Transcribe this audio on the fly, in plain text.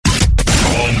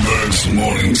Holmbergs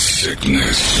Morning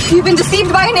Sickness. You've been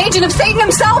deceived by an agent of Satan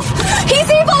himself.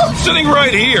 He's evil. Sitting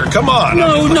right here. Come on.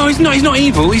 No, he's not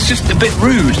evil. He's just a bit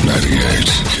rude. 98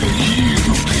 KUPD.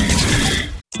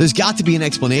 There's got to be an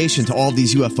explanation to all of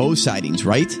these UFO sightings,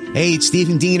 right? Hey, it's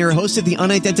Stephen Diener, host of the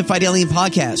Unidentified Alien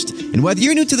Podcast. And whether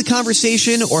you're new to the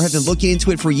conversation or have been looking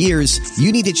into it for years,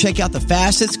 you need to check out the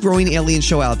fastest growing alien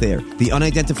show out there, the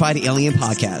Unidentified Alien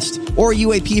Podcast, or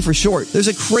UAP for short. There's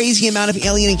a crazy amount of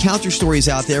alien encounter stories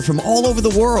out there from all over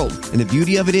the world. And the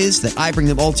beauty of it is that I bring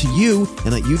them all to you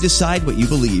and let you decide what you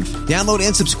believe. Download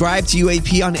and subscribe to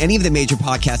UAP on any of the major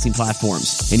podcasting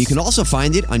platforms. And you can also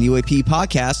find it on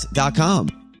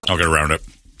UAPpodcast.com. I'll get around it.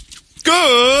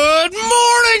 Good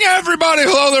morning, everybody.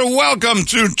 Hello there. Welcome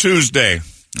to Tuesday.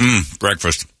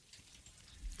 Breakfast.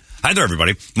 Hi there,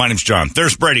 everybody. My name's John.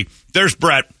 There's Brady. There's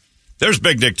Brett. There's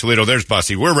Big Dick Toledo. There's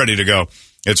Bussy. We're ready to go.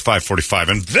 It's 5:45,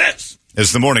 and this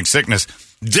is the Morning Sickness,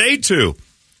 day 2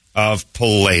 of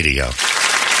Palladio.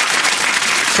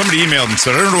 Somebody emailed and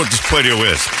said, I don't know what this Palladio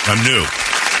is. I'm new.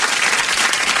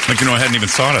 I hadn't even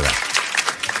thought of that.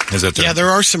 Yeah,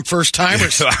 there are some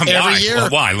first-timers every year. Well,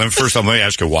 why? Let me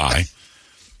ask you why.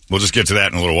 We'll just get to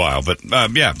that in a little while. But,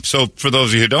 so for those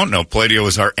of you who don't know, Palladio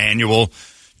is our annual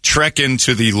trek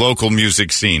into the local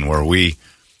music scene where we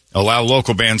allow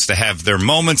local bands to have their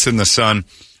moments in the sun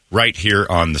right here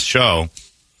on the show.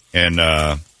 And,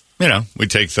 we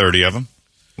take 30 of them.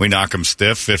 We knock them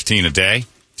stiff, 15 a day,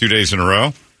 2 days in a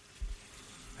row.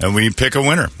 And we pick a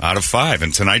winner out of 5.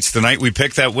 And tonight's the night we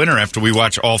pick that winner after we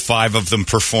watch all 5 of them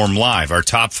perform live. Our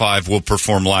top 5 will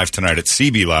perform live tonight at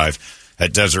CB Live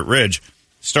at Desert Ridge.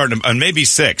 Starting, and maybe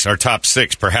 6, our top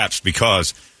 6 perhaps,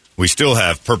 because we still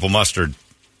have Purple Mustard.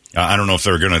 I don't know if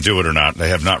they're going to do it or not. They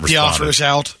have not responded. The offer is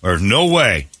out. There's no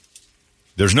way.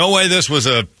 There's no way this was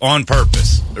on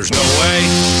purpose. There's no way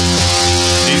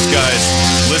these guys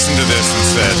listened to this and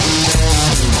said,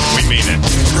 we mean it.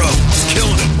 Bro,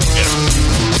 killing it. Yeah.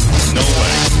 No way.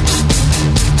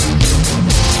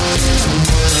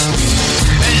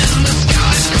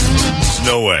 There's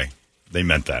no way they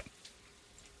meant that.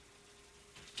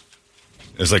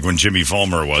 It's like when Jimmy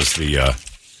Vollmer was the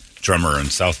drummer in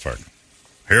South Park.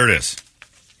 Here it is.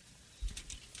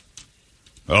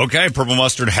 Okay, Purple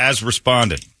Mustard has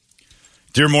responded.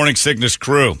 Dear Morning Sickness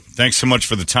crew, thanks so much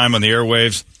for the time on the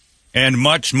airwaves and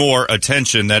much more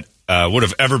attention that would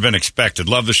have ever been expected.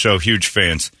 Love the show. Huge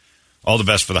fans. All the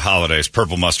best for the holidays.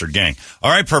 Purple Mustard gang.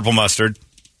 All right, Purple Mustard.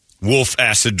 Wolf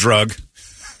acid drug.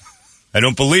 I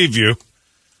don't believe you.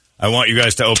 I want you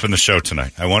guys to open the show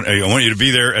tonight. I want you to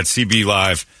be there at CB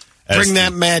Live. Bring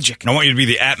that magic. I want you to be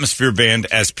the atmosphere band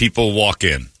as people walk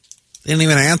in. They didn't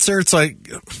even answer? It's like...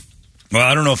 Well,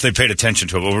 I don't know if they paid attention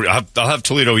to it. But I'll have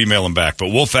Toledo email them back. But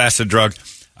Wolf acid drug,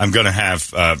 I'm going to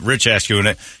have Rich ask you in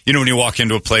it. You know when you walk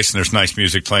into a place and there's nice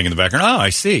music playing in the background? Oh, I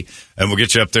see. And we'll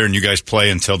get you up there and you guys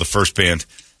play until the first band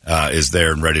is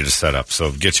there and ready to set up.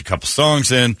 So get you a couple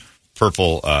songs in.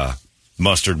 Purple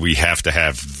Mustard, we have to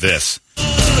have this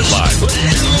live.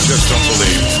 Just don't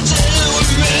believe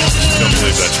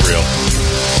that's real.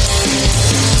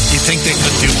 You think they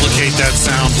could duplicate that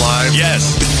sound live?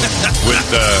 Yes. With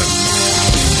the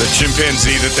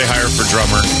chimpanzee that they hire for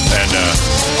drummer. And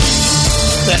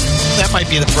that might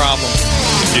be the problem.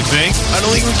 You think? I don't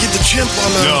think we get the chimp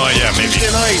on the maybe. Tuesday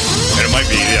night. And it might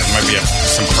be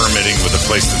some permitting with a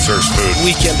place that serves food.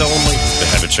 Weekend only. To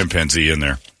have a chimpanzee in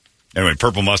there. Anyway,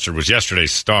 Purple Mustard was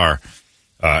yesterday's star,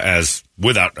 as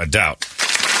without a doubt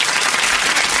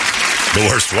the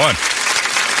worst one.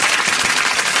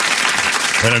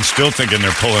 And I'm still thinking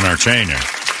they're pulling our chain here,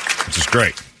 which is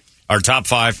great. Our top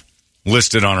 5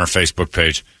 listed on our Facebook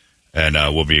page, and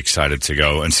we'll be excited to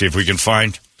go and see if we can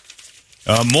find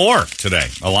more today.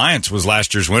 Alliance was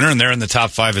last year's winner, and they're in the top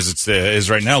 5 as it is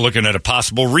right now, looking at a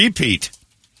possible repeat.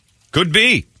 Could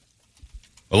be.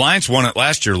 Alliance won it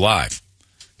last year live.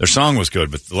 Their song was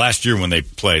good, but last year when they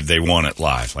played, they won it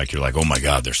live. Like, you're like, oh, my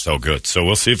God, they're so good. So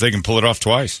we'll see if they can pull it off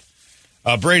twice.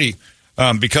 Brady,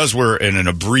 because we're in an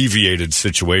abbreviated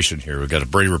situation here, we've got a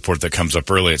Brady report that comes up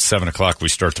early at 7 o'clock. We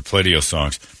start the Palladio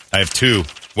songs. I have 2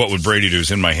 What Would Brady Do's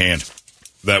in my hand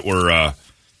that were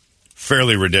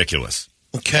fairly ridiculous.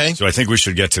 Okay. So I think we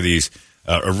should get to these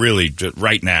really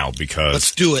right now because...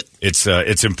 Let's do it.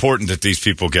 It's important that these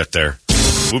people get there.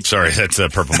 Oops, sorry, that's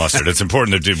Purple Mustard. It's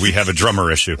important that we have a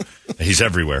drummer issue. He's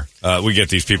everywhere. We get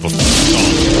these people.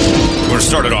 We're going to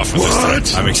start it off with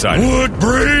this time. I'm excited. What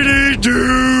Brady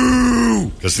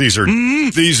do? Because these are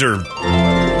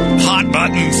hot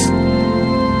buttons.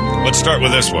 Let's start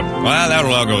with this one. Well,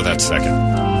 I'll go with that second.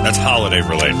 That's holiday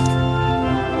related.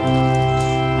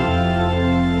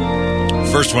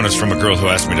 First one is from a girl who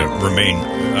asked me to remain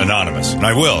anonymous. And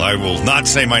I will. I will not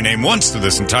say my name once through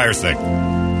this entire thing.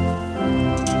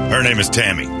 Her name is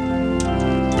Tammy.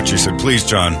 But she said, please,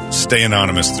 John, stay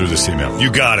anonymous through this email.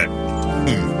 You got it.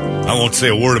 I won't say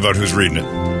a word about who's reading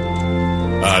it.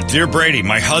 Dear Brady,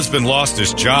 my husband lost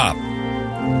his job.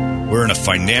 We're in a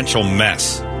financial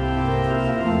mess.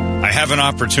 I have an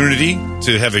opportunity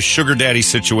to have a sugar daddy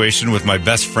situation with my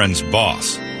best friend's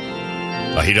boss.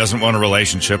 He doesn't want a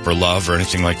relationship or love or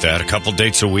anything like that. A couple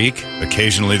dates a week,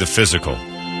 occasionally the physical.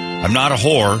 I'm not a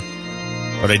whore,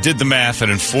 but I did the math,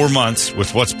 and in 4 months,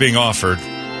 with what's being offered,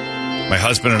 my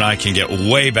husband and I can get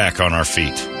way back on our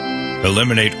feet,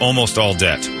 eliminate almost all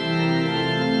debt.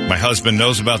 My husband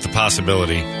knows about the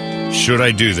possibility. Should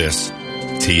I do this?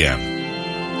 TM.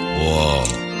 Whoa.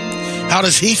 How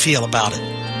does he feel about it?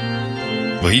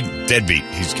 Well, he deadbeat.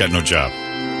 He's got no job.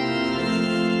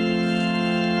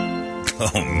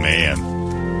 Oh, man.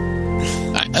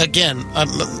 Again,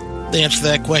 the answer to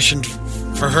that question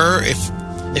for her,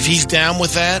 if he's down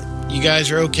with that, you guys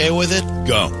are okay with it?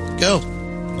 Go.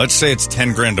 Let's say it's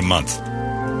 $10,000 a month.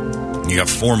 You got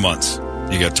 4 months.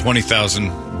 You got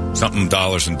 $20,000 something in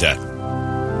debt.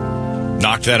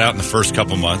 Knock that out in the first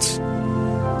couple months,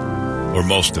 or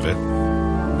most of it.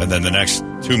 And then the next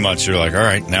 2 months, you're like, all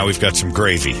right, now we've got some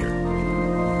gravy here.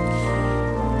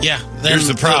 Yeah. Here's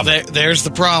the problem. There's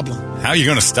the problem. How are you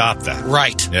going to stop that?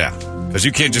 Right. Yeah. Because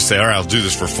you can't just say, all right, I'll do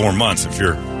this for 4 months if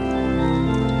you're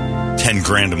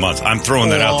 $10,000 a month. I'm throwing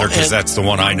that out there because that's the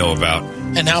one I know about.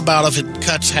 And how about if it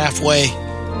cuts halfway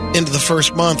into the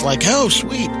first month? Like, oh,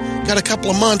 sweet. Got a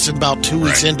couple of months, and about 2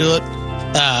 weeks into it.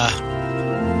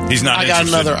 He's not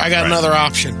interested. I got another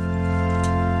option.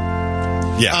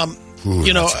 Yeah. Ooh,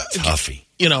 that's a toughie.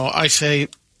 I say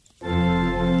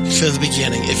to the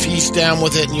beginning, if he's down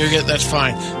with it and you're good, that's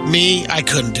fine. Me, I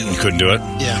couldn't do it. You couldn't do it?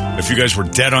 Yeah. If you guys were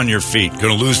dead on your feet,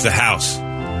 going to lose the house,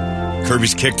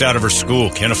 Kirby's kicked out of her school,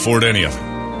 can't afford any of it.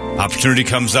 Opportunity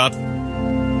comes up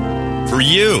for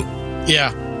you.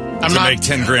 Yeah. I'm not make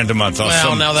 $10,000 a month off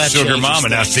some sugar mama.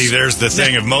 Now, see, there's the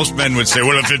thing. If most men would say,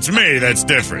 well, if it's me, that's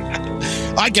different.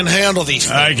 I can handle these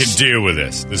things. I can deal with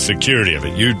this. The security of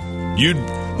it.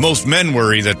 Most men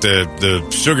worry that the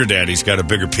sugar daddy's got a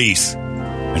bigger piece,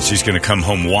 and she's going to come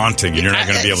home wanting, and you're not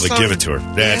going to be able to give it to her.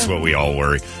 That's what we all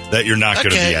worry. That you're not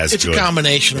going to be as good. It's a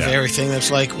combination of everything.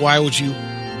 That's like, why would you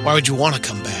want to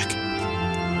come back?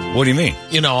 What do you mean?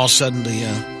 All of a sudden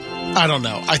I don't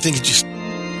know. I think it just,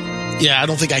 I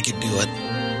don't think I could do it.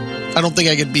 I don't think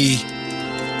I could be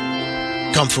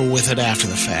comfortable with it after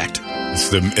the fact. It's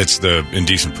the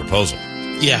indecent proposal.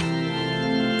 Yeah.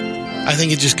 I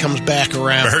think it just comes back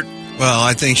around. Bert? Well,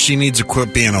 I think she needs to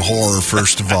quit being a whore,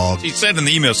 first of all. She said in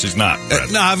the email she's not.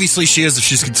 No, obviously she is if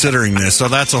she's considering this, so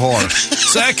that's a whore.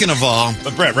 Second of all...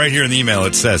 But, Brett, right here in the email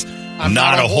it says, I'm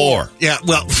not a whore. Yeah,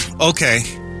 well, okay.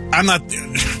 I'm not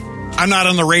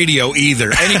on the radio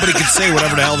either. Anybody can say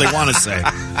whatever the hell they want to say.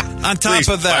 On top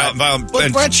of that...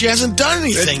 But Brett, she hasn't done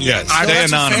anything yet. Stay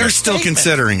anonymous. They're still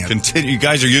considering it. Continue. You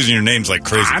guys are using your names like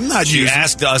crazy. I'm not She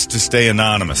asked us to stay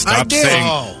anonymous. Stop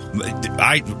saying...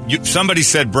 somebody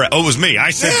said Brett. Oh, it was me.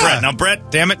 I said Brett. Now,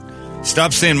 Brett, damn it.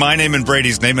 Stop saying my name and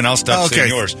Brady's name, and I'll stop saying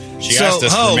yours. She asked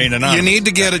us to remain anonymous. You need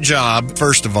to get a job,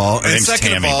 first of all. And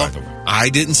second Tammy, of all, by the way. I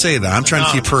didn't say that. I'm trying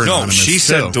to keep her anonymous. No, she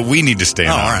said that we need to stay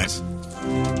anonymous. All right.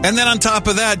 And then on top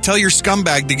of that, tell your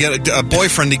scumbag to get a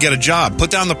boyfriend to get a job. Put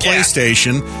down the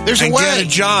PlayStation and get a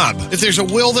job. If there's a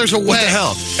will, there's a way. What the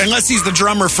hell? Unless he's the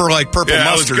drummer for Purple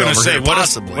Mustard over here,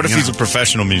 possibly. What if he's a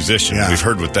professional musician? Yeah. We've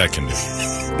heard what that can do.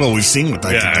 Well, we've seen what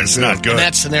that can do. It's not good. And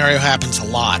that scenario happens a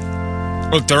lot.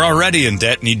 Look, they're already in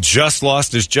debt, and he just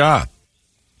lost his job.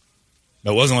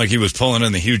 It wasn't like he was pulling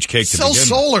in the huge cake to begin with.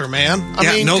 Sell solar, man.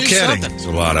 I mean, no kidding. Something. There's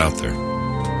a lot out there.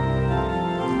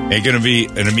 Ain't going to be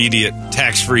an immediate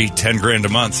tax-free $10,000 a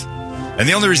month. And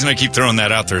the only reason I keep throwing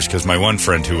that out there is because my one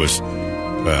friend who was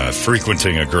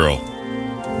frequenting a girl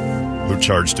who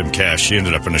charged him cash, she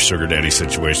ended up in a sugar daddy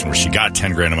situation where she got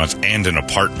 $10,000 a month and an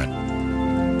apartment.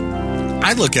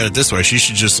 I look at it this way: she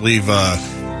should just leave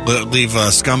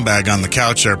scumbag on the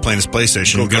couch there playing his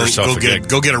PlayStation.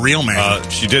 Go get a real man.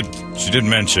 She did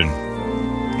mention.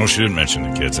 Oh, she didn't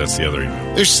mention the kids. That's the other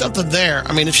email. There's something there.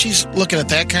 I mean, if she's looking at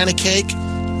that kind of cake,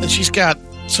 then she's got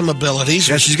some abilities.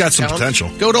 Yeah, she's got some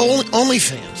potential. Go to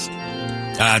OnlyFans.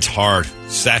 It's hard.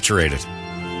 Saturated.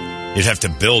 You'd have to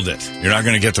build it. You're not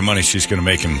going to get the money she's going to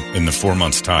make in the 4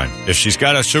 months' time. If she's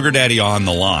got a sugar daddy on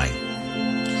the line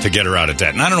to get her out of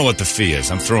debt. And I don't know what the fee is.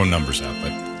 I'm throwing numbers out,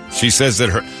 but she says that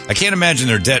I can't imagine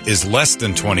their debt is less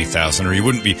than $20,000, or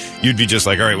you'd be just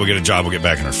like, all right, we'll get a job, we'll get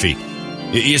back on our feet.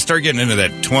 You start getting into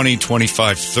that 20,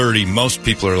 25, 30, most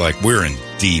people are like, we're in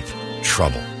deep.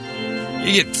 trouble.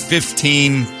 You get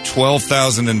 15,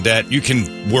 12,000 in debt. You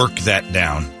can work that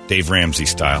down, Dave Ramsey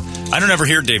style. I don't ever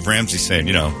hear Dave Ramsey saying,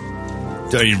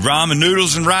 ramen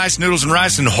noodles and rice, and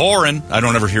whoring. I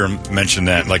don't ever hear him mention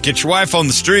that. Like, get your wife on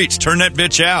the streets. Turn that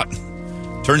bitch out.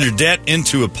 Turn your debt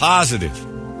into a positive.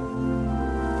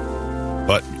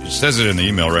 But it says it in the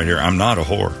email right here. I'm not a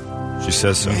whore. She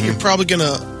says so. You're probably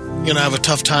gonna have a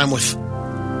tough time with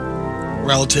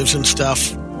relatives and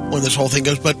stuff when this whole thing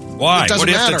goes. But why? It doesn't what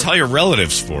do you matter. have to tell your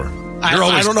relatives for? I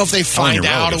don't know if they find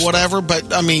out or whatever.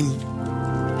 But I mean,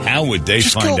 how would they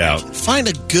find out? Find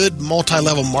a good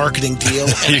multi-level marketing deal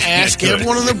and ask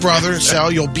everyone and their brother and say, "Oh,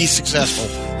 you'll be successful."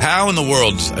 How in the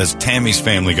world is Tammy's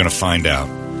family going to find out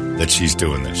that she's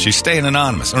doing this? She's staying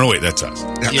anonymous. Oh, no, wait, that's us.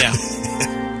 Yeah.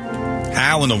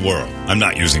 How in the world? I'm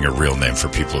not using a real name for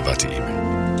people about to email.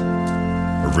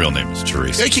 Her real name is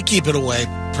Teresa. They could keep it away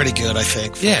pretty good, I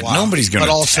think. For a while. Nobody's going to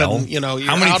tell. But all of a sudden, you're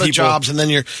out of jobs, and then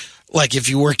you're like, if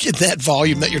you work in that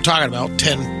volume that you're talking about,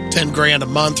 10 grand a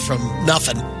month from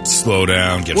nothing. Slow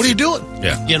down. What are you doing?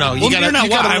 Yeah. You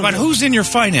got but who's in your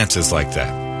finances like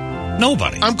that?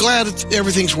 Nobody. I'm glad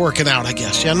everything's working out, I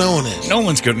guess. Yeah, no one is. No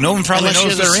one's good. No one probably Unless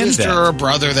knows you have they're a in sister debt. or a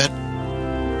brother that.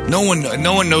 No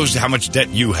one knows how much debt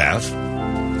you have.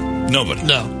 Nobody.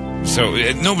 No. So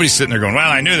nobody's sitting there going,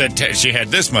 well, I knew that she had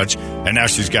this much, and now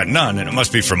she's got none, and it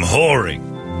must be from whoring.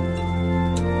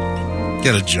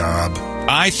 Get a job.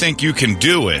 I think you can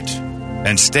do it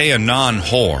and stay a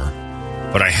non-whore,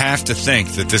 but I have to think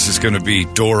that this is going to be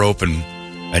door open,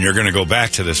 and you're going to go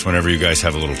back to this whenever you guys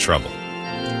have a little trouble.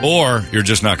 Or you're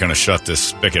just not going to shut this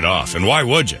spigot off. And why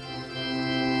would you?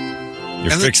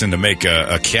 You're fixing to make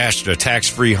a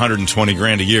tax-free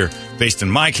 $120,000 a year based on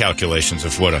my calculations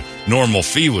of what a normal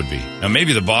fee would be. Now,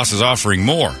 maybe the boss is offering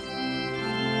more.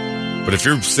 But if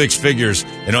you're six figures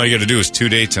and all you got to do is 2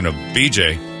 dates and a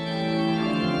BJ.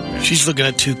 She's looking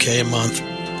at $2,000 a month.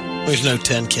 There's no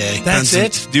 $10,000. That's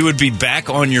it? You would be back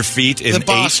on your feet in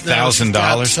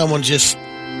 $8,000? Someone just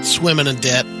swimming in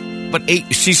debt. But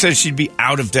she said she'd be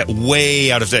out of debt,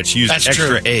 way out of debt. She used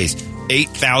extra A's.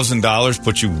 $8,000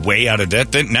 puts you way out of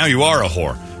debt. Then now you are a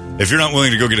whore. If you're not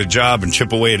willing to go get a job and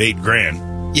chip away at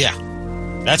 $8,000, yeah,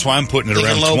 that's why I'm putting it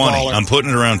around 20. I'm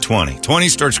putting it around 20. 20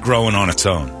 starts growing on its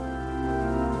own.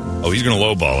 Oh, he's going to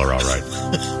lowball her, all right.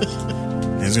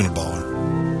 He's going to ball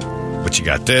her. But you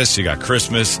got this. You got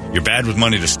Christmas. You're bad with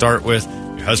money to start with.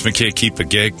 Your husband can't keep a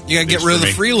gig. You got to get rid of the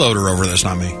freeloader over this,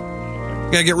 not me.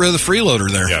 You got to get rid of the freeloader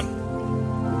there. Yeah.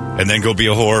 And then go be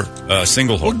a whore,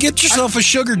 single whore. Well, get yourself a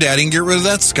sugar daddy and get rid of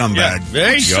that scumbag. Yeah,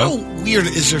 there you go. So weird.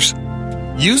 Is there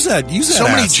use that? So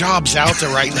many jobs out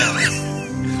there right now,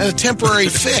 and a temporary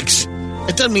fix.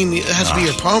 It doesn't mean it has to be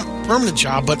a permanent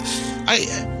job, but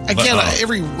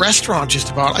every restaurant just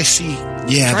about I see.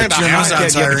 Yeah, but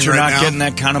you're not getting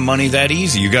that kind of money that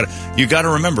easy. You got to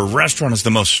remember, restaurant is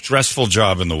the most stressful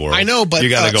job in the world. I know, but you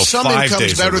got to go some 5 income's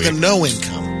days better a week. than no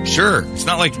income. Sure, it's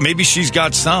not like maybe she's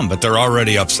got some, but they're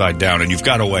already upside down, and you've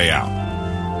got a way out.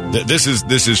 This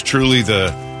is truly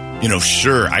the,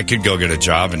 sure, I could go get a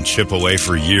job and chip away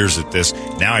for years at this.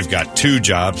 Now I've got 2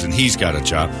 jobs, and he's got a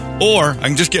job, or I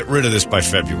can just get rid of this by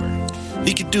February.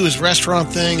 He could do his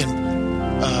restaurant thing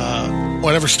and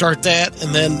whatever, start that,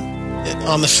 and then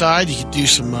on the side you could do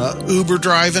some Uber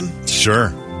driving. Sure,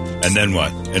 and then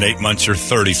what? In 8 months, you're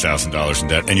 $30,000 in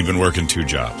debt, and you've been working 2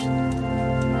 jobs.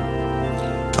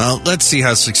 Well, let's see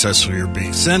how successful you'll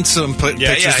be. Send some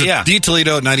pictures to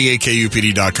DToledo at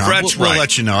 98KUPD.com. We'll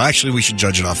let you know. Actually, we should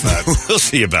judge it off that. We'll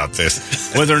see about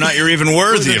this. Whether or not you're even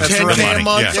worthy of the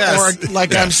money. Or,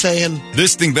 I'm saying...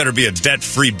 This thing better be a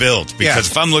debt-free build.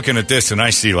 Because if I'm looking at this and I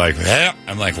see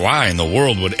I'm like, why in the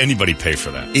world would anybody pay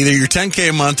for that? Either your $10,000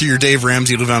 a month or your Dave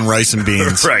Ramsey live on rice and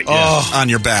beans. Right. On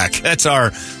your back. That's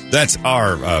our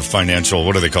financial,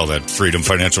 what do they call that?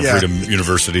 Financial Freedom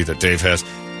University that Dave has.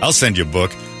 I'll send you a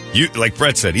book. You, like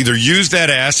Brett said, either use that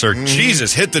ass or,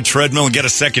 Jesus, hit the treadmill and get a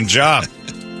second job.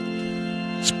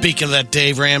 Speaking of that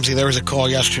Dave Ramsey, there was a call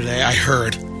yesterday. I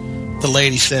heard the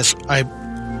lady says, I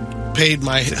paid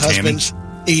my husband's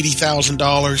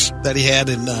 $80,000 that he had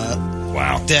in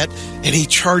debt, and he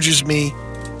charges me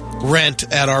rent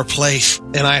at our place,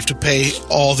 and I have to pay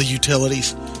all the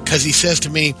utilities. Because he says to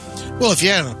me, well, if you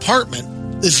had an apartment,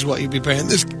 this is what you'd be paying.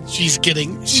 She's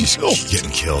getting killed.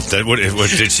 What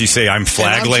did she say? I'm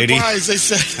flag lady? Surprised. They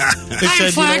said,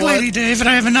 I'm flag lady, David.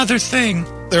 I have another thing.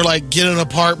 They're like, get an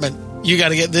apartment. You got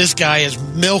to get this guy is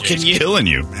milking you. He's killing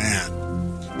you. Man.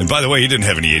 And by the way, he didn't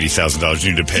have any $80,000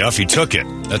 you need to pay off. He took it.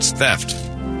 That's theft.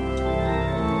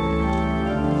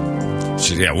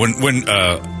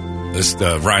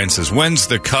 Ryan says, when's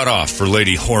the cutoff for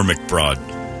Lady Hormick Broad?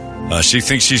 She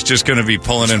thinks she's just going to be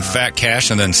pulling in fat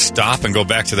cash and then stop and go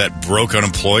back to that broke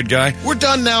unemployed guy. We're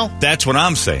done now. That's what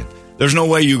I'm saying. There's no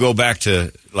way you go back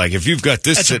to, like, if you've got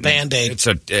this. That's sitting, a Band-Aid.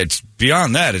 It's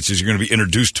beyond that. It's just you're going to be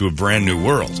introduced to a brand new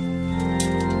world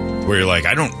where you're like,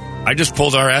 I just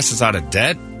pulled our asses out of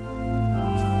debt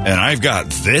and I've got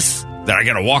this that I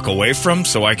got to walk away from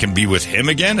so I can be with him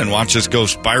again and watch us go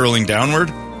spiraling downward.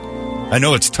 I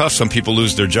know it's tough. Some people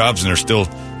lose their jobs and they're still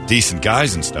decent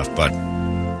guys and stuff, but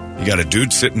you got a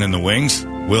dude sitting in the wings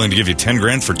willing to give you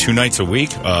 $10,000 for 2 nights a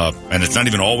week, and it's not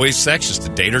even always sex, just a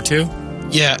date or two.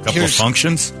 Yeah, a couple of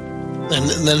functions. And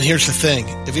then here's the thing: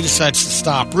 if he decides to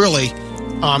stop, really,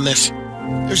 on this,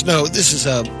 this is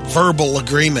a verbal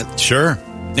agreement. Sure,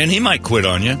 and he might quit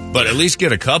on you, but at least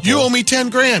get a couple. You owe me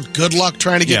 $10,000. Good luck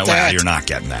trying to get that. Yeah, well, you're not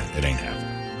getting that. It ain't happening.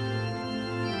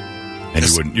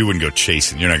 And you wouldn't go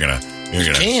chasing. You're not gonna.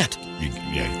 You can't. You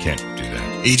can't do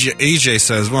that. EJ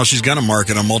says, well, she's going to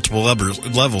market on multiple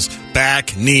levels.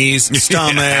 Back, knees,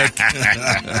 stomach.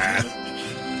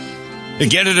 And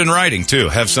get it in writing, too.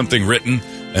 Have something written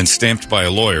and stamped by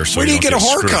a lawyer. So Where do you get a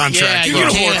whore contract? You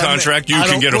get a whore contract. You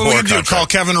can get a whore contract. Call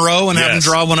Kevin Rowe and have him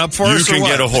draw one up for us? You can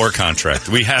get a whore contract.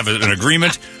 We have an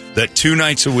agreement that 2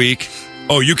 nights a week,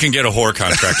 you can get a whore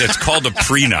contract. It's called a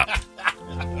prenup.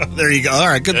 There you go. All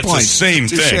right, good point. It's the same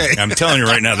thing. I'm telling you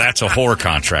right now, that's a whore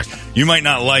contract. You might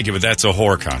not like it, but that's a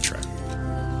whore contract.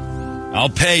 I'll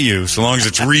pay you so long as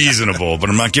it's reasonable, but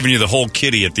I'm not giving you the whole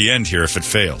kitty at the end here if it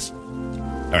fails.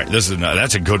 All right,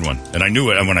 that's a good one. And I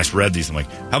knew it when I read these. I'm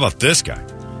like, how about this guy?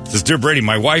 It says, Dear Brady,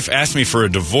 my wife asked me for a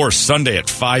divorce Sunday at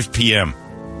 5 p.m.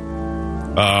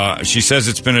 She says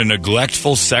it's been a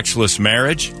neglectful, sexless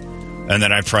marriage and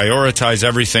that I prioritize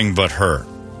everything but her.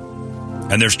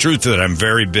 And there's truth to that. I'm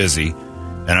very busy,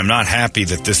 and I'm not happy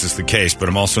that this is the case, but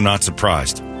I'm also not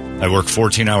surprised. I work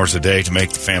 14 hours a day to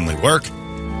make the family work,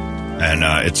 and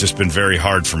it's just been very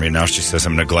hard for me. Now she says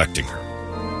I'm neglecting her.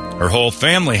 Her whole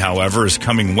family, however, is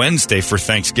coming Wednesday for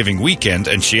Thanksgiving weekend,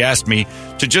 and she asked me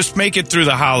to just make it through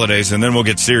the holidays, and then we'll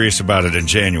get serious about it in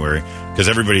January, because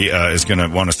everybody is going to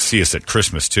want to see us at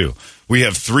Christmas, too. We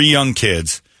have 3 young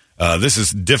kids. This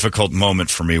is a difficult moment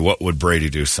for me. What would Brady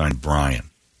do? Signed, Brian.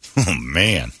 Oh,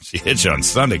 man. She hit you on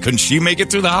Sunday. Couldn't she make it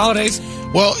through the holidays?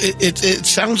 Well, it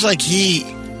sounds like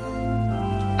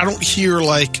I don't hear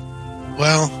like,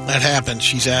 well, that happened.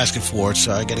 She's asking for it,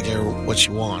 so I got to get her what she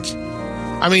wants.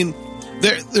 I mean,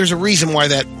 there's a reason why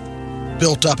that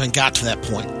built up and got to that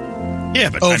point. Yeah,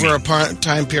 but over a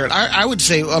time period. I would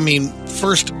say,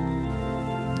 first,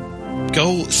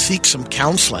 go seek some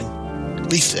counseling.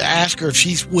 At least ask her if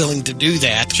she's willing to do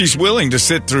that. She's willing to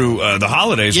sit through the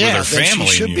holidays with her family.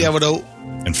 She should be able to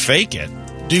and fake it.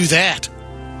 Do that.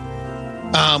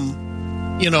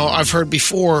 I've heard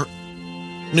before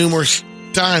numerous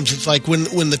times. It's like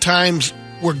when the times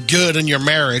were good in your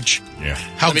marriage. Yeah.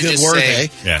 How good were they?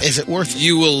 Yeah. Is it worth it?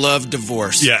 You will love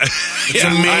divorce. Yeah. It's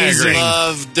amazing. I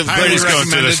love divorce. Brady's going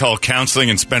through this whole counseling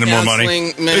and spending more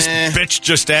money. This bitch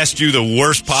just asked you the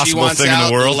worst possible thing in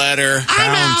the world. Letter.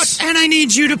 I'm out, and I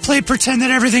need you to play pretend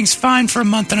that everything's fine for a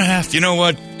month and a half. You know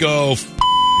what? Go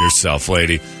yourself,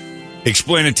 lady.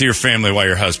 Explain it to your family why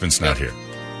your husband's not here.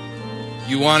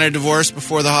 You want a divorce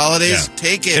before the holidays? Yeah.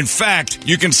 Take it. In fact,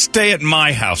 you can stay at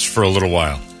my house for a little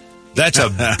while. That's a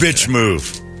bitch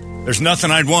move. There's nothing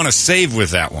I'd want to save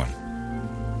with that one.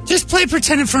 Just play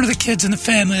pretend in front of the kids and the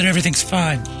family that everything's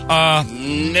fine.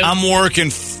 Nope. I'm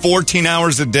working 14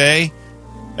 hours a day,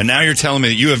 and now you're telling me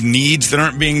that you have needs that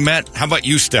aren't being met? How about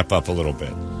you step up a little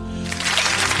bit?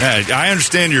 Yeah, I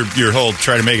understand your whole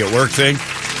try to make it work thing,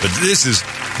 but this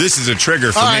is a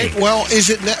trigger for me. All right, well, is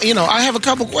it, I have a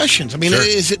couple questions. I mean, Sure.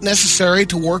 Is it necessary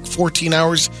to work 14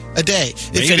 hours a day?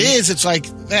 Maybe. If it is, it's like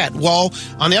that. Well,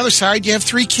 on the other side, you have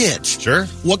 3 kids. Sure.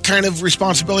 What kind of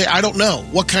responsibility? I don't know.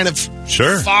 What kind of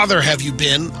father have you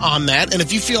been on that? And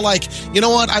if you feel like, you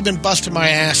know what, I've been busting my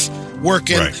ass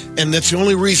working, and that's the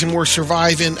only reason we're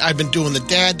surviving, I've been doing the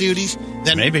dad duties,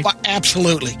 then maybe.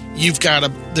 Absolutely.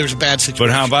 There's a bad situation. But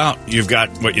how about you've got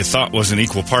what you thought was an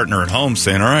equal partner at home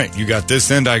saying, all right, you got this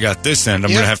end, I got this end.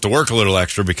 I'm going to have to work a little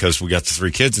extra because we got the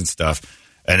 3 kids and stuff.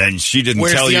 And then she didn't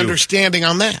tell you. Where's the understanding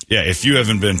on that? Yeah, if you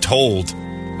haven't been told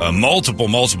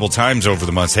multiple times over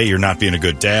the months, hey, you're not being a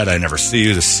good dad. I never see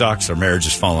you. This sucks. Our marriage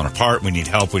is falling apart. We need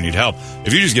help.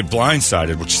 If you just get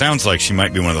blindsided, which sounds like she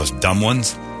might be one of those dumb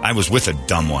ones. I was with a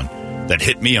dumb one that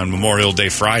hit me on Memorial Day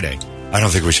Friday. I don't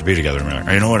think we should be together.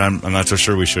 You know what? I'm not so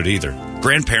sure we should either.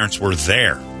 Grandparents were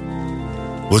there.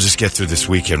 We'll just get through this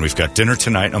weekend. We've got dinner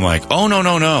tonight. I'm like, oh, no.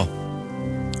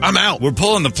 I'm out. We're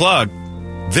pulling the plug.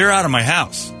 They're out of my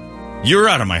house. You're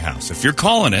out of my house. If you're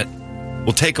calling it,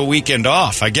 We'll take a weekend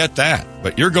off. I get that.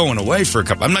 But you're going away for a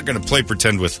couple. I'm not going to play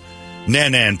pretend with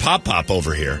Nana and Pop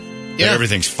over here that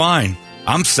everything's fine.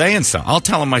 I'm saying something. I'll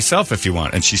tell him myself if you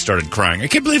want. And she started crying. I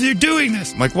can't believe you're doing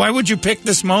this. I'm like, why would you pick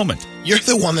this moment? You're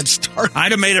the one that started.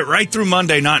 I'd have made it right through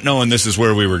Monday not knowing this is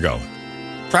where we were going.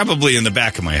 Probably in the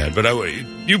back of my head. But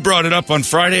you brought it up on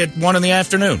Friday at 1 in the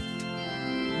afternoon.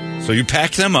 So you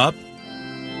pack them up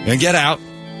and get out.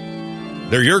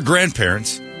 They're your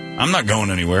grandparents. I'm not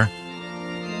going anywhere.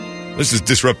 This is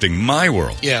disrupting my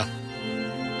world. Yeah.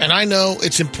 And I know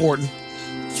it's important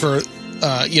for,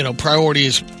 priority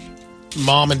is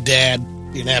mom and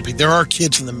dad being happy. There are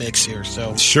kids in the mix here,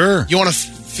 so sure. You want to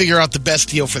figure out the best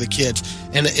deal for the kids.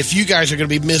 And if you guys are going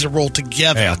to be miserable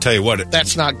together, hey, I'll tell you what.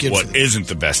 That's not good. What isn't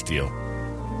the best deal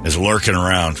is lurking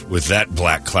around with that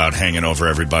black cloud hanging over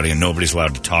everybody and nobody's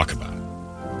allowed to talk about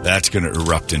it. That's going to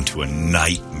erupt into a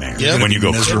nightmare. Yep. When you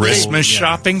go Christmas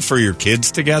shopping for your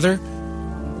kids together.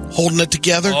 Holding it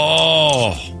together.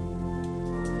 Oh.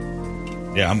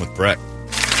 Yeah, I'm with Brett.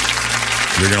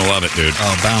 You're going to love it, dude.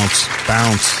 Oh, bounce.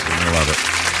 You're going to love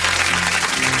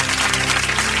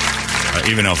it.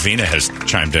 Even Elvina has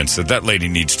chimed in, said that lady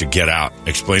needs to get out.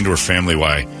 Explain to her family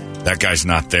why that guy's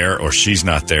not there or she's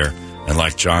not there. And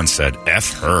like John said,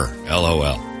 F her.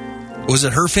 LOL. Was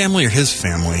it her family or his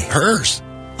family? Hers.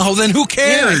 Oh, then who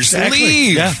cares? Yeah, exactly.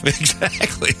 Leave. Yeah,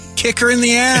 exactly. Kick her in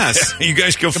the ass. You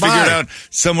guys go figure it out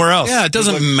somewhere else. Yeah, it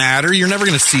doesn't matter. You're never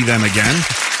going to see them again.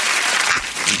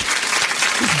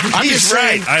 He's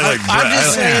right. I like Brett. I'm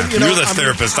just saying, you're the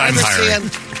therapist I'm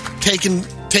hiring.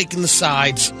 Taking the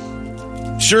sides.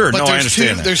 Sure, but I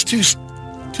understand that. There's two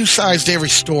sides to every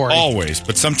story. Always,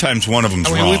 but sometimes one of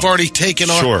them's wrong. We've already taken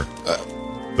on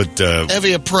but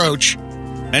heavy approach.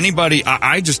 Anybody,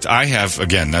 I have,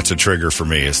 again, that's a trigger for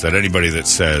me, is that anybody that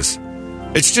says,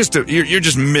 it's just, you're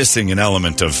just missing an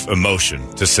element of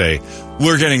emotion to say,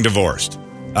 we're getting divorced.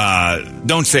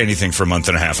 Don't say anything for a month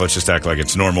and a half. Let's just act like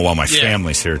it's normal while my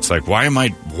family's here. It's like, why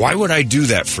would I do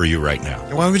that for you right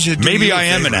now? Why would you do Maybe I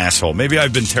am an asshole. Maybe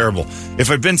I've been terrible. If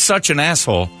I've been such an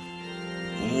asshole,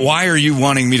 why are you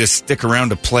wanting me to stick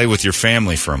around to play with your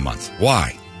family for a month?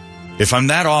 Why? If I'm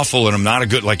that awful and I'm not a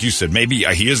good, like you said, maybe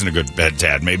he isn't a good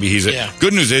dad. Maybe he's a... Yeah.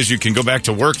 Good news is you can go back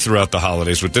to work throughout the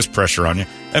holidays with this pressure on you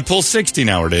and pull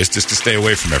 16-hour days just to stay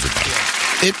away from everybody.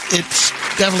 It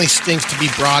definitely stinks to be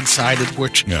broadsided,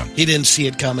 which he didn't see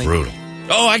it coming. Brutal.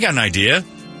 Oh, I got an idea.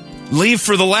 Leave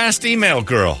for the last email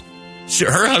girl.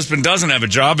 Her husband doesn't have a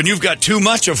job and you've got too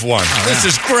much of one. This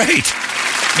is great.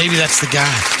 Maybe that's the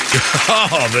guy.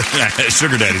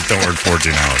 Sugar daddies don't work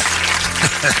 14 hours.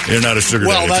 You're not a sugar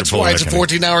daddy. Well, that's why it's a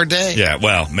 14-hour day. Yeah,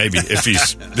 well, maybe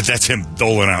if but that's him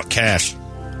doling out cash.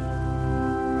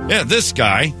 Yeah, this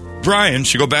guy, Brian,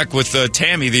 should go back with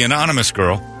Tammy, the anonymous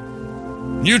girl.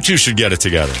 You two should get it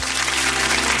together.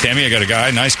 Tammy, I got a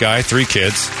guy, nice guy, 3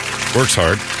 kids, works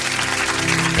hard.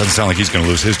 Doesn't sound like he's going to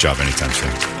lose his job anytime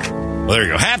soon. Well, there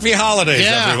you go. Happy holidays,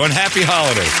 everyone. Happy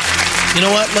holidays. You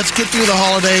know what? Let's get through the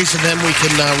holidays, and then we can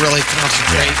really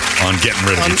concentrate on getting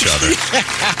rid of each other.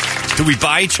 Do we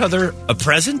buy each other a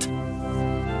present?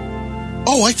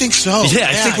 Oh, I think so. Yeah,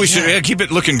 I think we should keep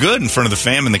it looking good in front of the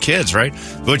fam and the kids, right?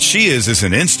 What she is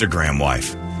an Instagram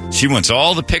wife. She wants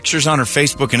all the pictures on her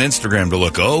Facebook and Instagram to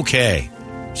look okay.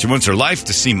 She wants her life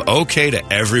to seem okay to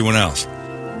everyone else.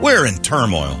 We're in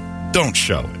turmoil. Don't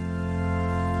show it.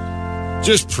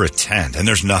 Just pretend. And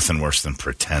there's nothing worse than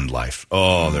pretend life.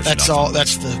 Oh, there's nothing.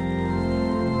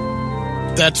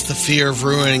 That's the fear of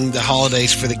ruining the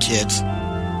holidays for the kids.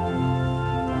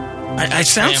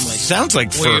 Sounds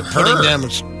like for her.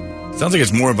 Sounds like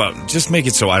it's more about just make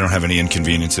it so I don't have any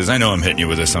inconveniences. I know I'm hitting you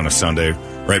with this on a Sunday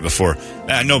right before.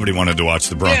 Nobody wanted to watch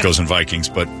the Broncos and Vikings,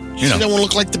 but you know. You don't want to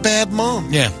look like the bad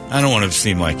mom. Yeah, I don't want to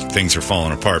seem like things are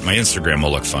falling apart. My Instagram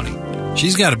will look funny.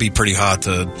 She's got to be pretty hot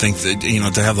to think that,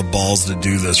 to have the balls to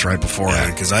do this right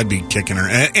beforehand, because I'd be kicking her.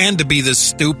 And to be this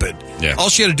stupid. Yeah. All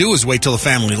she had to do was wait till the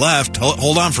family left.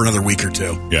 Hold on for another week or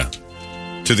two. Yeah.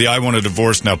 To the I want a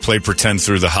divorce, now play pretend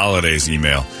through the holidays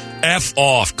email. F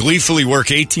off. Gleefully work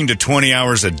 18 to 20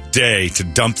 hours a day to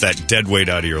dump that dead weight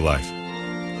out of your life.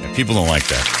 Yeah, people don't like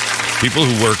that. People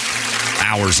who work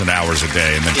hours and hours a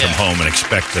day and then come home and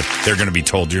expect that they're going to be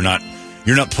told you're not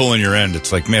pulling your end.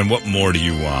 It's like, man, what more do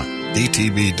you want?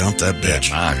 DTB, dump that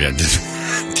bitch.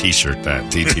 T-shirt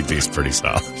that. DTB is pretty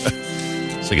solid.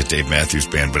 It's like a Dave Matthews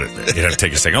Band, but you'd have to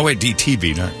take a second. Oh, wait,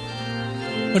 DTB.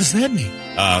 What does that mean?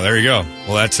 There you go.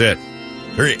 Well, that's it.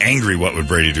 Very angry What Would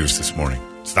Brady Do this morning.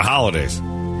 It's the holidays.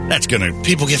 That's going to...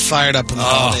 People get fired up in the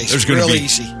holidays. There's going to be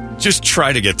easy. just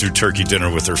try to get through turkey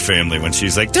dinner with her family when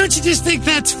she's like, don't you just think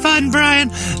that's fun,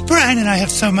 Brian? Brian and I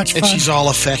have so much fun. And she's all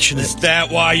affectionate. Is that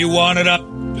why you wanted up?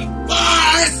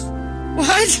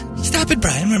 What? Stop it,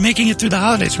 Brian. We're making it through the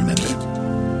holidays, remember?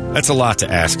 That's a lot to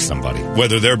ask somebody.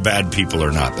 Whether they're bad people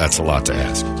or not, that's a lot to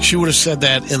ask. She would have said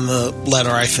that in the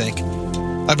letter, I think.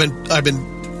 I've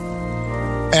been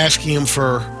asking him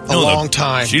for a long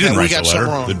time. She didn't and write we got the letter.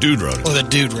 something wrong. The dude wrote it. Oh, the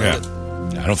dude wrote it.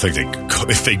 I don't think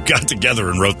if they got together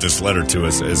and wrote this letter to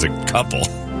us as a couple.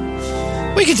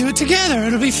 We can do it together.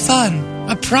 It'll be fun.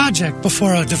 A project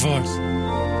before a divorce.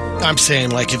 I'm saying,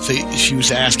 like, if she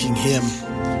was asking him,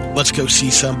 let's go see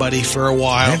somebody for a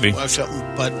while. Maybe. Or something,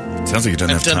 but sounds like you don't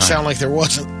have time. It doesn't sound like there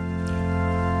wasn't.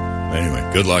 Anyway,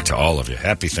 good luck to all of you.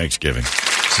 Happy Thanksgiving.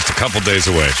 It's just a couple days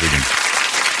away so we can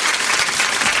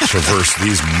traverse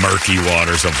these murky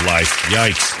waters of life.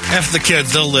 Yikes. F the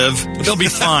kids, they'll live. They'll be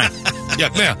fine.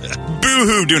 Yeah.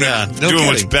 Boo-hoo doing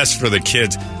what's best for the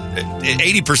kids.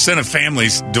 80% of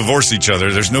families divorce each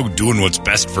other. There's no doing what's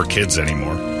best for kids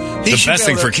anymore. The best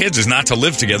thing for kids is not to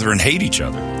live together and hate each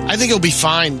other. I think he'll be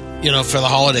fine, for the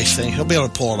holidays thing. He'll be able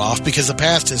to pull it off because the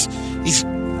past is he's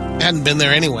hadn't been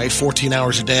there anyway, 14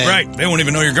 hours a day. Right. They won't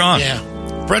even know you're gone. Yeah.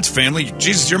 Brett's family,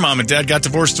 Jesus, your mom and dad got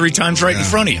divorced 3 times in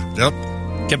front of you. Yep.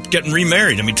 Kept getting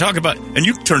remarried. I mean, talk about... And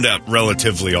you turned out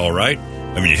relatively all right.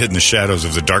 I mean, you hid in the shadows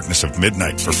of the darkness of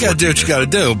midnight for 14 years. You got to do what you got to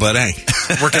do, but hey,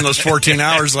 working those 14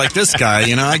 hours like this guy,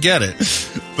 I get it.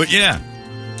 But yeah.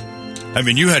 I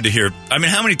mean, you had to hear... I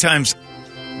mean, how many times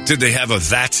did they have a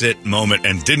that's it moment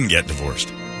and didn't get divorced?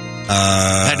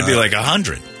 Had to be like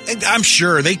 100. I'm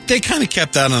sure they kind of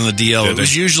kept that on the DL. It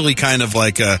was usually kind of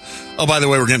like, oh, by the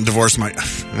way, we're getting divorced. Well, all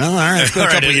right, it's been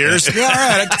a couple of years. Yeah, all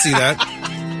right, I can see that.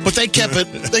 But they kept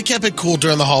it cool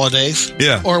during the holidays.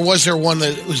 Yeah. Or was there one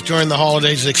that was during the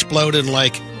holidays that exploded and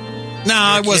like...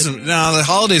 No, it wasn't. No, the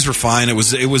holidays were fine. It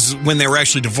was when they were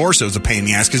actually divorced, it was a pain in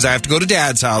the ass because I have to go to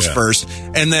Dad's house first.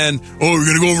 And then, you're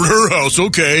going to go over to her house.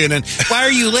 Okay. And then, why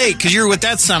are you late? Because you're with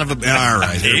that son of a... All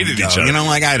right. Hated each other.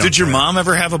 I don't... Did your mom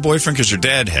ever have a boifriend? Because your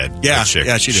dad had. Yeah. A chick.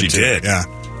 Yeah, she did. She did. Yeah.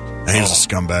 And he was a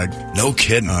scumbag. No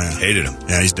kidding. Oh, yeah. Hated him.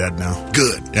 Yeah, he's dead now.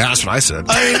 Good. Yeah, that's what I said.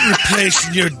 I ain't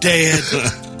replacing your dad.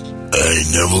 I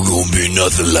ain't never gonna be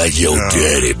nothing like your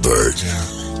daddy, Bert.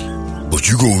 Yeah. But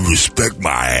you gonna respect my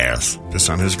ass. Just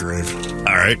on his grave.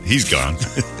 All right, he's gone.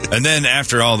 And then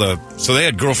after so they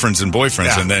had girlfriends and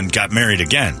boyfriends and then got married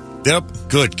again. Yep.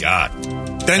 Good God.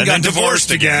 Then got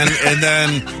divorced again and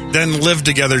then lived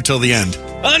together till the end.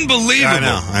 Unbelievable.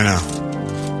 I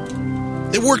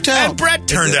know. It worked out. And Brett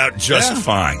turned out just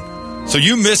fine. So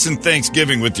you missing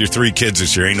Thanksgiving with your 3 kids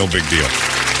this year ain't no big deal.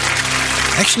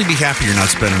 Actually, be happy you're not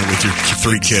spending it with your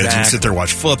 3 kids and sit there,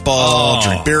 watch football,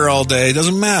 drink beer all day.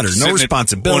 Doesn't matter. No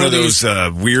responsibility. One of those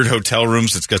weird hotel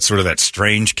rooms that's got sort of that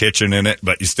strange kitchen in it,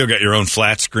 but you still got your own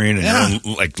flat screen and your own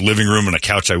living room and a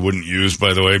couch I wouldn't use,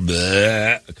 by the way,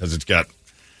 because it's got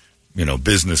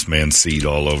businessman seat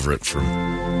all over it.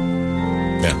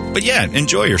 But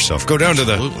enjoy yourself. Go down to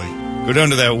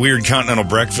that weird continental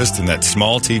breakfast and that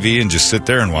small TV and just sit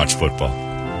there and watch football.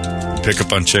 Pick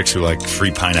up on chicks who like free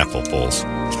pineapple bowls.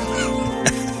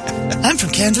 I'm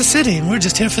from Kansas City, and we're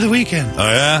just here for the weekend. Oh,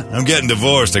 yeah? I'm getting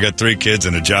divorced. I got 3 kids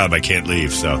and a job. I can't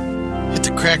leave, so. Hit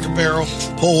the Cracker Barrel,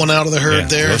 pull one out of the herd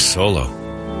there. Go solo.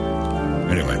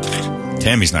 Anyway,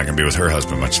 Tammy's not going to be with her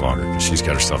husband much longer because she's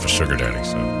got herself a sugar daddy,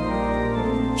 so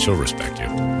she'll respect you.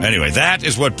 Anyway, that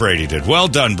is what Brady did. Well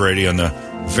done, Brady, on the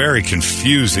very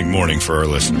confusing morning for our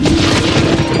listeners.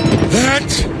 That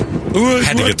was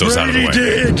had to get those out of the way.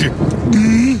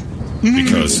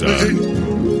 Because,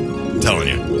 I'm telling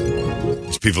you,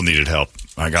 these people needed help.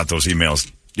 I got those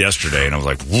emails yesterday, and I was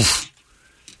like, woof.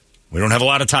 We don't have a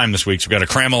lot of time this week, so we've got to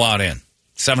cram a lot in.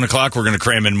 7 o'clock, we're going to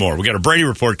cram in more. We got a Brady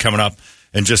report coming up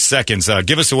in just seconds.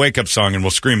 Give us a wake-up song, and we'll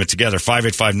scream it together.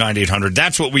 585-9800.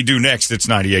 That's what we do next. It's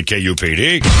 98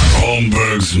 KUPD.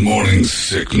 Holmbergs Morning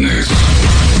Sickness.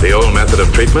 The old method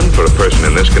of treatment for a person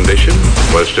in this condition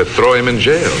was to throw him in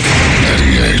jail.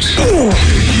 98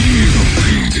 KUPD.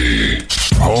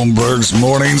 Holmbergs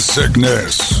Morning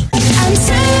Sickness. I'm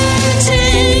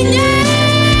searching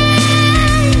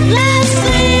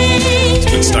endlessly.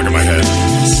 It's been stuck in my head.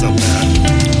 It's so bad.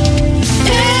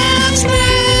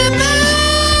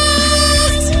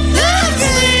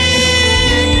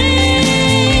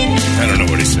 I don't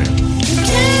know what he's saying.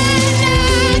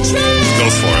 Go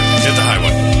for it. Hit the high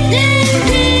one.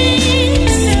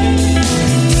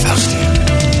 Faustian.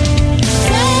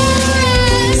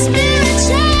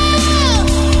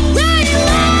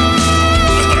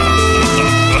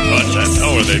 What the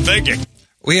hell were they thinking?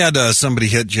 We had somebody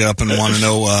hit you up and want to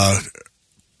know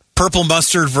Purple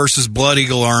Mustard versus Blood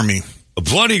Eagle Army.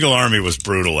 Blood Eagle Army was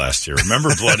brutal last year.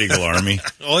 Remember Blood Eagle Army?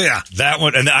 Oh, yeah. That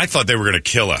one, and I thought they were going to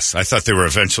kill us. I thought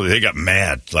they got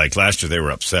mad. Like last year, they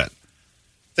were upset.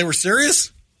 They were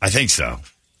serious? I think so.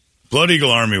 Blood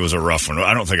Eagle Army was a rough one.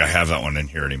 I don't think I have that one in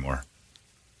here anymore.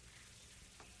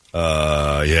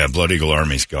 Yeah, Blood Eagle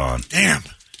Army's gone. Damn.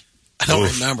 I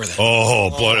don't remember that.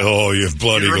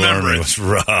 Blood Eagle Army was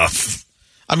rough.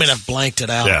 I mean, I've blanked it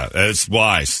out. Yeah, it's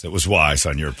wise. It was wise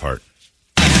on your part.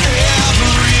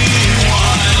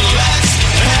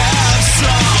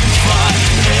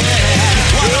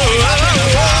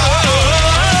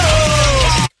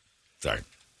 Sorry.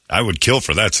 I would kill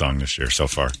for that song this year so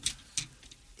far.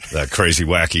 That crazy,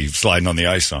 wacky, sliding on the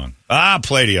ice song.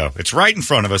 Play-Doh. It's right in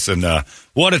front of us, and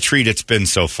what a treat it's been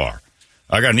so far.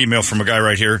 I got an email from a guy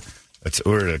right here.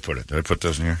 Where did I put it? Did I put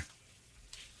those in here?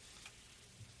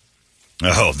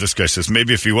 Oh, this guy says,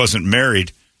 maybe if he wasn't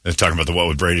married, they're talking about the what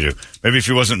would Brady do. Maybe if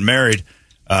he wasn't married,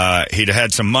 he'd have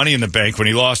had some money in the bank when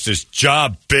he lost his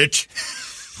job, bitch.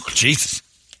 Jesus.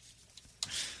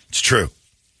 It's true.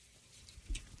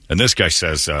 And this guy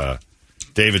says,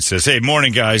 David says, hey,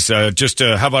 morning, guys. How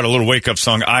about a little wake-up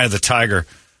song, Eye of the Tiger,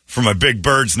 for my big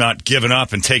birds not giving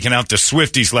up and taking out the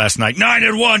Swifties last night.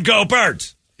 9-1, go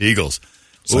Birds! Eagles.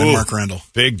 Mark Randall.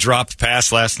 Big dropped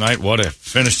pass last night. What a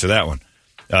finish to that one.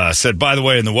 Said, by the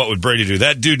way, in the what would Brady do,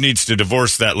 that dude needs to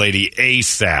divorce that lady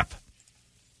ASAP.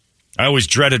 I always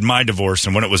dreaded my divorce,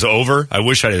 and when it was over, I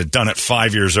wish I had done it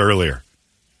 5 years earlier.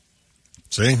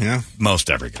 See, yeah. Most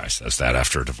every guy says that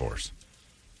after a divorce.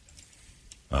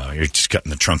 You're just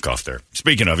cutting the trunk off there.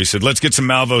 Speaking of, he said, let's get some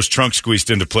Malvo's trunk squeezed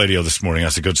into Play-Doh this morning.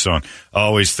 That's a good song.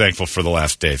 Always thankful for the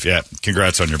laughs, Dave. Yeah,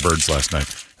 congrats on your birds last night.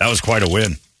 That was quite a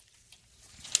win.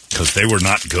 Because they were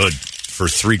not good for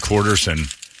 3 quarters and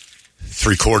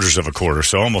 3/4 of a quarter,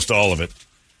 so almost all of it.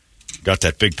 Got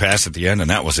that big pass at the end, and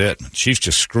that was it. Chiefs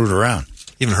just screwed around.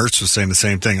 Even Hurts was saying the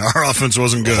same thing. Our offense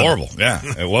wasn't good. Horrible, yeah.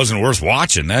 It wasn't worth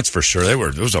watching, that's for sure.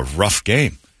 It was a rough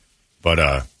game.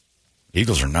 But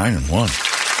Eagles are 9-1.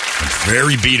 And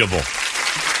very beatable.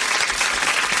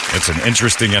 It's an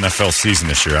interesting NFL season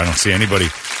this year. I don't see anybody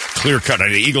clear-cut.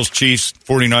 The Eagles, Chiefs,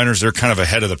 49ers, they're kind of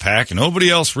ahead of the pack, and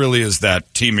nobody else really is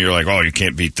that team you're like, oh, you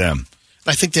can't beat them.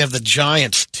 I think they have the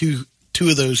Giants, two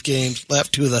of those games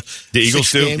left, two of the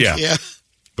Eagles do? games. Yeah.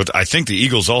 But I think the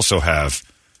Eagles also have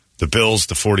the Bills,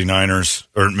 the 49ers,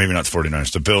 or maybe not the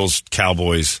 49ers, the Bills,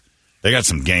 Cowboys. They got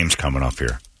some games coming up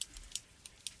here.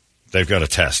 They've got a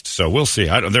test. So we'll see.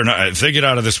 If they get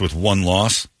out of this with one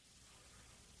loss,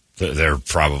 they're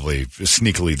probably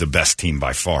sneakily the best team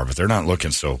by far, but they're not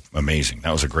looking so amazing.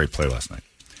 That was a great play last night.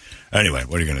 Anyway,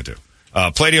 what are you going to do?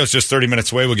 Play-Doh's just 30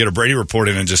 minutes away. We'll get a Brady report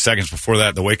in just seconds. Before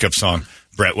that, the wake-up song.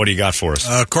 Brett, what do you got for us?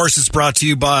 Of course, it's brought to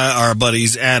you by our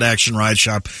buddies at Action Ride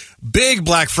Shop. Big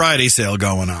Black Friday sale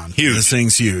going on. Huge. This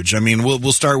thing's huge. I mean,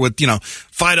 we'll start with,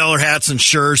 $5 hats and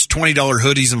shirts, $20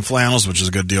 hoodies and flannels, which is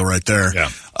a good deal right there. Yeah.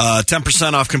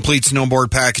 10% off complete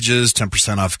snowboard packages,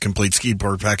 10% off complete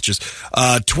skiboard packages,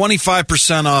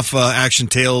 25% off Action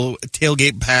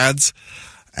tailgate pads.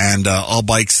 And all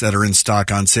bikes that are in stock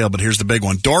on sale. But here's the big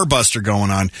one. Doorbuster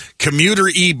going on. Commuter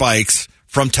e-bikes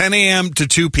from 10 a.m. to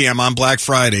 2 p.m. on Black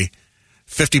Friday.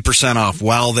 50% off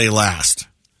while they last.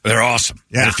 They're awesome.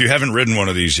 Yeah. And if you haven't ridden one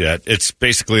of these yet, it's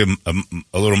basically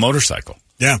a little motorcycle.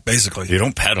 Yeah, basically. You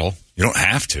don't pedal. You don't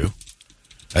have to.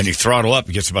 And you throttle up.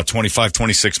 It gets about 25,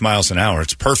 26 miles an hour.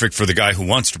 It's perfect for the guy who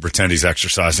wants to pretend he's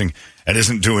exercising and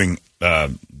isn't doing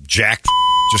jack.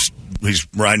 Just he's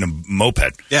riding a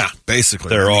moped. Yeah, basically.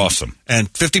 They're awesome.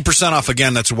 And 50% off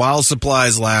again. That's while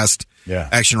supplies last. Yeah.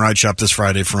 Action Ride Shop this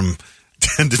Friday from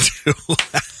 10 to 2.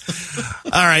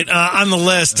 All right, on the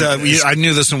list, I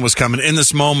knew this one was coming. In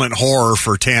This Moment, horror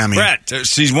for Tammy. Brett,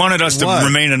 she's wanted us to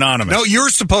remain anonymous. No, you're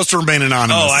supposed to remain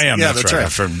anonymous. Oh, I am. Yeah,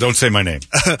 that's right. Don't say my name.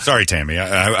 Sorry, Tammy.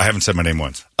 I haven't said my name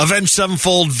once. Avenged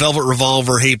Sevenfold, Velvet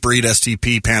Revolver, Hatebreed,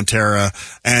 STP, Pantera.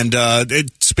 And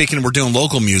speaking, we're doing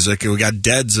local music. We got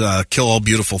Dead's Kill All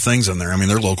Beautiful Things in there. I mean,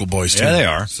 they're local boys, too. Yeah, they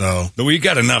are. So we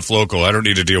got enough local. I don't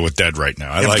need to deal with Dead right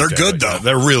now. I like they're Dead good, though.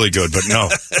 They're really good, but no.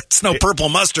 It's no purple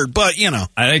mustard, but,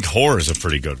 I think horror is a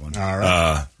pretty good one. All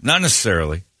right. Not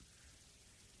necessarily.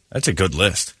 That's a good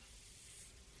list.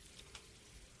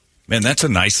 Man, that's a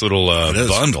nice little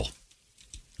bundle.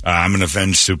 I'm an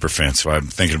Avenged super fan, so I'm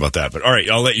thinking about that. But all right,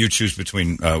 I'll let you choose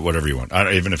between whatever you want.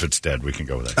 Even if it's Dead, we can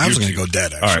go with that. I was going to go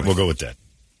Dead, actually. All right, we'll go with Dead.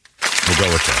 We'll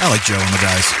go with Dead. I like Joe and the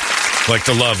guys. Like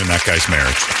the love in that guy's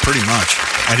marriage. Pretty much.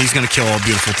 And he's going to kill all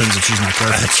beautiful things if she's not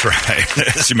careful. That's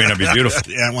right. She may not be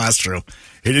beautiful. Yeah, well, that's true.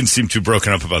 He didn't seem too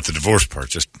broken up about the divorce part,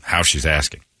 just how she's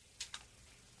asking.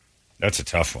 That's a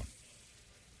tough one.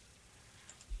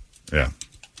 Yeah.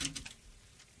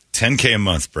 $10K a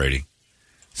month, Brady.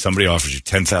 Somebody offers you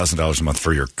 $10,000 a month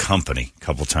for your company a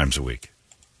couple times a week.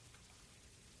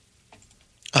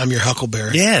 I'm your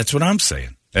Huckleberry. Yeah, that's what I'm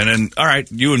saying. And then, all right,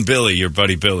 you and Billy, your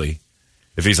buddy Billy,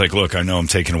 if he's like, look, I know I'm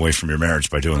taking away from your marriage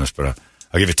by doing this, but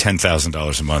I'll give you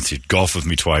 $10,000 a month. You'd golf with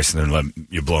me twice and then let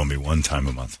you blow me one time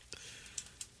a month.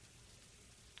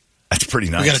 That's pretty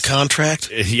nice. You got a contract?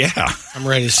 Yeah. I'm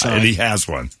ready to sign. And he has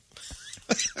one.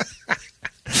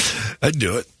 I'd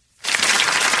do it.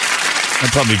 I'd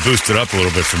probably boost it up a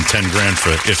little bit from $10,000 for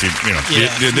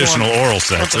the additional oral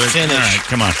sex. All right,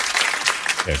 come on.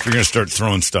 Yeah, if you're going to start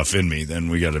throwing stuff in me, then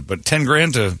we got to. But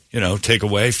 $10,000 to take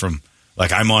away from,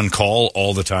 like, I'm on call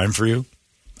all the time for you.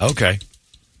 Okay.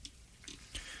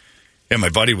 Yeah, my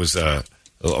buddy was a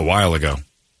while ago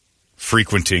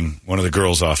frequenting one of the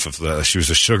girls off of she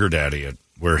was a sugar daddy at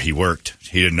where he worked.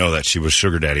 He didn't know that she was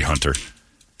sugar daddy hunter,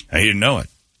 and he didn't know it.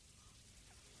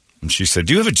 And she said,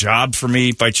 do you have a job for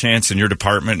me by chance in your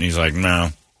department? And he's like, no,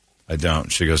 I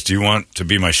don't. She goes, do you want to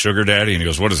be my sugar daddy? And he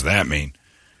goes, what does that mean?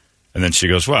 And then she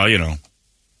goes, well,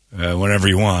 whenever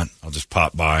you want, I'll just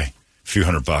pop by, a few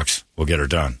 $100, we'll get her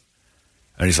done.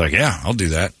 And he's like, yeah, I'll do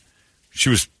that. She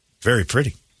was very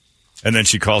pretty. And then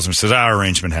she calls him and says, our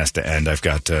arrangement has to end. I've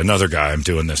got another guy I'm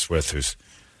doing this with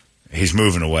he's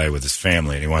moving away with his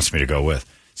family and he wants me to go with.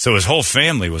 So his whole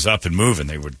family was up and moving.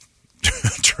 They were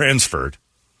transferred.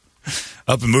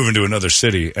 Up and moving to another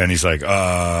city, and he's like,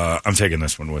 I'm taking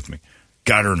this one with me.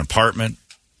 Got her an apartment.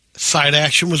 Side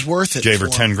action was worth it. Gave her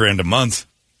 $10,000 a month,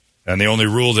 and the only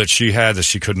rule that she had is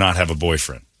she could not have a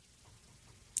boyfriend.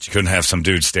 She couldn't have some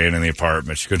dude staying in the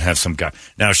apartment. She couldn't have some guy.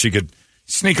 Now, she could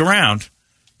sneak around,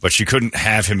 but she couldn't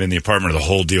have him in the apartment or the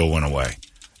whole deal went away.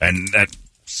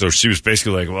 So she was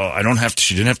basically like, well,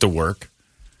 she didn't have to work.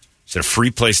 She had a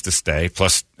free place to stay,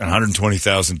 plus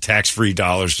 $120,000 tax-free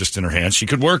dollars just in her hands. She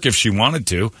could work if she wanted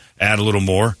to, add a little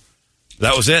more.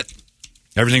 That was it.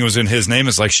 Everything was in his name.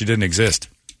 It's like she didn't exist.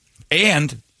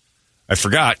 And I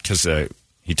forgot, because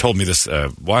he told me this a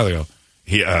while ago,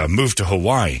 he moved to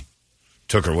Hawaii,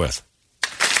 took her with.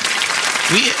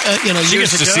 She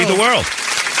gets to see the world.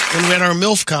 When we had our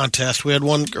MILF contest, we had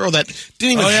one girl that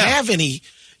didn't even have any,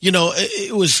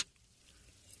 it was...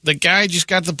 The guy just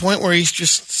got to the point where he's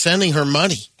just sending her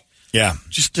money. Yeah.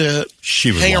 Just to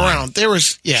hang around. There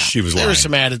was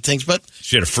some added things, but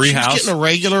she had a free house. She was getting a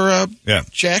regular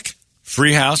check.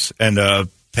 Free house and a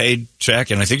paid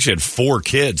check, and I think she had 4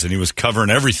 kids, and he was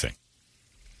covering everything.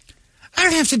 I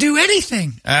don't have to do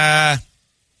anything.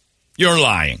 You're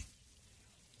lying.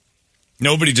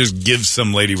 Nobody just gives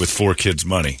some lady with 4 kids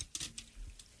money.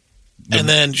 And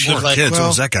then she was like, kids, what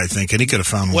was that guy thinking? He could have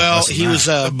found one. Well, he was...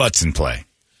 butts in play.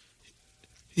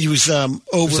 He was over.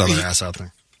 There's other ass out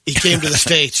there. He came to the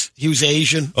States. He was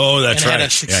Asian. Oh, that's right. And had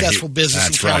a successful business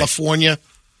in California.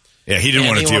 Yeah, he didn't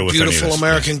want to deal with any of this. Beautiful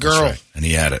American girl. Right. And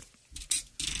he had it.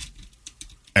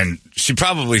 And she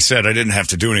probably said, I didn't have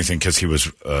to do anything because he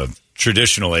was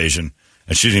traditional Asian,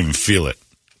 and she didn't even feel it.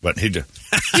 But he did.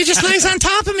 He just lays on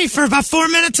top of me for about 4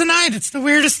 minutes a night. It's the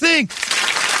weirdest thing.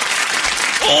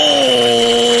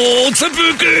 Oh,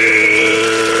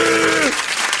 Tabuki!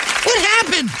 What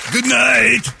happened? Good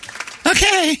night.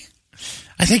 Okay.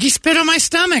 I think he spit on my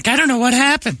stomach. I don't know what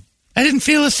happened. I didn't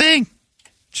feel a thing.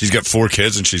 She's got 4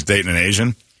 kids and she's dating an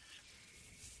Asian.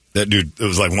 That dude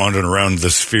was like wandering around the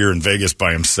Sphere in Vegas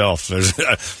by himself. There's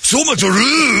so much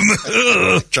room.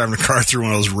 Driving a car through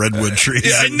one of those redwood trees.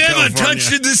 Yeah, I never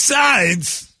touched the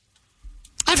sides.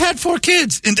 I've had 4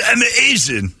 kids. And I'm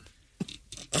Asian.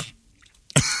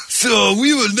 So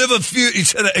we will never fear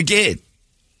each other again.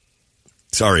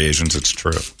 Sorry, Asians, it's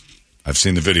true. I've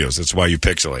seen the videos. That's why you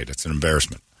pixelate. It's an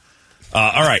embarrassment.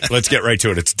 All right, let's get right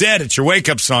to it. It's Dead. It's your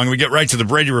wake-up song. We get right to the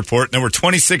Brady Report. And then we're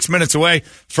 26 minutes away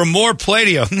from more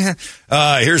Play-Doh.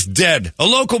 Here's Dead, a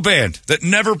local band that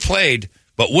never played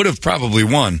but would have probably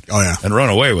won and run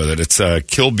away with it. It's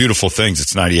Kill Beautiful Things.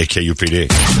 It's 98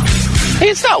 KUPD. Hey,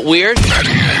 it's not weird.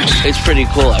 It's pretty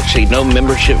cool, actually. No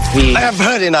membership fee. I have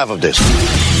heard enough of this.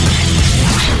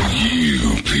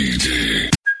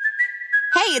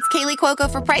 Hey, it's Kaylee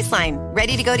Cuoco for Priceline.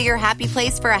 Ready to go to your happy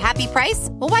place for a happy price?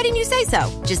 Well, why didn't you say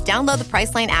so? Just download the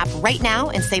Priceline app right now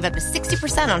and save up to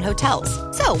 60% on hotels.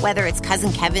 So whether it's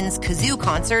Cousin Kevin's Kazoo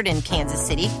Concert in Kansas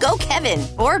City, go Kevin,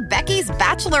 or Becky's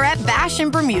Bachelorette Bash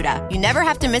in Bermuda, you never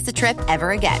have to miss a trip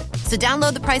ever again. So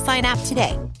download the Priceline app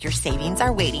today. Your savings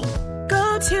are waiting.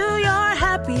 Go to your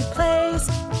happy place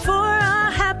for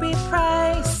a happy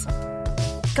price.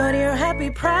 Go to your happy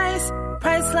price,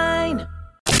 Priceline.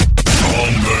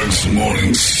 Holmbergs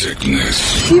Morning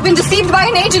Sickness. You've been deceived by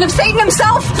an agent of Satan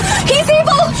himself. He's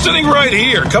evil. Sitting right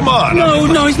here. Come on.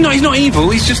 No, he's not evil.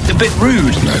 He's just a bit rude.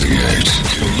 98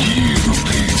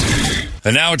 KUPD.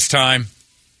 And now it's time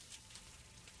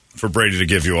for Brady to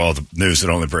give you all the news that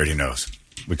only Brady knows.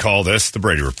 We call this the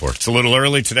Brady Report. It's a little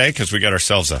early today because we got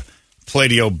ourselves a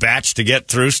Play-Doh batch to get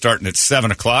through starting at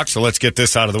 7 o'clock. So let's get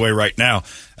this out of the way right now.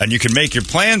 And you can make your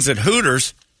plans at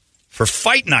Hooters for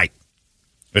Fight Night.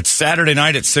 It's Saturday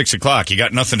night at 6 o'clock. You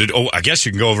got nothing to do. Oh, I guess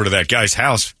you can go over to that guy's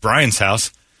house, Brian's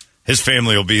house. His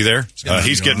family will be there.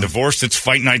 He's getting divorced. It's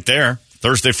Fight Night there,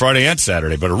 Thursday, Friday, and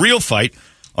Saturday. But a real fight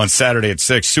on Saturday at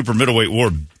 6. Super middleweight war,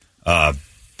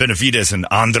 Benavidez and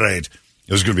Andrade.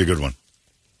 It was going to be a good one.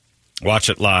 Watch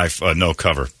it live. No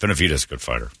cover. Benavidez is a good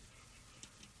fighter.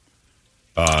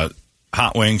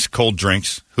 Hot wings, cold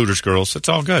drinks, Hooters girls. It's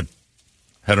all good.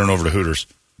 Head on over to Hooters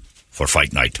for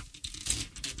Fight Night.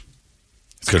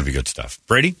 It's going to be good stuff.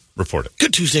 Brady, report it.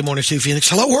 Good Tuesday morning to you, Phoenix.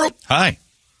 Hello, world. Hi.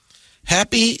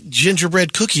 Happy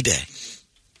Gingerbread Cookie Day.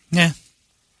 Yeah.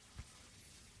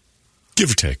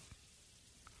 Give or take.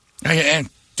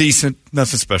 Decent.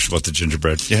 Nothing special about the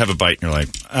gingerbread. You have a bite and you're like,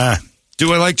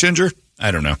 do I like ginger? I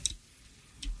don't know.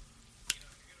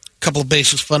 Couple of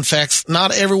basic fun facts.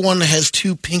 Not everyone has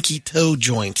two pinky toe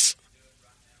joints.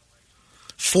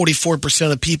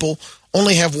 44% of people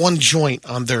only have one joint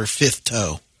on their fifth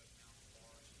toe.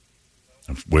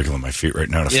 I'm wiggling my feet right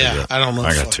now to figure out. I don't know.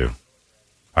 I got two.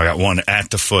 I got one at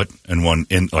the foot and one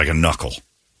in like a knuckle.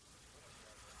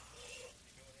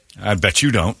 I bet you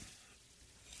don't.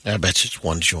 I bet it's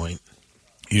one joint.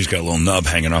 You just got a little nub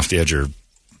hanging off the edge of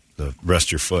the rest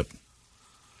of your foot.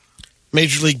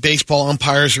 Major League Baseball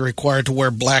umpires are required to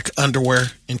wear black underwear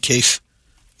in case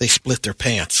they split their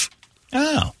pants.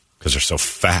 Oh. Because they're so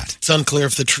fat. It's unclear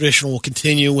if the tradition will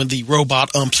continue when the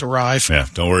robot umps arrive. Yeah,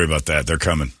 don't worry about that. They're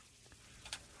coming.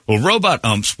 Well, robot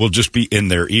umps will just be in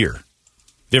their ear.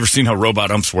 You ever seen how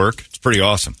robot umps work? It's pretty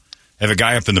awesome. They have a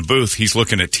guy up in the booth. He's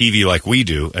looking at TV like we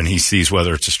do, and he sees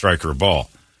whether it's a strike or a ball.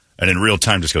 And in real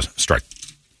time just goes, strike.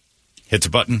 Hits a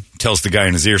button, tells the guy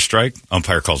in his ear, strike.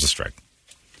 Umpire calls a strike.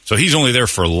 So he's only there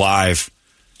for live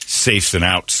safes and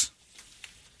outs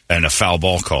and a foul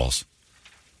ball calls.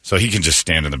 So he can just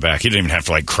stand in the back. He didn't even have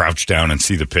to, crouch down and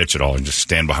see the pitch at all and just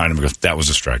stand behind him and go, that was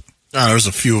a strike. There's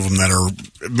a few of them that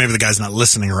are, maybe the guy's not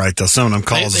listening right, though. Some of them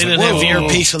calls. They didn't have the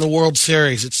earpiece in the World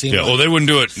Series, it seemed. Yeah, well, they wouldn't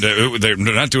do it. They're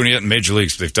not doing it yet in Major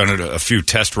Leagues. They've done it a few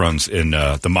test runs in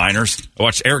the minors. I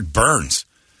watched Eric Burns,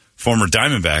 former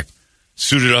Diamondback,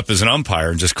 suited up as an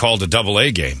umpire and just called a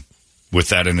Double-A game with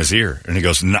that in his ear. And he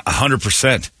goes,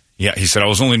 100%. Yeah, he said, I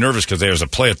was only nervous because there was a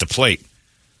play at the plate.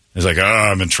 He's like,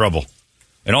 I'm in trouble.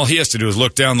 And all he has to do is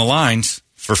look down the lines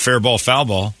for fair ball, foul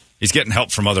ball. He's getting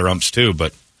help from other umps, too,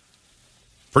 but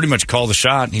pretty much called the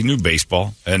shot. He knew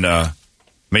baseball and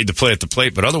made the play at the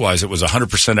plate, but otherwise it was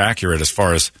 100% accurate as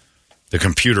far as the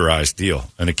computerized deal.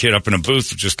 And a kid up in a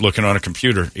booth just looking on a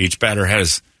computer. Each batter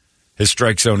has his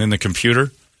strike zone in the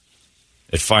computer.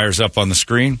 It fires up on the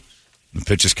screen. The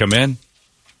pitches come in.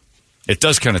 It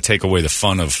does kind of take away the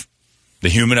fun of the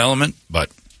human element, but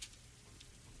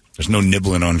there's no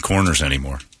nibbling on corners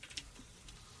anymore.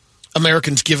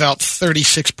 Americans give out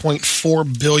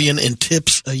 $36.4 billion in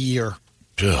tips a year.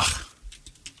 Ugh.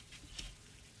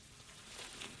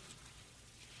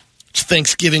 It's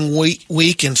Thanksgiving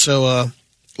week, and so a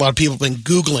lot of people have been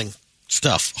Googling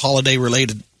stuff,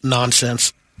 holiday-related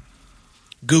nonsense.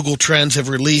 Google Trends have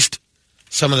released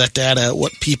some of that data,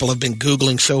 what people have been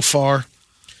Googling so far.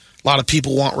 A lot of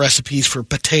people want recipes for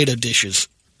potato dishes.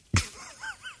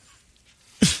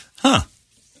 Huh.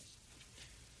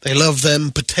 They love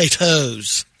them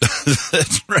potatoes.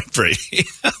 That's right, Brady.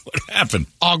 What happened?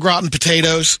 Au gratin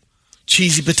potatoes,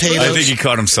 cheesy potatoes. I think he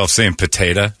caught himself saying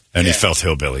potato, and he felt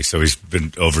hillbilly, so he's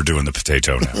been overdoing the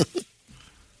potato now.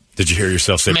 Did you hear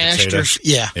yourself say Masters,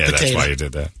 potato? Yeah, potato. That's why you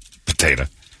did that. Potato.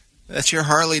 That's your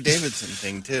Harley Davidson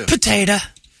thing, too. Potato.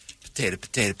 Potato.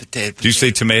 Do you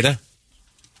say tomato?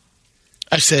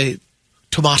 I say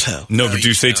tomato. No, but do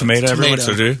you say tomato every once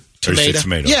in a while? Tomato. Or you say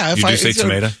tomato? Yeah, you do say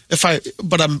tomato?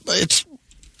 It's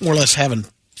more or less having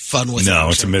fun with it. No,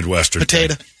 it's a Midwestern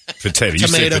potato. thing. Potato. You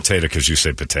say potato because you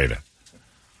say potato.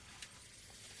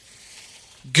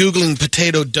 Googling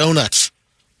potato donuts.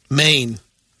 Maine.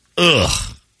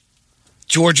 Ugh.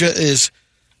 Georgia is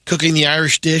cooking the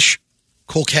Irish dish,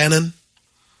 colcannon,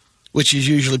 which is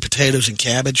usually potatoes and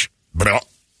cabbage. Bro.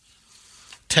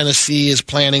 Tennessee is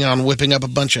planning on whipping up a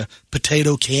bunch of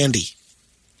potato candy.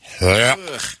 Yeah.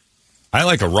 I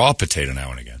like a raw potato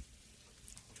now and again.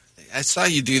 I saw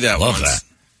you do that Love once.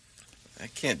 that. I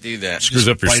can't do that. Screws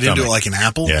up your bite stomach. into it like an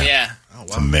apple? Yeah. Oh, wow.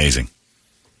 It's amazing.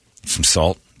 Some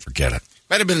salt, forget it.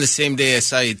 Might have been the same day I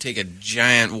saw you take a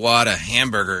giant wad of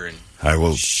hamburger and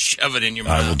shove it in your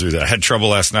mouth. I will do that. I had trouble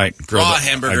last night. Raw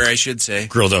hamburger, I should say.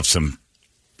 Grilled up some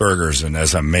burgers, and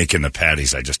as I'm making the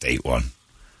patties, I just ate one.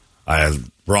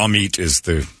 Raw meat is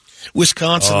the...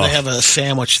 Wisconsin, they have a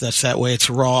sandwich that's that way. It's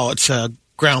raw. It's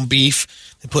ground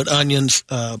beef. They put onions,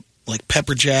 like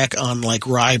pepper jack on like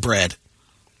rye bread,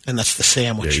 and that's the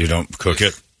sandwich. Yeah, you don't cook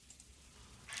it?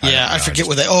 Yeah, I forget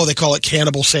what they call it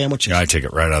cannibal sandwiches. Yeah, I take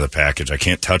it right out of the package. I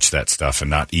can't touch that stuff and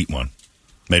not eat one.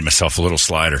 Made myself a little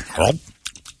slider. Oh.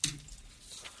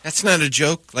 That's not a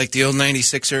joke, like the old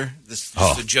 96er. This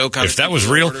is a joke on if that was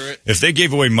real, if they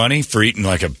gave away money for eating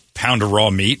like a pound of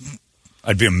raw meat,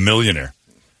 I'd be a millionaire.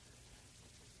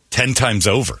 10 times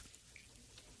over.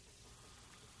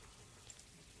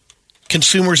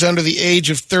 Consumers under the age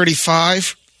of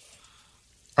 35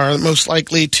 are most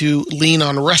likely to lean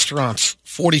on restaurants.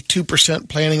 42%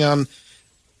 planning on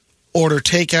order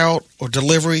takeout or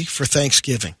delivery for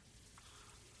Thanksgiving.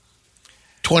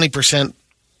 20%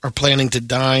 are planning to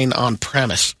dine on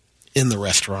premise in the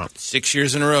restaurant. 6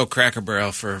 years in a row, Cracker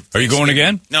Barrel for... Are you going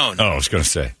again? No. Oh, I was going to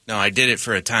say. No, I did it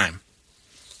for a time.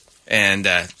 And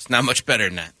it's not much better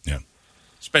than that. Yeah.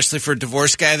 Especially for a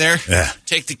divorced guy there. Yeah.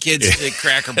 Take the kids to the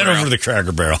Cracker Barrel. Head over to the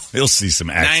Cracker Barrel. He'll see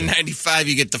some action. $9.95,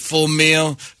 you get the full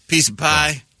meal, piece of pie.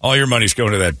 Yeah. All your money's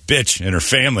going to that bitch and her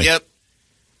family. Yep.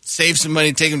 Save some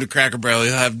money, take them to Cracker Barrel.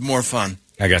 You'll have more fun.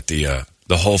 I got the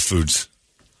Whole Foods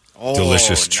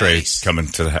delicious tray coming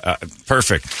to the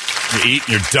perfect. You eat,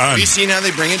 you're done. Have you seen how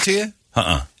they bring it to you?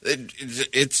 Uh-uh.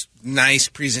 It's nice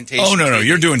presentation. Oh, no,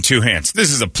 you're doing two hands. This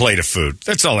is a plate of food.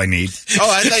 That's all I need. Oh,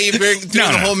 I thought you were doing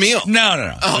the whole meal.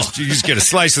 No. Oh. You just get a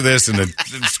slice of this and a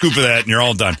scoop of that, and you're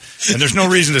all done. And there's no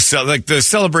reason to sell. Like, the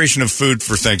celebration of food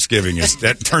for Thanksgiving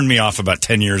that turned me off about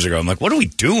 10 years ago. I'm like, what are we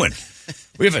doing?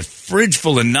 We have a fridge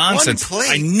full of nonsense.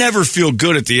 I never feel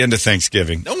good at the end of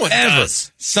Thanksgiving. No one ever.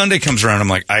 does. Sunday comes around, I'm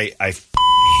like, I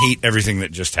hate everything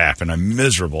that just happened. I'm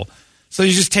miserable. So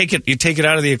you just take it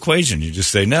out of the equation. You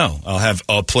just say, no, I'll have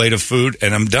a plate of food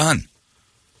and I'm done.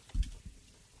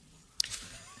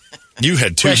 You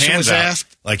had two hands out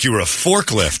asked. like you were a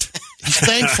forklift. He's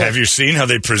thankful. Have you seen how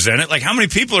they present it? Like, how many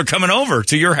people are coming over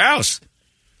to your house?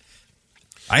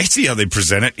 I see how they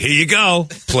present it. Here you go.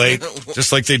 Plate.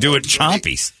 Just like they do at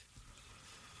Chompy's.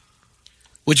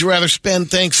 Would you rather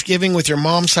spend Thanksgiving with your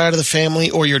mom's side of the family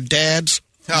or your dad's?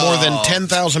 More than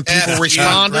 10,000 people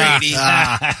responded.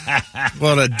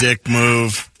 What a dick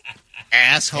move.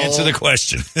 Asshole. Answer the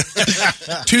question.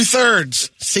 2/3,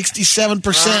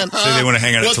 67%. Say they want to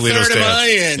hang out at Toledo's third am I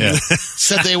dad. in? Yeah.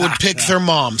 Said they would pick their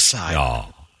mom's side.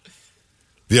 Oh.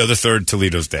 The other third,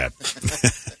 Toledo's dad.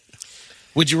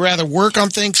 Would you rather work on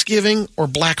Thanksgiving or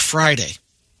Black Friday?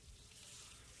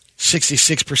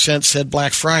 66% said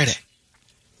Black Friday.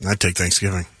 I'd take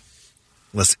Thanksgiving.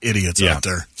 Less idiots out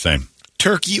there. Same.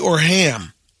 Turkey or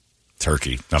ham?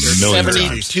 Turkey. A million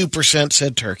times. 72%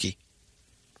 said turkey.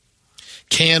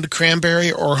 Canned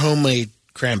cranberry or homemade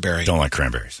cranberry? Don't like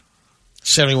cranberries.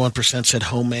 71% said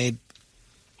homemade.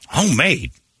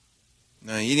 Homemade?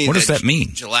 No, you need. What does that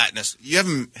mean? Gelatinous. You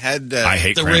haven't had I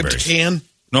hate the cranberries. ribbed can.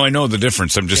 No, I know the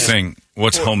difference. I'm just saying,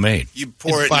 what's homemade? You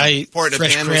pour it in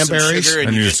fresh a pan cranberries with some sugar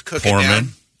and you just cook pour it them down. in?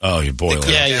 Oh, you boil it.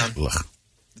 Yeah. Ugh.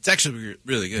 It's actually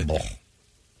really good.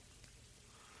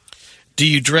 Do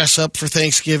you dress up for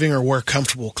Thanksgiving or wear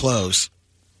comfortable clothes?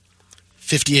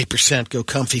 58% go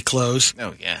comfy clothes.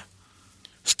 Oh, yeah.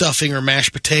 Stuffing or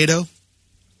mashed potato?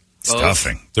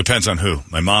 Stuffing. Depends on who.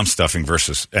 My mom's stuffing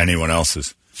versus anyone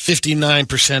else's.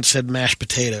 59% said mashed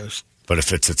potatoes. But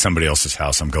if it's at somebody else's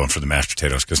house, I'm going for the mashed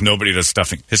potatoes because nobody does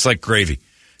stuffing. It's like gravy.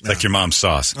 It's like your mom's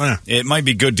sauce. Oh, yeah. It might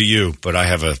be good to you, but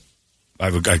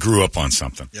I grew up on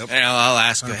something. Yep. And I'll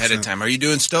ask 100%. Ahead of time. Are you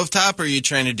doing stovetop or are you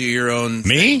trying to do your own?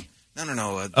 Me?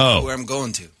 No. Where I'm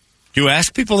going to. You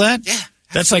ask people that? Yeah.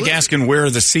 That's like asking where are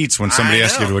the seats when somebody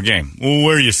asks you to a game. Well,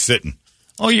 where are you sitting?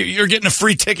 Oh, you're getting a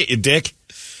free ticket, you dick.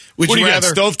 Would what you do you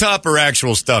rather got, stovetop or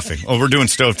actual stuffing? Oh, we're doing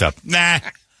stovetop. Nah,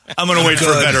 I'm going to wait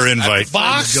for a better invite.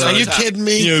 Box? Are you kidding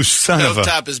me? You son of a...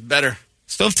 Stovetop is better.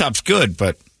 Stovetop's good,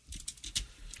 but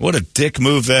what a dick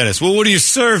move that is. Well, what are you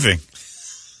serving?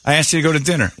 I asked you to go to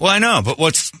dinner. Well, I know, but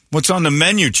what's on the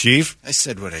menu, Chief? I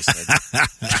said what I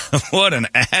said. What an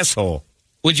asshole.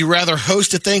 Would you rather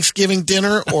host a Thanksgiving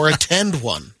dinner or attend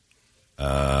one?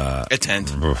 Attend.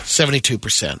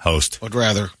 72%. Host.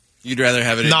 You'd rather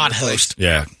have it not at your host. Place?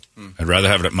 Yeah. I'd rather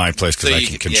have it at my place because I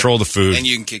can control the food. And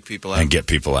you can kick people out. And get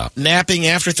people out. Napping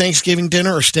after Thanksgiving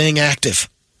dinner or staying active?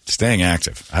 Staying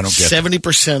active. I don't get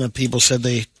 70% of people said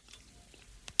they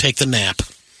take the nap.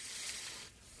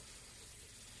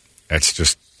 That's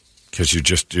just because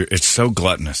it's so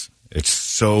gluttonous. It's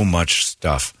so much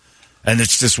stuff. And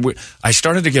it's just, I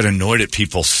started to get annoyed at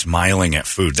people smiling at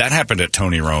food. That happened at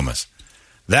Tony Roma's.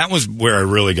 That was where I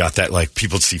really got that, like,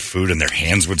 people would see food and their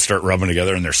hands would start rubbing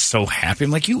together and they're so happy.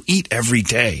 I'm like, you eat every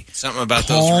day. Something about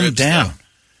Calm those ribs down. though.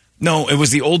 No, it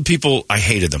was the old people. I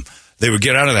hated them. They would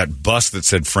get out of that bus that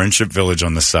said Friendship Village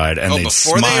on the side and they'd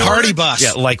before smile. they party bus.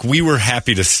 Yeah, like we were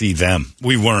happy to see them.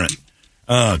 We weren't.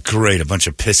 Oh, great. A bunch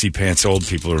of pissy pants old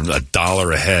people are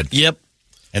 $1 ahead. Yep.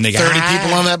 And they got 30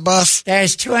 people on that bus.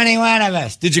 There's 21 of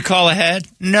us. Did you call ahead?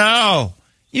 No.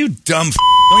 You dumb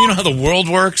Don't you know how the world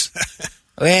works?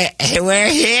 We're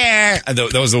here. That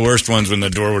was the worst ones when the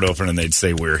door would open and they'd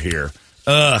say, we're here.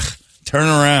 Ugh. Turn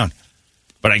around.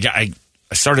 But I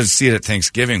started to see it at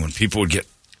Thanksgiving when people would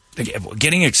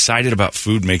getting excited about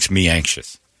food makes me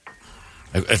anxious.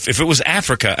 If it was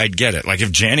Africa, I'd get it. Like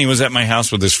if Janny was at my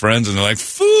house with his friends and they're like,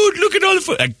 food, look at all the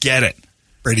food. I get it.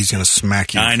 Brady's going to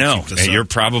smack you. I know. And you're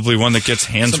probably one that gets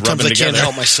hands Sometimes rubbing together. I can't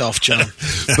help myself, John.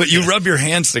 But you rub your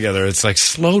hands together. It's like,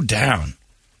 slow down.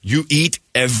 You eat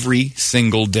every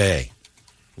single day.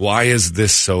 Why is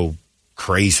this so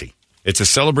crazy? It's a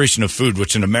celebration of food,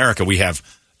 which in America we have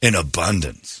in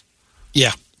abundance.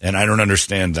 Yeah. And I don't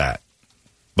understand that.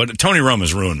 But Tony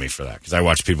Roma's ruined me for that because I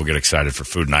watched people get excited for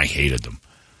food and I hated them.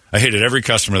 I hated every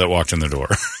customer that walked in the door.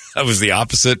 I was the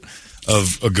opposite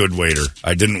of a good waiter.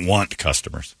 I didn't want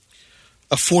customers.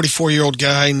 A 44-year-old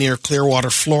guy near Clearwater,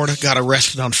 Florida, got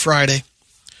arrested on Friday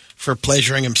for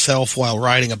pleasuring himself while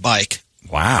riding a bike.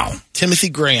 Wow. Timothy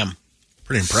Graham.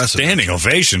 Pretty impressive. Standing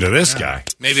ovation to this guy.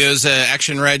 Maybe it was an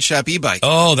Action Ride Shop e-bike.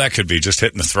 Oh, that could be just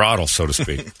hitting the throttle, so to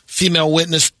speak. Female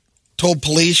witness told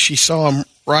police she saw him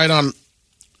ride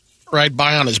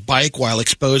by on his bike while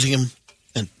exposing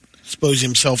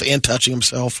himself and touching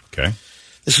himself. Okay.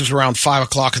 This was around 5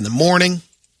 o'clock in the morning.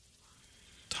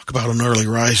 Talk about an early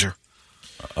riser.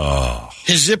 Oh.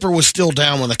 His zipper was still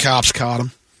down when the cops caught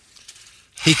him.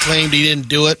 He claimed he didn't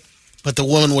do it, but the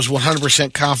woman was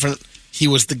 100% confident he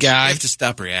was the guy. You have to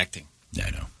stop reacting. Yeah, I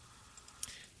know.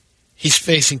 He's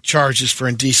facing charges for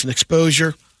indecent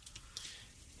exposure,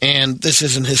 and this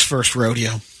isn't his first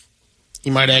rodeo. He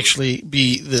might actually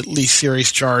be the least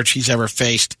serious charge he's ever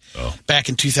faced. Oh. Back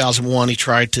in 2001, he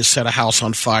tried to set a house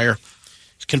on fire.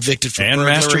 He's convicted for And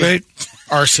burglary,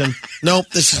 masturbate? Arson. Nope.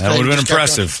 This is That would have been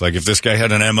impressive. Like if this guy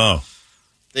had an M.O.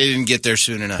 They didn't get there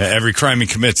soon enough. Every crime he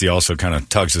commits, he also kind of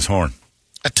tugs his horn.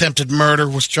 Attempted murder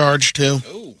was charged, too.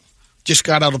 Ooh. Just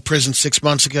got out of prison 6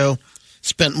 months ago.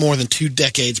 Spent more than 2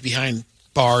 decades behind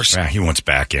bars. Yeah, he wants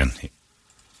back in.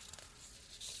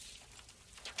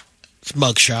 It's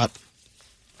mugshot.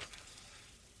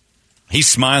 He's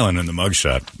smiling in the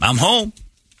mugshot. I'm home.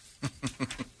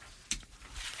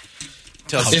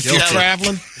 If you're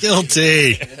traveling,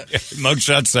 guilty.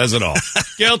 Mugshot says it all.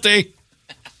 Guilty.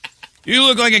 You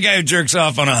look like a guy who jerks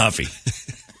off on a Huffy.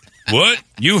 What?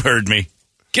 You heard me.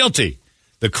 Guilty.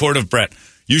 The Court of Brett.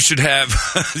 You should have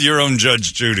your own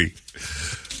Judge Judy.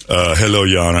 Hello,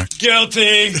 Your Honor.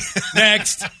 Guilty.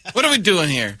 Next. What are we doing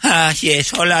here?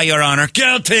 Yes, hola, Your Honor.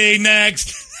 Guilty.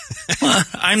 Next.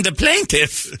 I'm the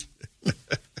plaintiff.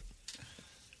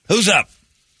 Who's up?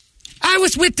 I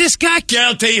was with this guy.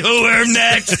 Guilty. Who are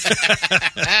next?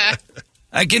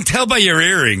 I can tell by your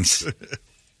earrings.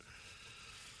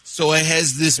 So I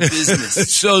has this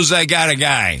business. So's I got a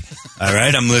guy. All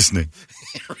right, I'm listening.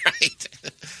 Right.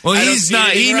 Well, he's not.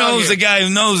 He knows the guy who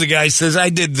knows the guy says, I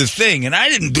did the thing, and I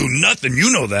didn't do nothing.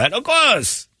 You know that. Of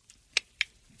course.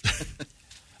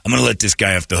 I'm going to let this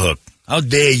guy off the hook. How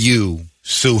dare you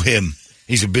sue him?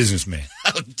 He's a businessman.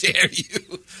 How dare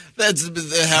you? That's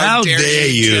the how dare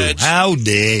you? Judge. How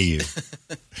dare you?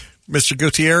 Mr.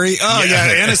 Gutierrez? Oh,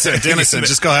 yeah, innocent.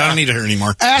 Just go ahead. I don't need to hear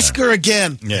anymore. Ask her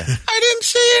again. Yeah. I didn't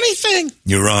say anything.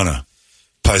 Your Honor.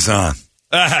 Paisan.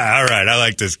 All right. I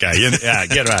like this guy. Yeah,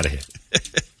 get out of here.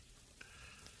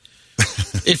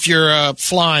 If you're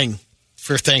flying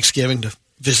for Thanksgiving to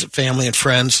visit family and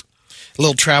friends, a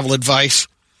little travel advice.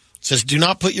 It says, do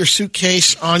not put your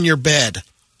suitcase on your bed.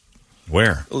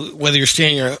 Where? Whether you're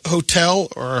staying in a hotel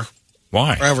or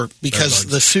why? Wherever. Because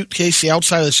the suitcase, the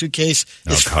outside of the suitcase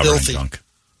is filthy. Junk.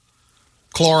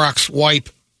 Clorox wipe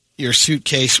your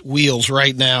suitcase wheels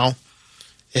right now.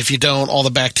 If you don't, all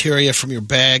the bacteria from your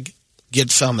bag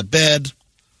gets on the bed.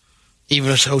 Even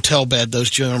if it's a hotel bed, those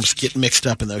germs get mixed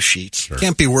up in those sheets. Sure.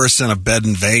 Can't be worse than a bed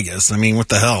in Vegas. I mean, what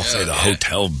the hell? Say the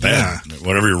hotel bed. Yeah.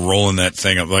 Whatever you're rolling that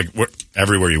thing up. Like,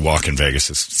 everywhere you walk in Vegas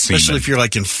is semen. Especially if you're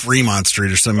like in Fremont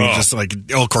Street or something. Just like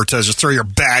El Cortez, just throw your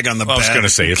bag on the bed. I was going to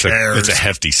say, it's a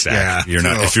hefty sack. Yeah. You're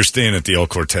not. If you're staying at the El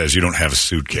Cortez, you don't have a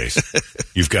suitcase.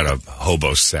 You've got a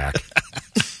hobo sack.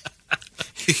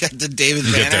 You got the David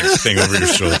You Banner. got that thing over your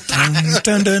shoulder. Dun,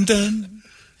 dun, dun, dun.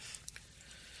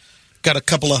 Got a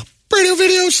couple of radio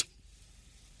videos.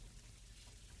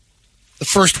 The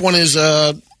first one is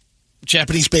a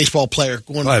Japanese baseball player.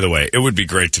 By the way, it would be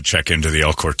great to check into the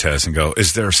El Cortez and go,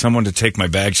 is there someone to take my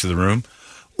bags to the room?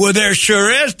 Well, there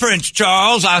sure is, Prince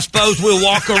Charles. I suppose we'll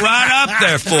walk right up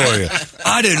there for you.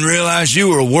 I didn't realize you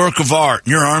were a work of art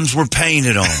and your arms were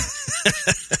painted on.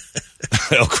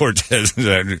 El Cortez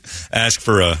ask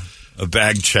for a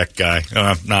bag check guy.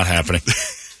 Not happening.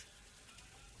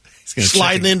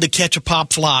 Sliding in to catch a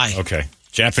pop fly. Okay.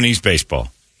 Japanese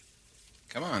baseball.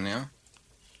 Come on now.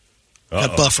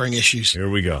 Got buffering issues. Here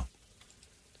we go.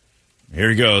 Here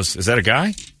he goes. Is that a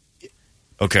guy?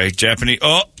 Okay, Japanese.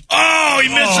 Oh, he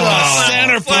missed it.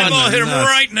 Center ball hit him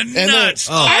right in the nuts.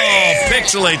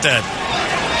 Pixelate that.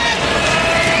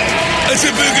 That's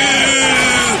a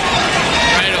boogie.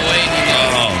 Right away.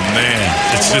 Oh, man.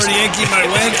 It's just Yankee, my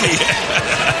wanky.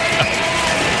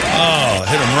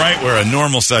 hit him right where a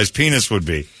normal-sized penis would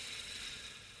be.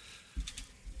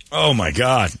 Oh, my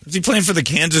God. Is he playing for the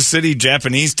Kansas City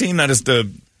Japanese team? That is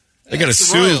the... They got to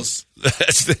sue.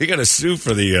 They got to sue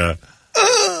for the...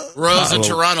 Royals in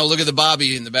Toronto. Look at the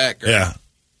Bobby in the back. Right? Yeah.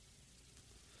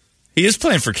 He is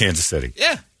playing for Kansas City.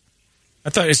 Yeah. I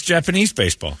thought it's Japanese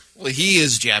baseball. Well, he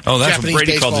is Japanese. Oh, that's Japanese what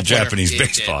Brady called the player. Japanese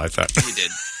baseball. I thought He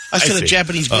did. I said a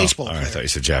Japanese baseball all right, player. I thought you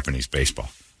said Japanese baseball.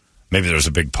 Maybe there was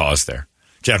a big pause there.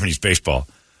 Japanese baseball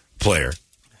player.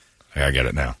 I get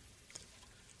it now.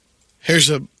 Here's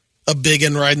a big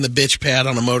one riding the bitch pad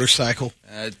on a motorcycle,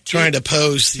 trying to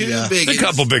pose the. A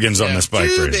couple big ones on this bike.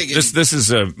 This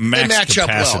is a max they match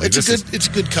capacity. up well. It's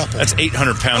a good couple. That's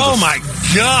 800 pounds. Oh of my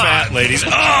God, fat ladies! Oh,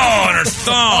 on her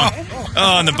thong.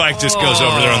 Oh, and the bike just goes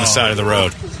over there on the side of the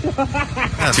road.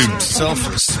 That's two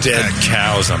selfless dead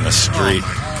cows on the street. Oh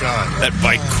my God, that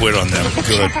bike quit on them.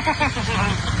 Good.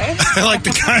 I like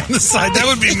the guy on the side. That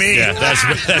would be me. Yeah,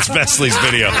 that's Besley's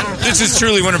video. This is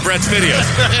truly one of Brett's videos.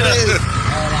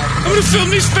 I'm going to film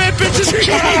these fat bitches.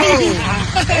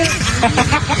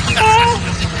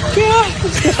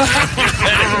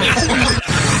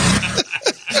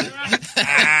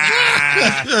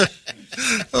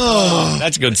 Oh,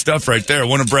 that's good stuff right there.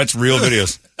 One of Brett's real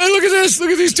videos. Hey, look at this.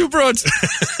 Look at these two broads.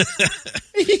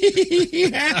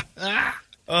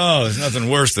 Oh, there's nothing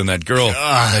worse than that girl,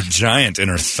 that giant in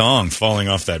her thong falling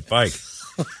off that bike.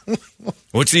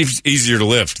 What's easier to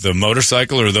lift, the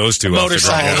motorcycle or those two?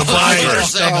 Motorcycle. The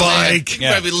bike.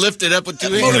 Yeah. Probably lifted up with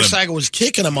two hands. Motorcycle was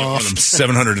kicking him off.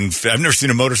 750. I've never seen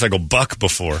a motorcycle buck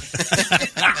before.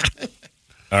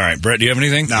 All right, Brett, do you have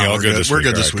anything? No, all we're good good. this We're week.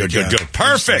 good this week. Good.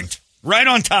 Perfect. Right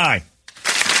on time.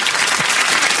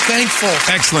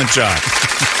 Thankful. Excellent job.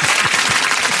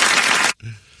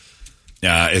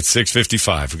 It's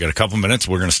 6:55. We've got a couple minutes.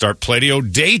 We're going to start Play-Doh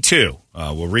Day 2.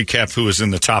 We'll recap who is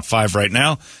in the top 5 right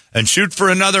now and shoot for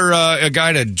another a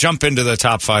guy to jump into the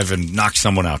top 5 and knock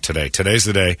someone out today. Today's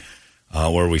the day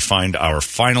where we find our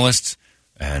finalists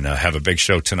and have a big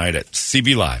show tonight at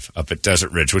CB Live up at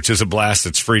Desert Ridge, which is a blast.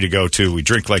 It's free to go to. We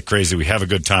drink like crazy. We have a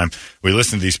good time. We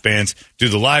listen to these bands, do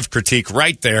the live critique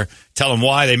right there, tell them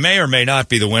why they may or may not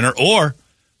be the winner, or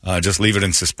just leave it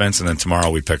in suspense, and then tomorrow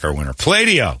we pick our winner.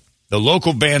 Play-Doh, the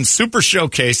local band super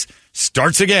showcase,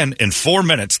 starts again in 4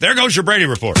 minutes. There goes your Brady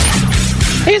Report.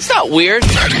 Hey, it's not weird.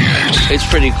 It's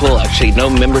pretty cool, actually. No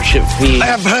membership fee. I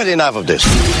have heard enough of this.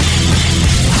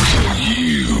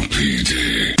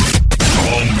 KUPD.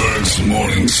 Holmbergs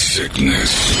Morning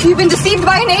Sickness. You've been deceived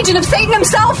by an agent of Satan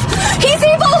himself. He's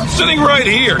evil. Sitting right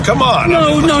here. Come on.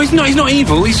 No, he's not. He's not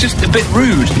evil. He's just a bit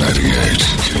rude. 98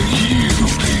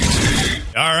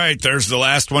 KUPD. All right, there's the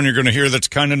last one you're going to hear that's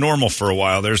kind of normal for a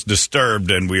while. There's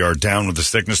Disturbed, and we are down with the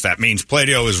sickness. That means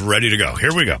Play-Doh is ready to go.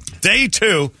 Here we go. Day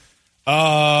 2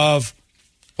 of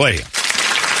Play-Doh.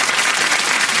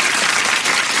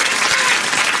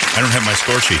 I don't have my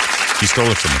score sheet. He stole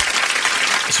it from me.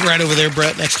 It's right over there,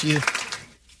 Brett, next to you.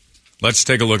 Let's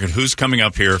take a look at who's coming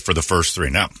up here for the first 3.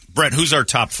 Now, Brett, who's our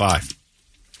top 5?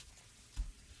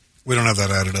 We don't have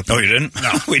that added up. Oh, you didn't?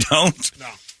 No. We don't? No.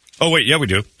 Oh, wait, yeah, we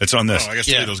do. It's on this. Oh, I guess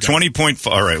those guys. 20 point.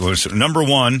 All right, well, so number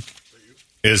 1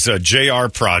 is JR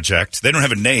Project. They don't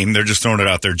have a name. They're just throwing it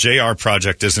out there. JR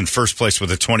Project is in first place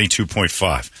with a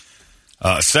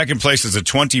 22.5. Second place is a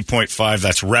 20.5.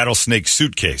 That's Rattlesnake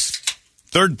Suitcase.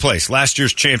 Third place, last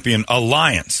year's champion,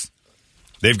 Alliance.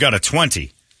 They've got a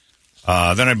 20.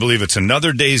 Then I believe it's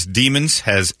Another Day's Demons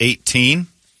has 18.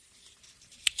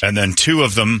 And then 2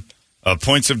 of them,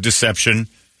 Points of Deception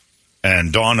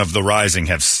and Dawn of the Rising,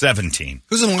 have 17.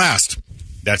 Who's in last?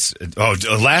 That's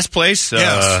last place?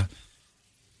 Yes.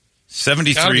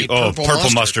 73.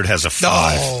 Purple Mustard has a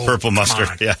 5. Oh, Purple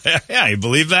Mustard. Yeah, you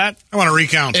believe that? I want to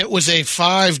recount. It was a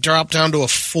 5, dropped down to a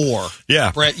 4.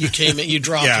 Yeah. Brett, you came in, you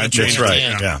dropped Yeah, it. That's right.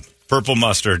 Yeah. Purple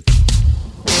Mustard.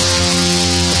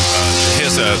 he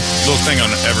has a little thing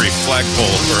on every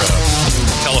flagpole or a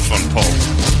telephone pole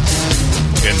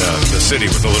in the city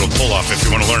with a little pull-off if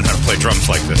you want to learn how to play drums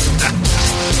like this.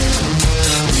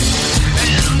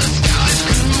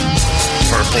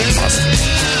 Purple Mustang.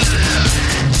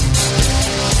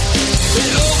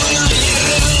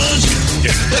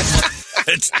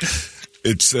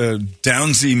 It's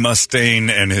Downsy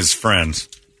Mustaine and his friends.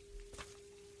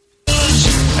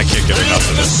 I can't get enough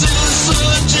of this.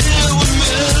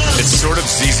 It's sort of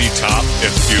ZZ Top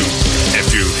if you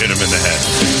hit him in the head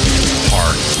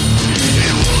hard.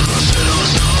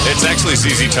 It's actually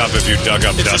ZZ Top if you dug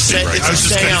up Dusty right now.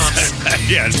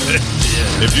 Yeah,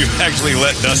 if you actually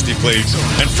let Dusty play.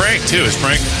 And Frank, too. Is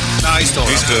Frank? No, he's still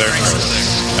there.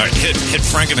 All right, hit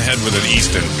Frank in the head with an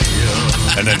Easton.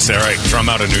 And then say, all right, drum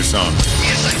out a new song.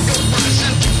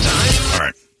 All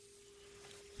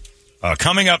right.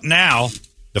 Coming up now,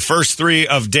 the first three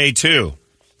of day 2.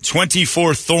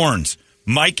 24 Thorns,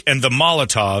 Mike and the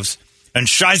Molotovs, and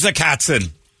Shiza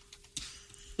Katzen.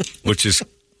 Which is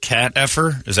cat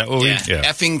effer? Is that what Yeah,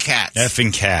 effing cats.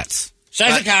 Effing cats.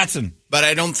 Shiza Katzen. But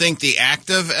I don't think the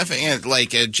act of effing, like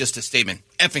just a statement.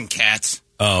 Effing cats.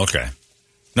 Oh, okay.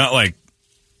 Not like,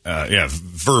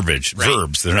 verbiage. Right.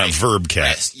 Verbs. They're not verb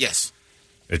cats. Yes.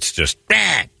 It's just,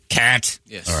 cat.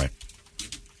 Yes. All right.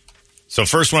 So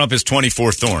first one up is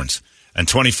 24 Thorns. And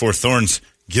 24 Thorns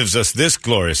gives us this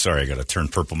glorious... Sorry, I got to turn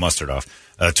Purple Mustard off.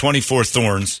 24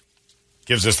 Thorns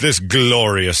gives us this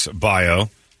glorious bio.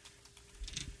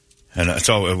 And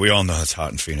we all know it's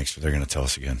hot in Phoenix, but they're going to tell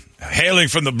us again. Hailing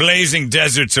from the blazing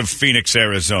deserts of Phoenix,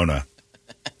 Arizona,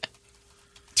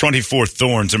 24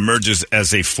 Thorns emerges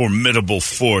as a formidable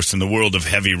force in the world of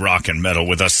heavy rock and metal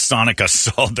with a sonic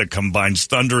assault that combines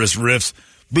thunderous riffs,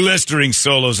 blistering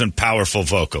solos, and powerful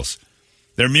vocals.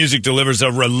 Their music delivers a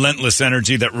relentless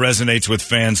energy that resonates with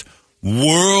fans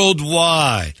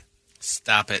worldwide.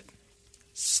 Stop it.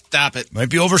 Might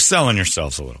be overselling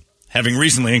yourselves a little. Having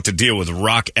recently inked a deal with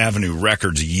Rock Avenue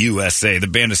Records USA, the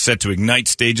band is set to ignite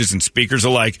stages and speakers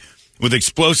alike with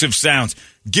explosive sounds,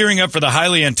 gearing up for the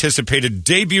highly anticipated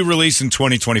debut release in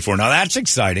 2024. Now, that's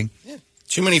exciting. Yeah.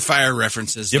 Too many fire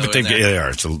references. Yeah, but they are.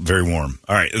 It's very warm.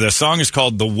 All right. The song is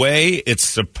called The Way It's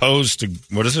Supposed to...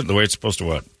 What is it? The Way It's Supposed to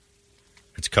what?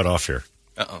 It's cut off here.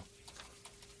 Uh-oh.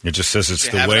 It just says it's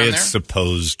the way it's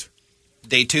supposed.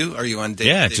 Day 2? Are you on day 2?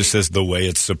 Yeah, it just says the way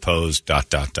it's supposed, ... Oh,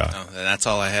 then that's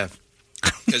all I have.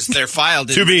 Because their file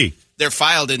didn't... To be. Their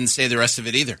file didn't say the rest of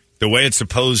it either. The way it's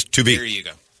supposed to be. There you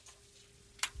go.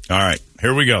 All right,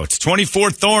 here we go. It's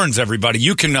 24 Thorns, everybody.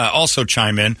 You can also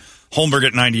chime in. Holmberg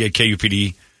at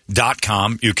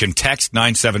 98KUPD.com. You can text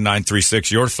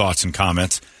 97936 your thoughts and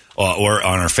comments. Or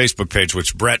on our Facebook page,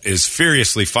 which Brett is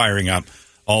furiously firing up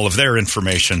all of their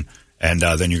information, and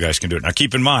then you guys can do it. Now,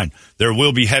 keep in mind, there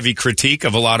will be heavy critique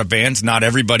of a lot of bands. Not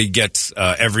everybody gets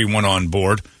everyone on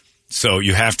board, so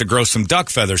you have to grow some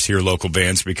duck feathers here, local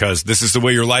bands, because this is the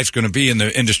way your life's going to be in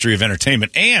the industry of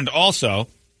entertainment. And also,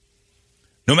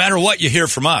 no matter what you hear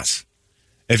from us,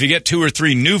 if you get 2 or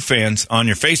 3 new fans on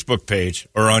your Facebook page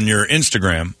or on your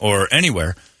Instagram or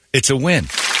anywhere, it's a win.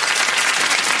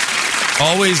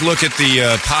 Always look at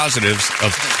the positives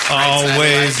of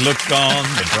always look on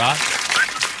the drop.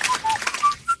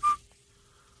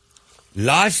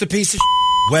 Life's a piece of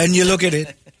when you look at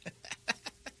it.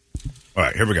 All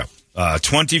right, here we go.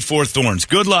 24 Thorns.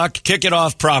 Good luck. Kick it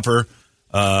off proper.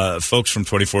 Folks from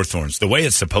 24 Thorns. The way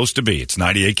it's supposed to be. It's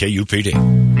 98 KUPD.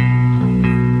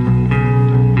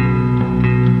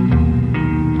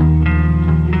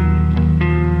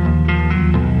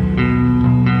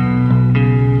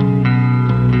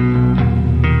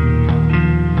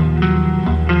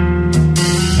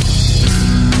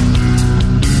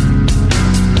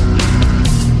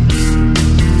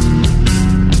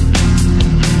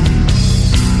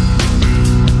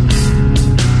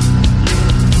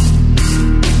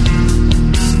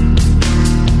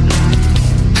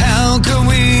 How can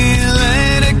we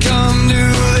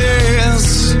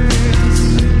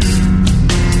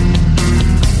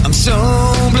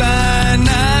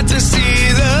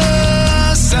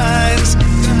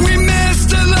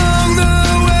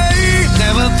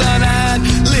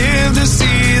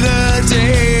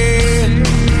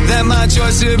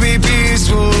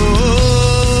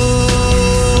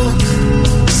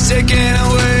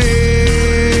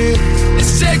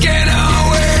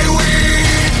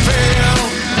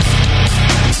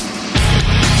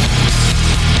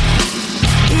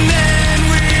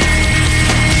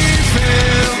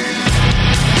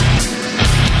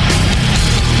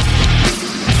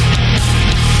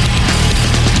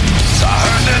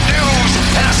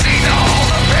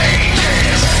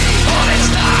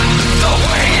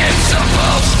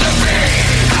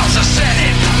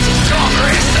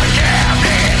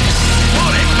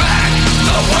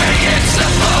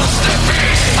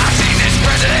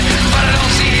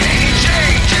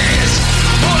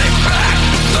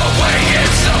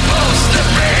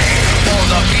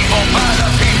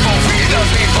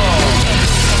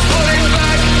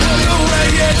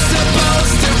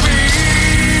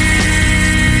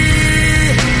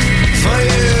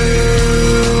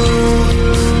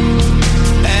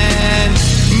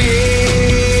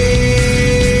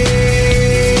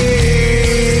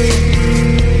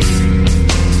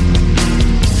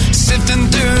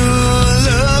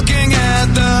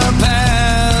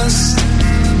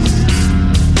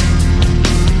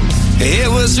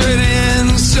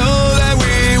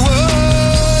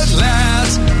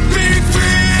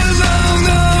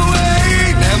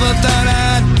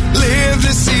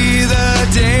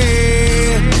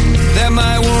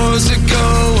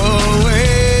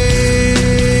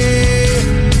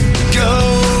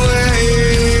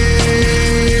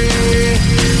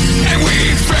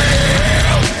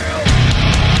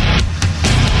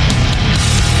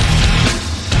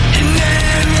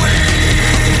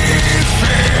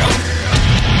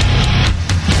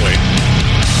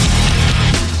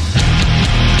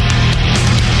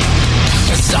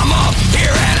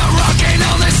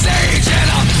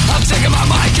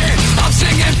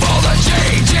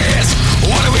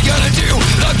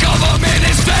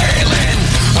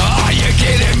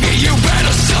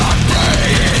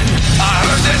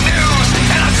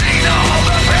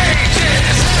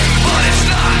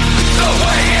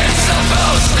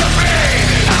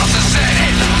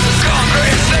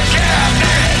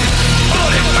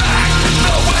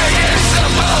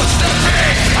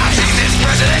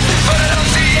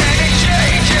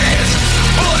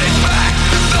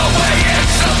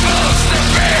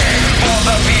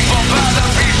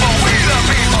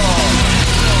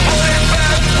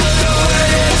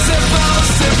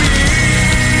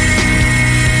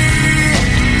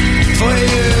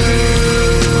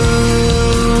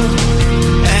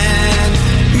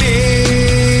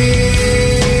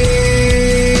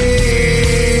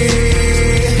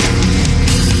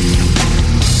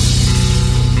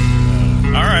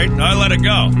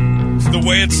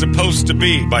It's Supposed to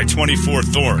Be by 24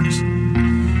 Thorns.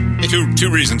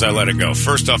 Two reasons I let it go.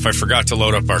 First off, I forgot to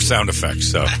load up our sound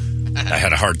effects, so I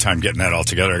had a hard time getting that all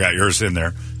together. I got yours in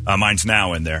there. Mine's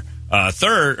now in there.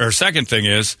 Second thing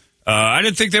is, I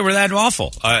didn't think they were that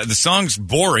awful. The song's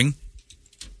boring,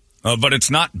 but it's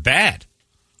not bad.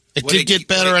 It did get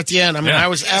better at the end. I mean, I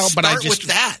was out, but I just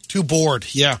too bored.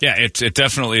 Yeah, yeah. It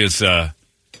definitely is.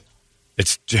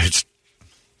 It's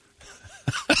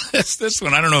this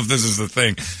one. I don't know if this is the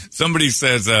thing. Somebody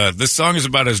says this song is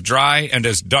about as dry and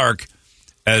as dark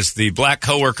as the black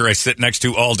coworker I sit next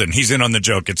to, Alden. He's in on the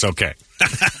joke. It's okay.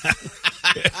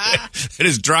 It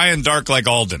is dry and dark like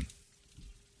Alden.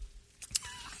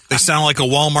 They sound like a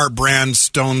Walmart brand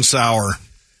Stone Sour.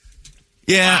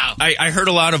 Yeah, wow. I heard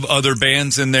a lot of other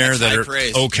bands in there that are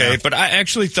praise. Okay, but I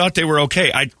actually thought they were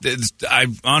okay. I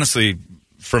honestly,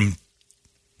 for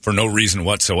no reason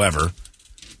whatsoever,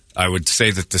 I would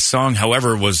say that the song,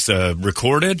 however, was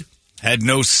recorded, had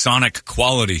no sonic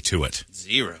quality to it.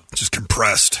 Zero. Just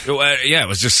compressed. Yeah, it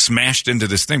was just smashed into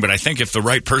this thing. But I think if the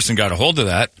right person got a hold of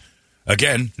that,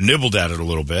 again, nibbled at it a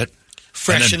little bit,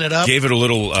 freshen it up, gave it a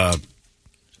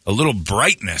little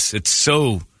brightness. It's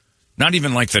so, not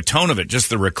even like the tone of it, just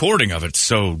the recording of it,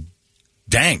 so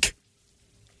dank.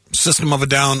 System of a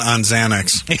Down on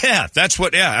Xanax. Yeah, that's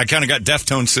what, I kind of got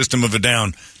Deftones System of a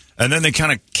Down. And then they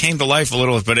kind of came to life a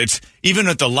little, but it's, even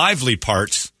at the lively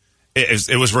parts,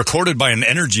 it was recorded by an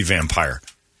energy vampire.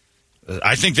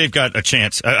 I think they've got a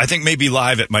chance. I think maybe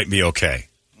live it might be okay.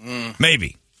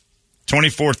 Maybe.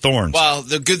 24 Thorns. Well,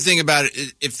 the good thing about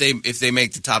it, if they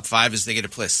make the top 5, is they get to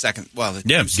play a second. Well,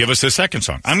 give us a second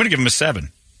song. I'm going to give them a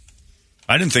 7.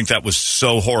 I didn't think that was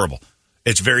so horrible.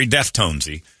 It's very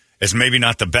Deftonesy. It's maybe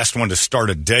not the best one to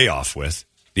start a day off with.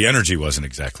 The energy wasn't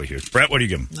exactly huge. Brett, what do you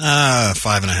give him? 5.5.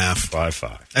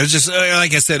 5.5. It was just,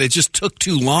 like I said, it just took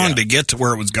too long to get to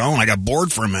where it was going. I got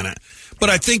bored for a minute. But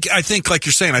I think, like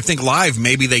you're saying, I think live,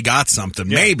 maybe they got something.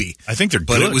 Yeah. Maybe. I think they're good.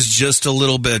 But it was just a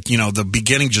little bit, the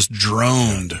beginning just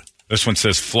droned. This one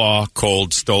says Flaw,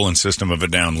 Cold, Stolen System of a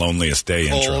Down, Loneliest Day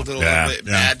cold, intro. A little bit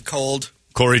bad, cold.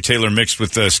 Corey Taylor mixed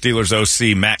with the Steelers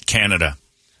OC, Matt Canada.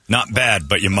 Not bad,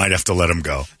 but you might have to let him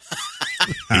go.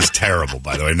 He's terrible,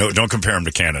 by the way. No, don't compare him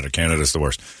to Canada. Canada's the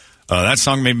worst. That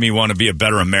song made me want to be a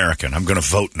better American. I'm going to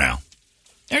vote now.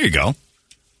 There you go.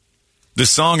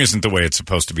 This song isn't the way it's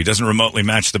supposed to be. Doesn't remotely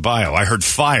match the bio. I heard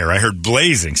fire. I heard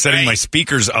blazing, setting my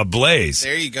speakers ablaze.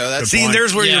 There you go. That's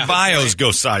there's where your bios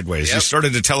go sideways. Yep. You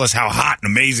started to tell us how hot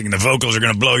and amazing the vocals are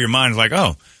going to blow your mind. It's like,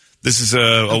 oh, this is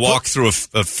a walk through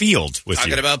a field with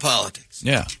Talking about politics.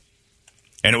 Yeah.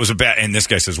 And it was and this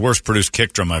guy says, worst produced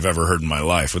kick drum I've ever heard in my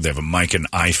life. Would they have a mic and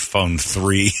iPhone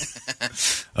 3?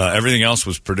 Everything else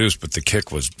was produced, but the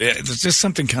kick was just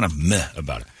something kind of meh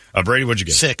about it. Brady, what'd you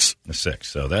get? 6. A 6.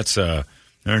 So that's 13,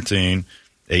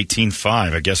 18-5.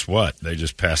 I guess what? They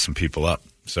just passed some people up.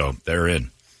 So they're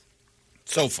in.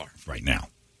 So far. Right now.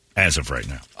 As of right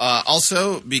now.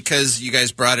 Also, because you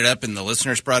guys brought it up and the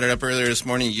listeners brought it up earlier this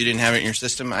morning, you didn't have it in your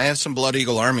system, I have some Blood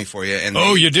Eagle Army for you. And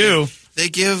you do? They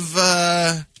give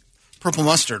Purple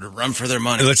Mustard a run for their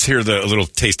money. Let's hear the little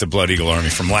taste of Blood Eagle Army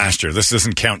from last year. This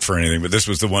doesn't count for anything, but this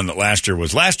was the one that last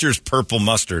year's Purple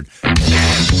Mustard.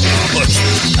 Yes.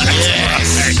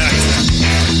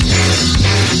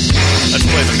 Let's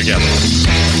play them together.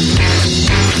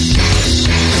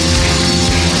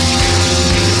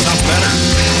 Sounds better.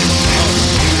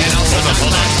 And also,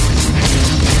 hold on.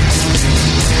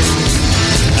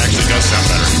 Actually does sound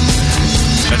better.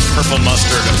 That's Purple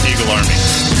Mustard of Eagle Army.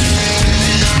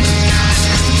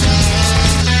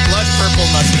 Blood Purple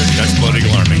Mustard. That's Blood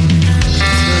Eagle Army.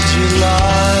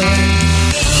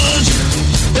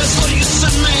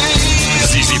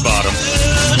 ZZ Bottom. I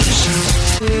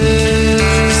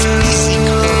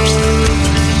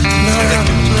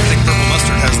think Purple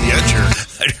Mustard has the edge here.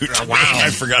 Wow. I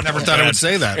forgot. Never thought I would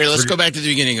say that. Here, let's go back to the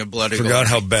beginning of Blood Eagle. Forgot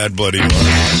how bad Blood Eagle was.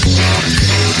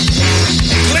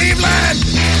 Cleveland!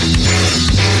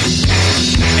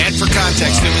 And for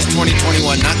context, it was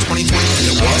 2021, not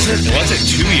 2022. Was it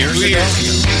 2 years ago?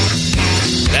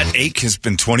 That ache has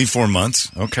been 24 months?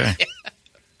 Okay.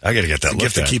 I got to get that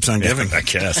gift that keeps on giving. I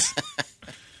guess.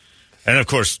 And, of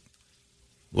course,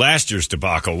 last year's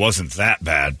debacle wasn't that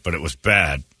bad, but it was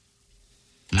bad.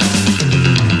 I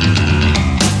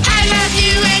love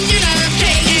you and you love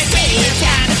me. You say it's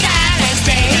kind of bad and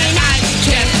stay and I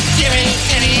can't give it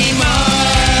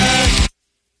anymore.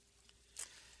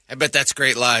 I bet that's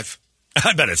great live.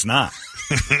 I bet it's not.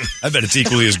 I bet it's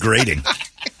equally as grating.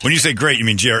 When you say great, you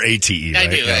mean Grate, right? I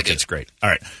do. Yeah, I do. It's great. All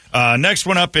right. Next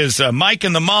one up is Mike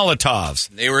and the Molotovs.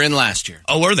 They were in last year.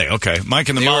 Oh, were they? Okay. Mike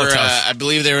and the They were, Molotovs. I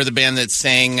believe they were the band that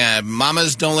sang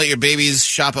Mamas Don't Let Your Babies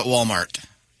Shop at Walmart.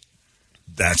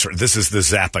 That's right. This is the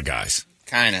Zappa guys.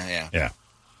 Kind of, yeah.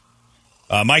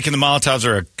 Yeah. Mike and the Molotovs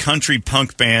are a country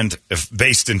punk band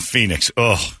based in Phoenix.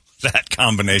 Oh, that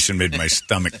combination made my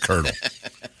stomach curdle.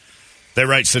 They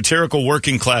write satirical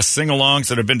working-class sing-alongs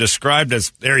that have been described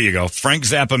as, there you go, Frank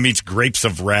Zappa meets Grapes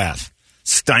of Wrath.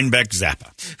 Steinbeck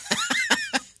Zappa.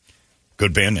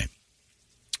 Good band name.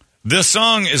 This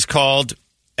song is called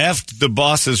F'd the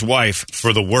Boss's Wife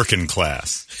for the Working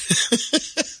Class.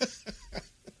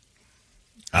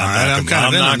 I'm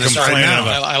kind of not complaining now.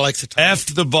 about it. I like the title.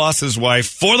 F'd the Boss's Wife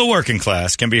for the Working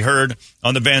Class can be heard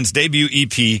on the band's debut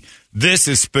EP, This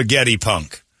is Spaghetti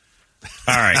Punk.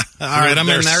 All right. All right, I'm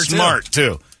They're in there, smart,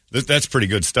 too. That's pretty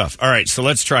good stuff. All right, so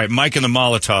let's try it. Mike and the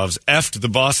Molotovs, F'd the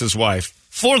Boss's Wife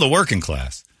for the Working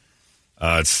Class.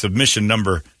 It's submission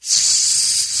number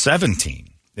 17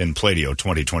 in Pladio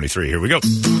 2023. Here we go.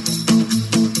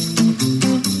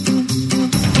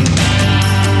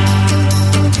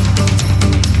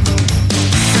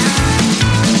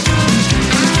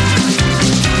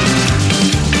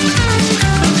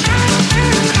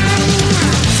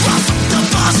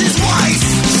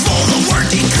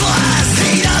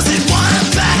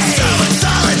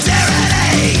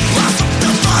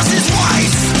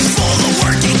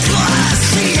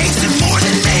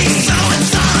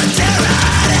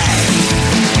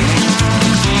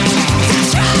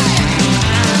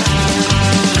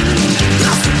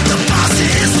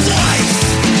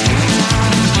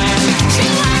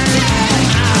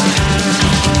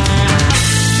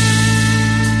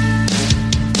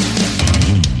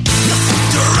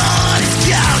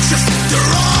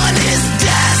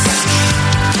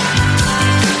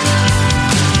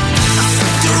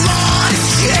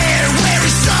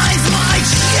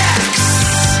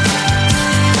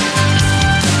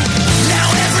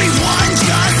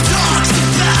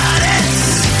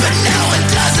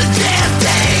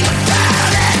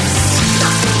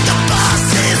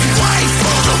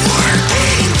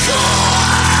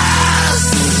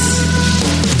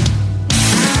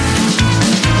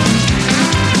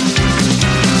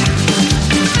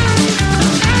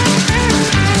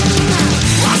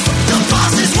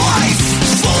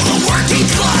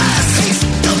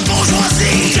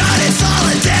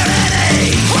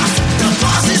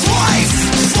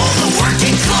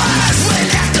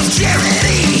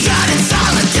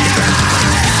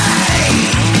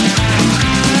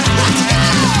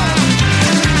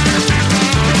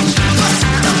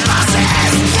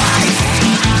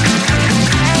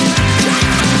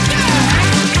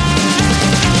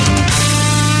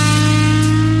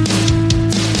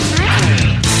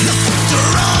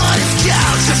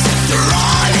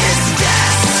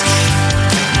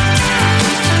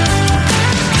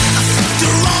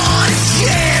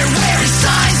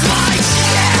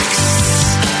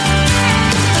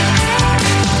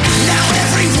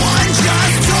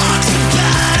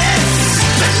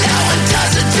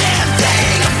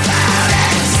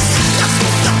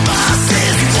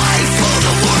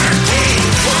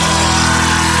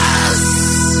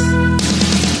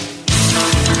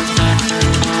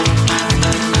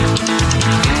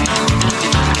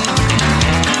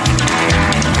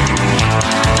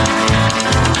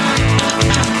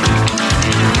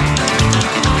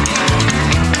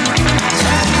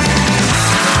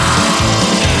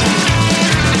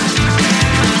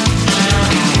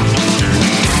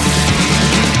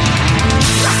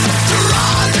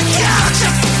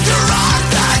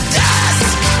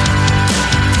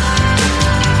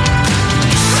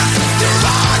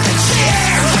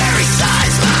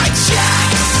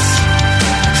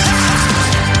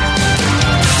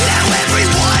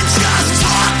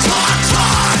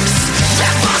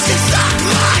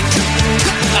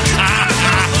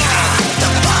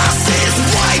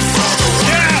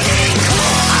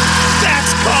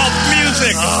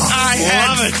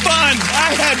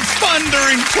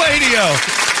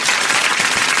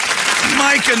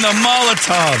 Mike and the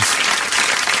Molotovs.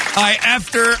 I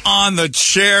effed her on the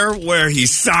chair where he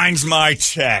signs my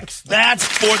checks. That's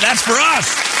for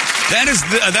us.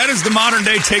 That is the modern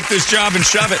day take this job and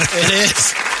shove it. It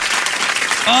is.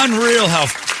 Unreal how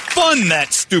fun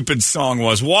that stupid song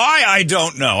was. Why? I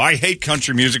don't know. I hate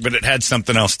country music, but it had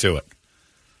something else to it.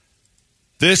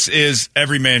 This is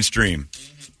every man's dream.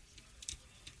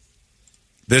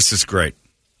 This is great.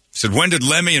 Said, when did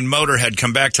Lemmy and Motorhead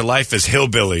come back to life as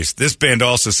hillbillies? This band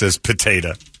also says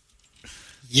potato.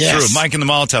 Yes. True. Mike and the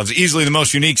Molotovs, easily the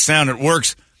most unique sound. It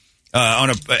works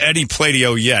on any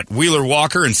Play-Doh yet. Wheeler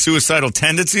Walker and suicidal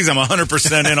tendencies. I'm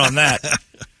 100% in on that.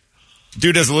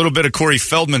 Dude has a little bit of Corey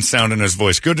Feldman sound in his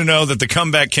voice. Good to know that the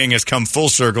comeback king has come full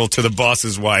circle to the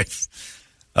boss's wife.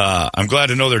 I'm glad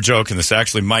to know they're joking. This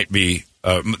actually might be,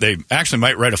 they actually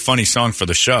might write a funny song for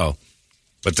the show,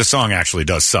 but the song actually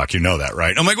does suck. You know that,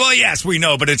 right? I'm like, well, yes, we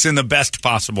know, but it's in the best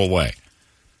possible way.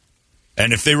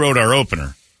 And if they wrote our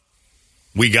opener,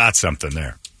 we got something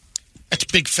there. That's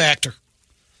a big factor.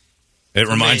 It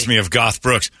reminds me of Garth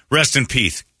Brooks. Rest in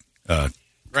peace.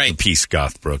 Right. Peace,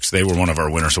 Garth Brooks. They were one of our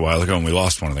winners a while ago, and we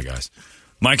lost one of the guys.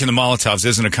 Mike and the Molotovs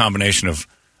isn't a combination of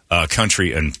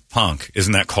country and punk.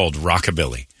 Isn't that called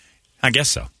rockabilly? I guess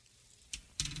so.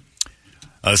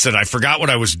 Said, I forgot what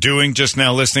I was doing just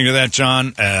now listening to that,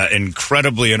 John.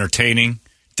 Incredibly entertaining.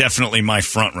 Definitely my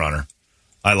front runner.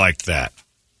 I liked that.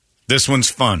 This one's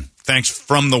fun. Thanks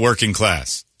from the working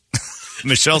class.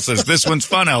 Michelle says, this one's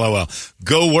fun, LOL.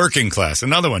 Go working class.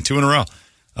 Another one, 2 in a row.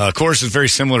 Chorus is very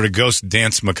similar to Ghost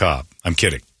Dance Macabre. I'm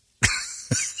kidding.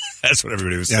 That's what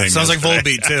everybody was saying. Sounds like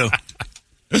Volbeat, too.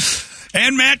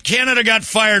 And Matt Canada got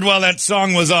fired while that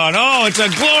song was on. Oh, it's a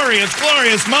glorious,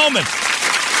 glorious moment.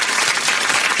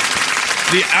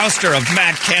 The ouster of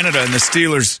Matt Canada and the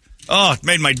Steelers. Oh, it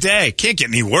made my day. Can't get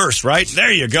any worse, right?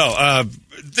 There you go.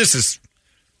 This is...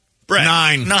 Brett.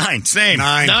 9. Same.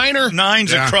 9.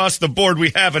 Nines across the board.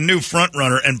 We have a new front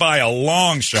runner, and by a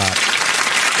long shot.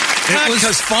 It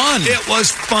was fun. It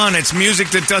was fun. It's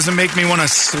music that doesn't make me want to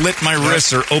slit my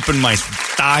wrists or open my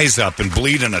thighs up and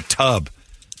bleed in a tub.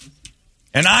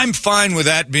 And I'm fine with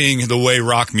that being the way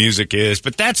rock music is,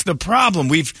 but that's the problem.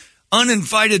 We've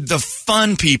uninvited the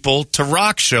fun people to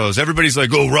rock shows. Everybody's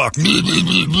like, oh, rock.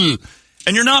 And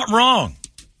you're not wrong.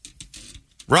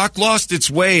 Rock lost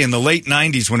its way in the late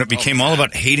 90s when it became all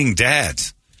about hating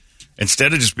dads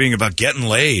instead of just being about getting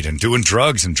laid and doing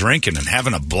drugs and drinking and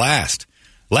having a blast.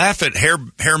 Laugh at hair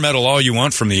metal all you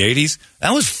want from the 80s.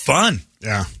 That was fun.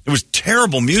 Yeah. It was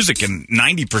terrible music in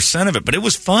 90% of it, but it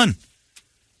was fun.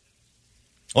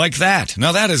 Like that.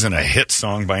 Now, that isn't a hit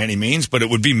song by any means, but it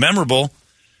would be memorable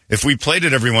if we played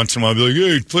it every once in a while. I'd be like,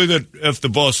 hey, play that F the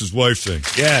boss's wife thing.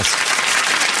 Yes.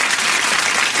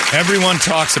 Everyone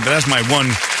talks about, that's my one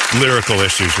lyrical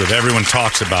issues with everyone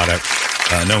talks about it.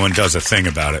 No one does a thing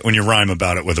about it. When you rhyme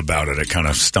about it with about it, it kind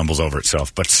of stumbles over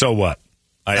itself. But so what?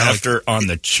 I left her on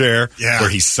the chair where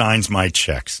he signs my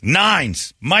checks.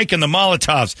 9s. Mike and the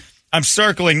Molotovs. I'm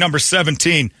circling number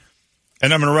 17,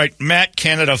 and I'm going to write Matt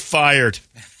Canada fired.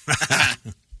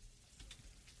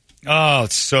 Oh,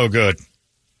 it's so good.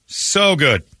 So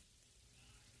good.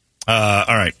 All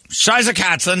right. Shiza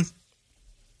Katzen.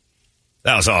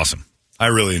 That was awesome. I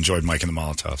really enjoyed Mike and the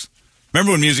Molotovs.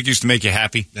 Remember when music used to make you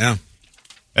happy? Yeah.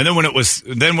 And then when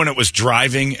it was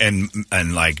driving and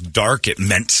like dark, it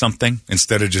meant something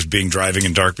instead of just being driving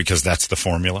and dark because that's the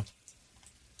formula.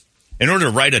 In order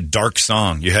to write a dark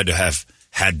song, you had to have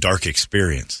had dark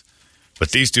experience. But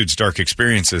these dudes' dark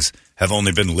experiences have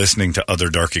only been listening to other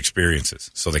dark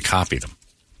experiences, so they copy them.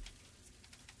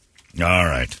 All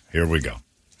right, here we go.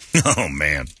 Oh,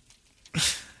 man.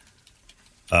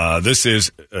 This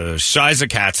is Scheisse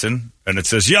Katzen, and it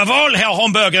says, Jawohl, Herr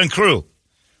Holmberg and crew.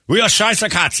 We are Scheisse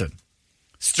Katzen,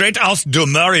 straight aus der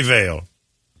Murrayvale.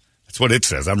 That's what it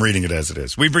says. I'm reading it as it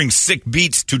is. We bring sick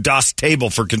beats to Das Table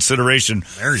for consideration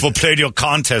for Play-Doh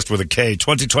Contest with a K,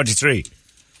 2023.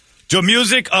 The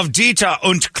music of Dieter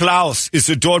und Klaus is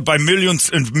adored by millions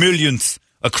and millions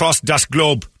across das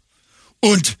Globe,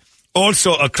 and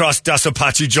also across das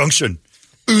Apache Junction,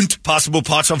 and possible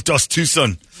parts of das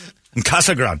Tucson and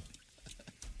Casa Grande.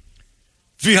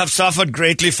 We have suffered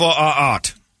greatly for our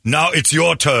art. Now it's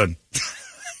your turn.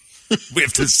 We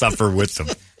have to suffer with them.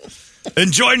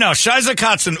 Enjoy now. Scheisse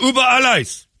Katzen, über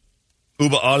alles.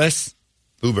 Über alles?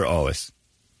 Über alles.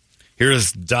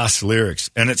 Here's Das lyrics.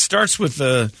 And it starts with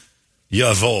the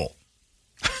Jawohl.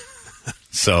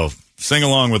 So sing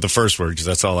along with the first word because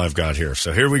that's all I've got here.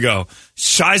 So here we go.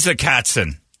 Scheisse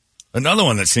Katzen. Another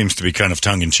one that seems to be kind of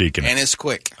tongue-in-cheek. And it's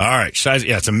quick. All right. Scheisse,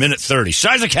 yeah, it's a minute 30.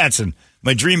 Scheisse Katzen,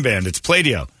 my dream band. It's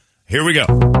Play-Doh. Here we go.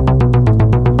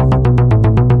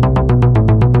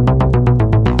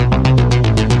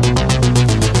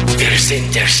 Wir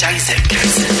sind der Scheisse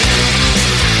Katzen.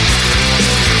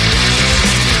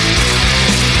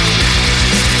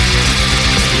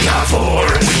 Jawohl,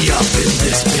 we up in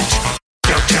this bitch.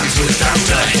 Your chance without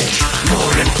a hitch.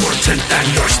 More important than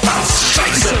your spouse.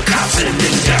 Scheisse Katzen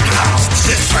in der house.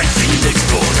 This right Phoenix,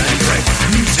 born and bred.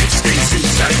 Music stays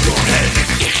inside your head.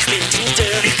 Ich bin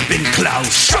Dieter. Ich bin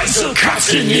Klaus. Scheisse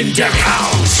Katzen in der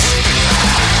house.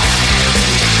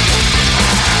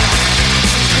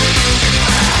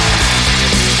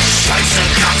 Scheiße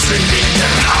Katzen in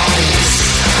der Haus.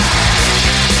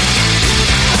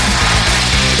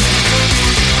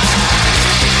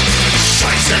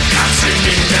 Scheiße Katzen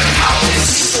in der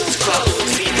Haus.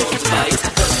 We don't bite,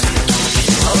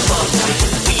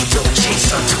 we don't chase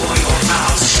a toy or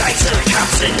mouse. Scheiße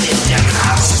Katzen in der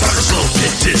Haus. Purple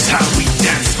pit is how we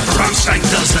dance. Rammstein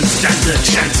doesn't stand a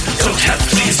chance. Don't have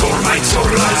fleas or mites or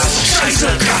lice.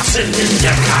 Scheiße Katzen in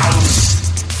der Haus.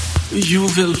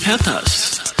 You will pet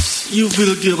us. You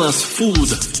will give us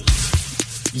food.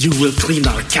 You will clean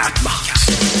our cat box.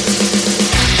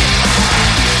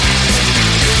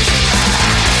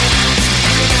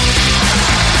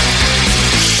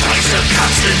 Scheiße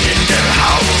Katzen in der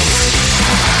Haus.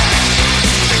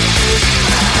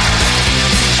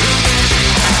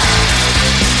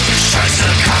 Scheiße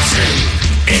Katzen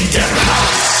in der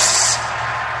Haus.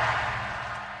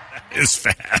 That is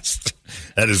fast.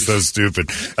 That is so stupid.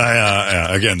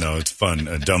 Again, though, it's fun.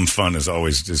 Dumb fun is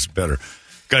always just better.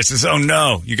 Guy says, oh,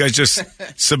 no, you guys just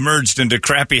submerged into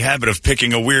crappy habit of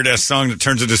picking a weird-ass song that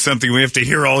turns into something we have to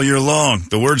hear all year long.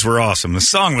 The words were awesome. The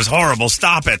song was horrible.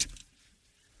 Stop it.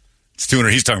 It's Tuner.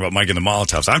 He's talking about Mike and the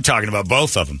Molotovs. I'm talking about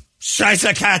both of them.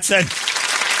 Scheiße Katzen.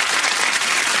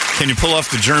 Can you pull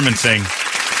off the German thing?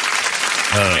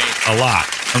 A lot.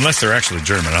 Unless they're actually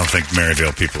German. I don't think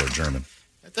Maryvale people are German.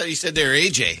 I thought you said they're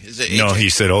AJ. Is it AJ? No, he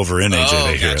said over in AJ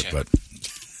they hear gotcha. it,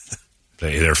 but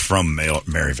they're from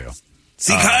Maryvale.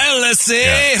 See, Kyle, let's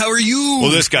say, how are you?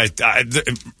 Well, this guy,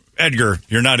 Edgar,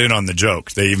 you're not in on the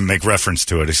joke. They even make reference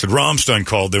to it. He said, Rammstein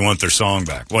called, they want their song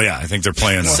back. Well, yeah, I think they're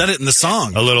playing said it in the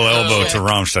song. A little elbow to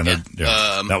Rammstein.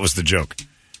 Yeah. That was the joke.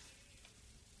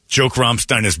 Joke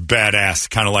Rammstein is badass,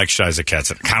 kind of like Scheiße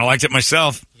Katzen. Kind of liked it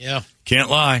myself. Yeah. Can't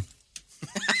lie.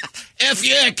 F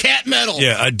yeah, cat metal.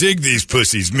 Yeah, I dig these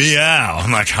pussies. Meow.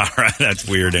 I'm like, all right, that's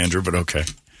weird, Andrew, but okay.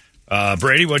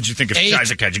 Brady, what did you think of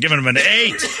Scheiße Katzen? You're giving him an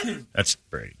 8. That's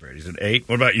Brady. Brady's an 8.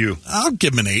 What about you? I'll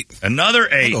give him an 8. Another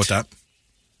 8. I'll go with that.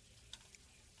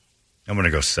 I'm going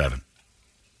to go 7.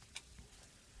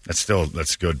 That's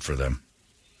good for them.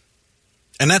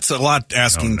 And that's a lot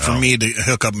asking for me to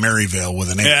hook up Maryvale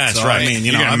with an 8. Yeah, that's so, right. I mean,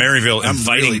 you got Maryvale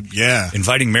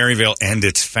inviting Maryvale and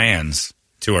its fans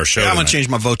to our show. Yeah, I'm going to change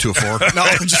my vote to a 4. No,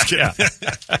 I'm just kidding.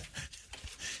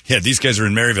 Yeah, these guys are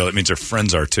in Maryvale. It means their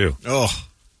friends are too. Oh.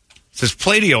 It says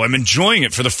Pladio, I'm enjoying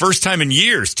it for the first time in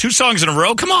years. 2 songs in a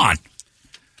row? Come on.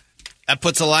 That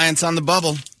puts Alliance on the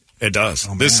bubble. It does.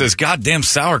 This says, goddamn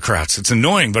sauerkrauts. It's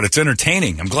annoying, but it's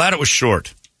entertaining. I'm glad it was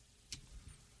short.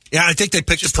 Yeah, I think they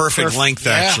picked the perfect length,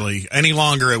 actually. Any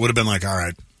longer, it would have been like, all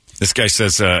right. This guy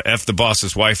says, F the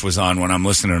boss's wife was on when I'm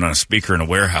listening on a speaker in a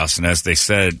warehouse, and as they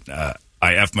said,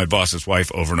 I F'd my boss's wife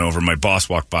over and over. My boss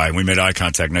walked by, and we made eye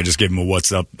contact, and I just gave him a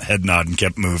what's up head nod and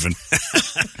kept moving.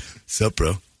 What's up,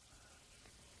 bro?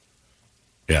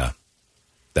 Yeah.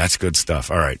 That's good stuff.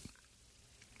 All right.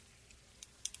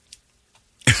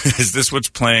 Is this what's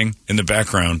playing in the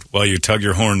background while you tug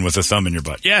your horn with a thumb in your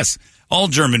butt? Yes. All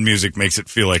German music makes it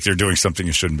feel like they're doing something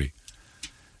it shouldn't be.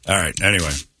 All right.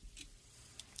 Anyway.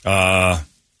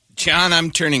 John,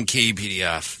 I'm turning KUPD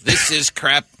off. This is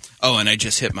crap. Oh, and I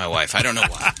just hit my wife. I don't know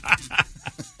why.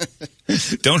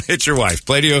 Don't hit your wife.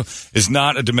 Pladio is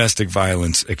not a domestic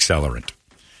violence accelerant.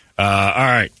 All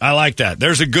right. I like that.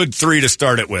 There's a good 3 to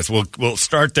start it with. We'll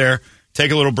start there,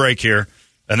 take a little break here,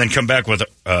 and then come back with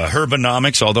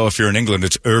herbonomics, although if you're in England,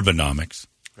 it's urbanomics.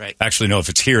 Right. Actually, no, if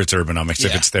it's here, it's urbanomics.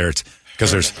 Yeah. If it's there, it's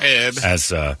because there's, as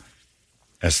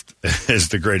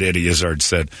the great Eddie Izzard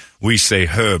said, we say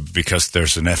herb because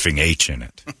there's an effing H in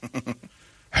it.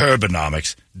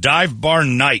 Herbonomics, dive bar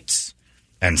nights,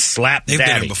 and slap They've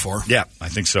daddy. done it before. Yeah, I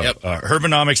think so. Yep.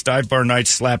 Herbonomics, dive bar nights,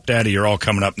 slap daddy are all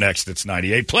coming up next. It's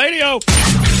 98. Pladio!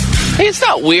 Hey, it's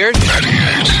not weird.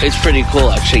 It's pretty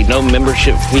cool, actually. No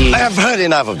membership fee. I have heard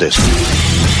enough of this.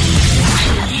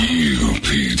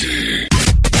 KUPD.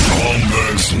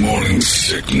 Holmbergs Morning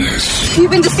Sickness. You've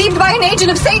been deceived by an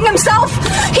agent of Satan himself.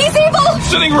 He's evil.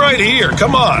 Sitting right here.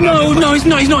 Come on. No, he's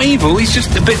not. He's not evil. He's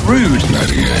just a bit rude.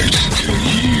 98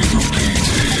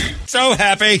 KUPD. So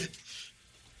happy.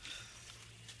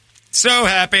 So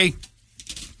happy.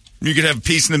 You could have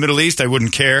peace in the Middle East. I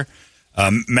wouldn't care.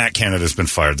 Matt Canada's been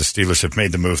fired. The Steelers have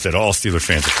made the move that all Steeler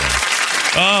fans are fired.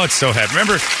 Oh, it's so happy.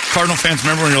 Remember, Cardinal fans,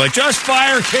 remember when you're like, just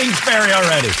fire Kingsbury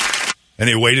already. And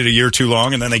they waited a year too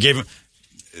long, and then they gave him.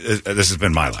 This has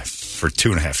been my life for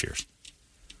 2.5 years.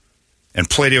 And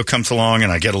Pladio comes along,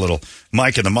 and I get a little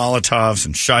Mike and the Molotovs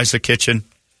and Scheisse Kitchen.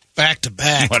 Back to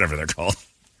back. Whatever they're called.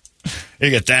 You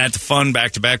get that, the fun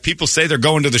back to back. People say they're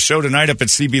going to the show tonight up at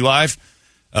CB Live.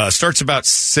 Starts about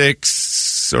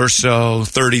 6. 6 or so,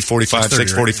 30, 45,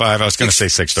 6:45. I was going to say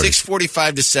 6:30.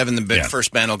 6:45 to 7, the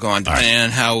first band will go on, depending on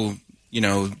how,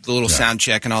 the little sound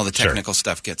check and all the technical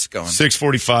stuff gets going.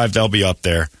 6:45, they'll be up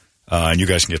there, and you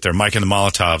guys can get there. Mike and the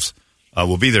Molotovs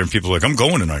will be there, and people are like, I'm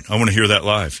going tonight. I want to hear that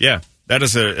live. Yeah, that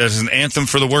is an anthem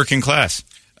for the working class.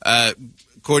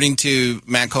 According to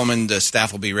Matt Coleman, the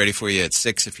staff will be ready for you at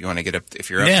 6 if you want to get up. If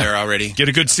you're up there already, get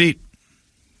a good seat.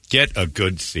 Get a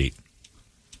good seat.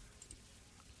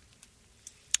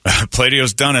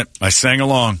 Pladio's done it. I sang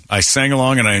along,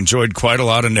 and I enjoyed quite a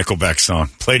lot of Nickelback song.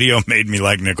 Pladio made me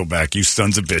like Nickelback. You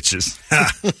sons of bitches.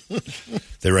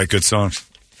 They write good songs.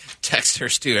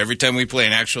 Texters too. Every time we play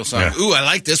an actual song, ooh, I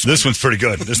like this one. This one's pretty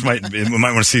good. We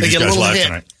might want to see these guys live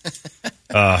tonight.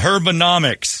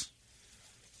 Herbanomics.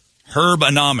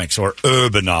 Herbanomics, or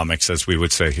Urbanomics, as we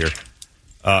would say here.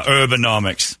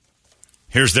 Urbanomics.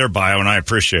 Here's their bio, and I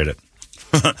appreciate it.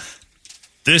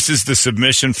 This is the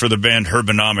submission for the band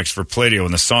Herbanomics for Pladio,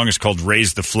 and the song is called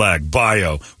Raise the Flag.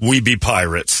 Bio, we be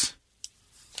pirates.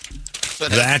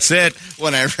 That's it.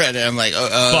 When I read it, I'm like,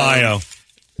 bio,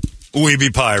 we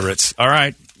be pirates. All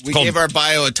right. We gave our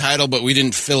bio a title, but we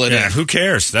didn't fill it in. Who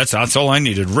cares? That's all I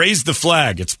needed. Raise the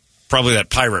Flag. It's probably that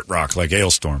pirate rock like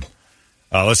Ailstorm.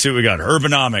 Let's see what we got.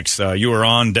 Urbanomics, you are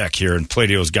on deck here, and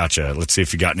Pladio's got you. Let's see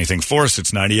if you got anything for us.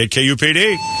 It's 98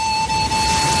 KUPD.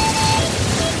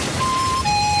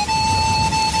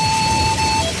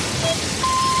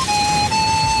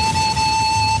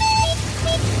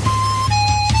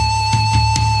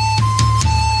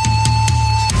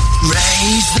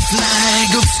 Raise the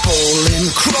flag of fallen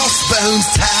crossbones,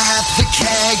 tap the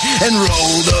keg and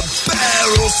roll the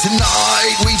barrels.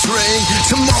 Tonight we drink,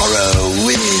 tomorrow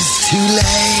is too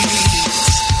late.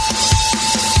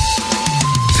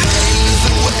 Pave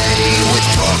the way with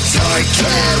cocktail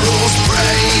carols,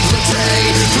 brave the day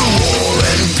through war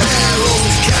and peril.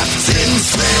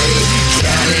 Captains say,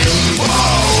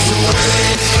 cannonballs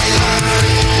away.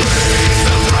 Raise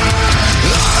the flag,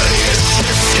 all your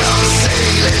ships come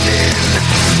sailing in.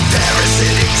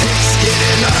 Parasitic ticks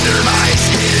getting under my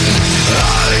skin.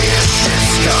 All your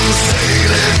ships come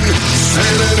sailing,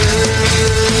 sailing in.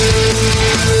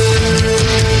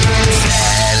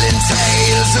 Telling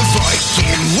tales of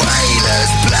Viking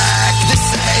whalers, black the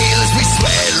sails. We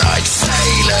swear like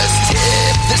sailors,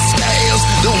 tip the scales.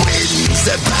 The wind's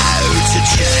about to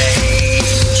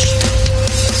change.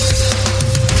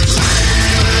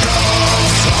 Leave it all,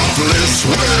 topless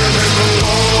women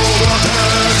along the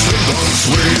decks and boats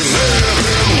we live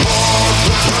in. Walk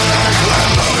the plank,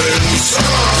 land loving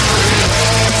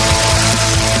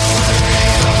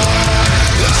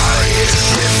all your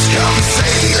ships come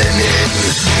sailing in.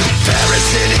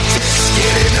 Parasitic ticks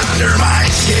getting under my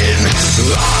skin.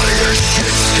 All your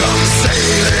ships come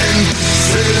sailing,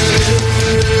 sailing in.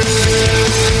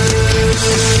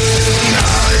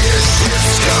 All your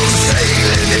ships come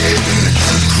sailing in.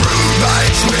 Crewed by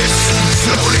twists,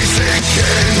 slowly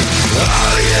sinking.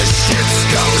 All your ships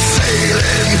come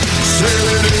sailing,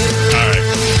 sailing in. All right,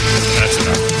 that's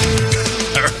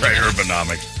enough. All right,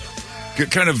 Urbanomics.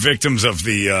 Good kind of victims of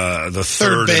the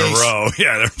third in a row.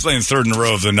 Yeah, they're playing third in a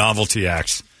row of the novelty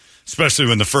acts. Especially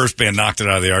when the first band knocked it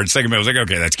out of the yard. Second band was like,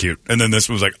 okay, that's cute. And then this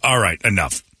one was like, all right,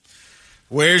 enough.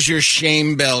 Where's your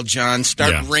shame bell, John?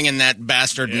 Start ringing that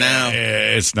bastard now.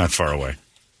 It's not far away.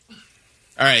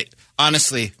 All right.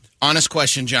 Honest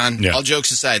question, John. All jokes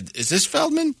aside, is this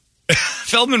Feldman?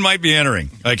 Feldman might be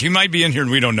entering. Like, he might be in here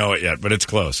and we don't know it yet, but it's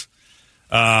close.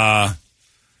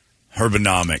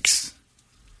 Herbanomics.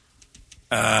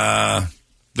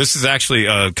 This is actually,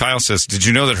 Kyle says, did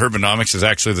you know that herbanomics is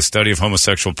actually the study of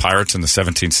homosexual pirates in the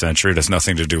 17th century? It has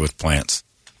nothing to do with plants.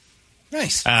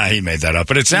 Nice. He made that up,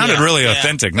 but it sounded really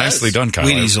authentic. Nicely done, Kyle.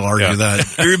 Wheaties will argue that.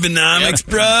 Herbanomics,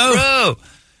 bro.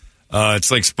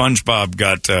 It's like SpongeBob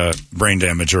got brain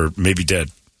damage or maybe dead.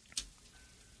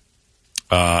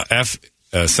 F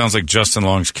sounds like Justin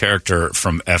Long's character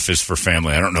from F is for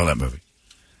Family. I don't know that movie.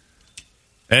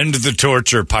 End the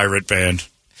torture, pirate band.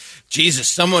 Jesus,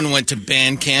 someone went to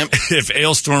band camp. If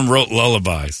Ailstorm wrote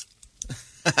lullabies,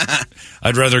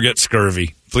 I'd rather get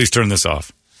scurvy. Please turn this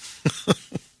off.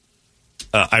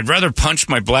 I'd rather punch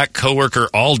my black coworker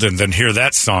Alden than hear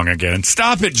that song again.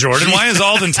 Stop it, Jordan. Why is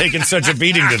Alden taking such a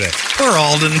beating today? Poor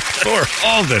Alden. Poor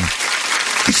Alden.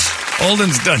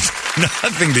 Alden's done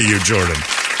nothing to you, Jordan.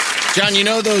 John, you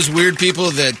know those weird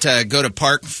people that go to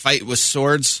park and fight with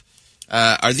swords?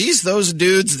 Are these those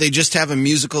dudes? They just have a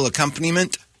musical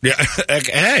accompaniment? Yeah.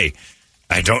 Hey,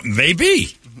 I don't.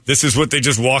 Maybe this is what they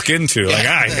just walk into.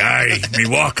 Like, me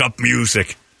walk up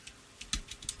music.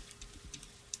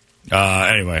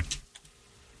 Anyway,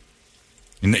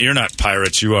 You're not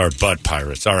pirates. You are butt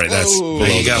pirates. All right, that's Whoa.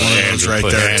 You got one of those right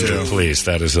there, Andrew, too. please,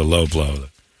 that is a low blow.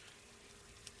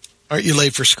 Aren't you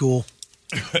late for school?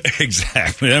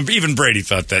 Exactly. Even Brady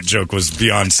thought that joke was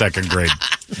beyond second grade.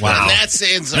 Wow. That's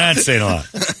saying something. That's saying a lot.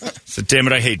 So, damn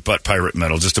it, I hate butt pirate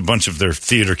metal. Just a bunch of their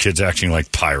theater kids acting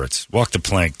like pirates. Walk the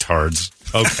plank, tards.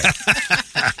 Okay.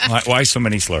 Why so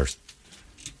many slurs?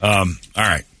 All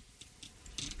right.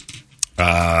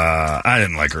 I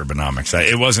didn't like Urbanomics.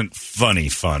 It wasn't funny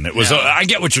fun. It was. I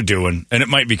get what you're doing, and it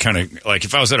might be kind of like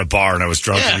if I was at a bar and I was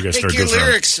drunk and you guys started make your goofing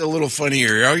lyrics a little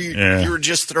funnier. You were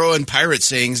just throwing pirate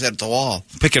sayings at the wall.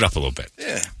 Pick it up a little bit.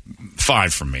 Yeah.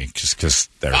 5 from me, just because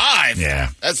they're 5. Yeah,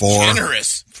 That's 4.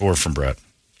 generous. 4 from Brett.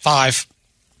 5.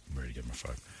 Where do you get my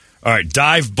 5? All right,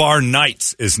 Dive Bar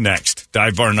Nights is next.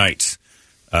 Dive Bar Nights.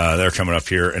 They're coming up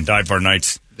here, and Dive Bar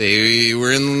Nights. They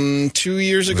were in 2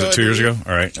 years ago. Was it 2 years ago?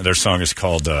 All right. Their song is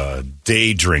called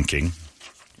Day Drinking.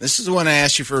 This is the one I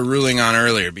asked you for a ruling on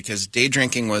earlier because Day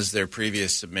Drinking was their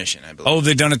previous submission, I believe. Oh,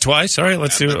 they've done it twice? All right,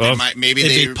 let's see. Maybe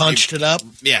they punched it up?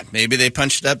 Yeah, maybe they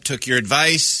punched it up, took your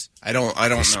advice. I don't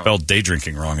know. Spelled Day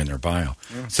Drinking wrong in their bio.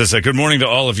 Yeah. It says, good morning to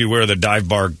all of you. Where the dive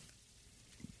bar...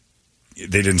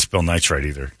 They didn't spell nights right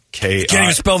either. Can't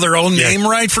even spell their own name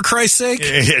right, for Christ's sake?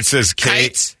 It says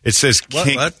Kites. It says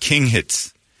What? King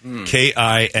Hits. Kinghts.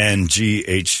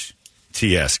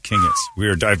 King Hits. We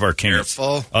are Dive Bar King Hits.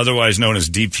 Otherwise known as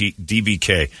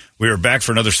DBK. We are back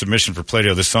for another submission for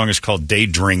Play-Doh. This song is called Day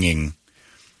Drinking.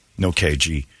 No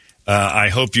KG. I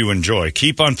hope you enjoy.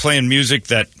 Keep on playing music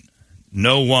that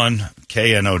no one,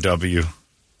 KNOWONE,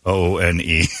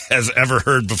 has ever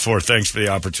heard before. Thanks for the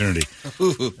opportunity.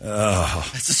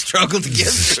 That's a struggle to get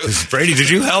through. Brady,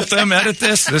 did you help them edit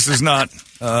this? This is not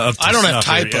up to I don't have snuff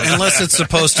typo. Unless it's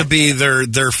supposed to be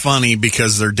they're funny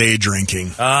because they're day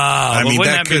drinking. I mean,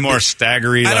 wouldn't that be more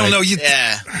staggery? I don't know.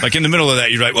 Like in the middle of that,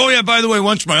 you're like, oh, yeah, by the way,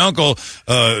 once my uncle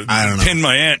pinned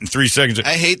my aunt in 3 seconds.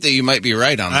 I hate that you might be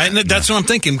right on that. That's what I'm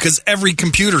thinking because every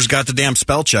computer's got the damn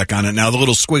spell check on it now, the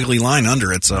little squiggly line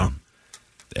under it, so...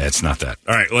 It's not that.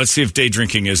 All right, let's see if Day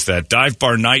Drinking is that. Dive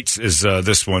Bar Nights is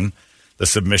this one, the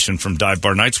submission from Dive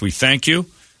Bar Nights. We thank you,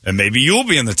 and maybe you'll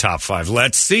be in the top 5.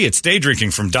 Let's see. It's Day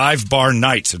Drinking from Dive Bar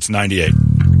Nights. It's 98.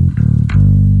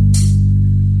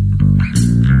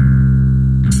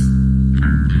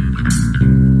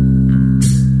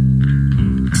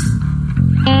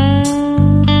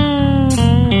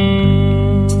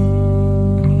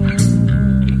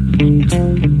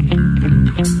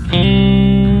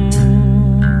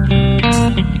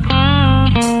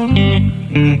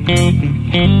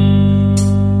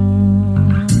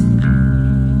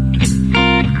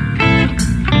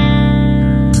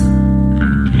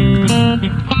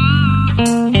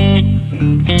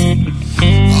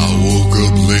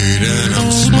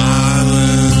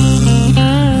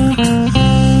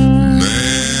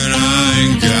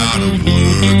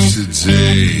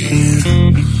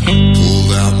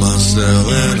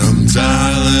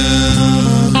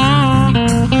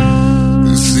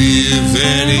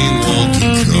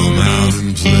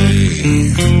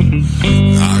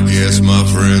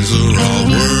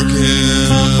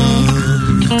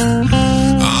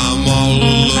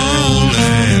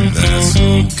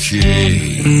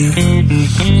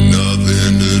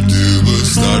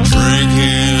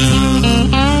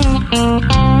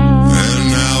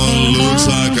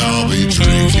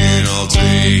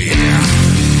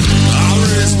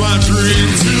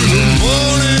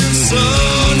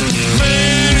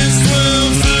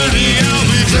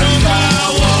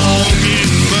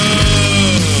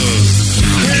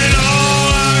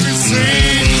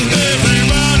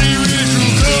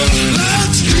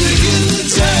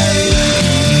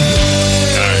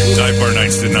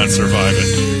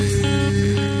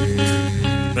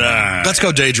 Let's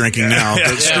go day drinking now.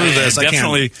 Screw this. I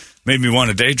definitely made me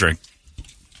want a day drink.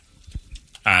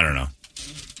 I don't know.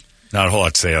 Not a whole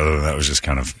lot to say other than that was just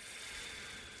kind of...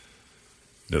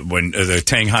 When the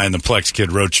Tang Hai and the Plex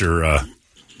kid wrote your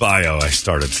bio, I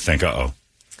started to think, what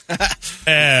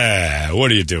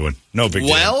are you doing? No big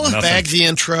deal. Nothing. Bag the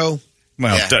intro.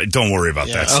 Well, don't worry about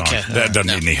that song. Okay. That doesn't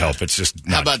need any help. It's just...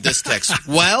 How about this text?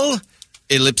 Well,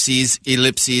 ellipses,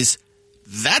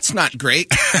 that's not great.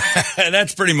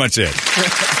 That's pretty much it.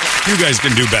 You guys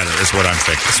can do better, is what I'm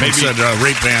thinking. Maybe said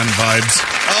rape van vibes.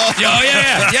 Oh,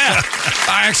 yeah.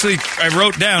 I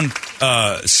wrote down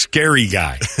scary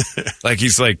guy. Like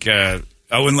he's like, I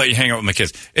wouldn't let you hang out with my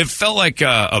kids. It felt like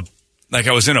I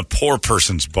was in a poor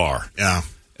person's bar. Yeah.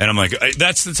 And I'm like,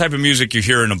 that's the type of music you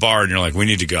hear in a bar, and you're like, we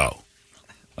need to go.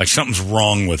 Like something's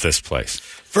wrong with this place.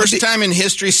 First time in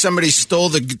history somebody stole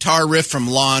the guitar riff from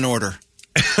Law and Order.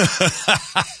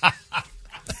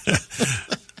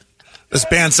 This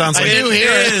band sounds like... I do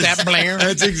hear it, that blare.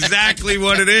 That's exactly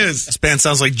what it is. This band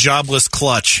sounds like Jobless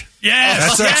Clutch.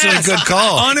 Yes. That's actually a good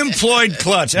call. Unemployed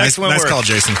Clutch. Excellent nice word. call,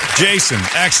 Jason. Jason,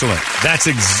 excellent. That's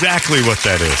exactly what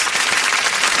that is.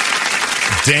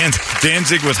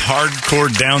 Danzig with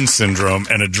hardcore Down syndrome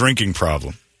and a drinking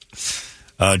problem.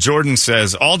 Jordan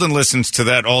says, Alden listens to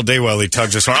that all day while he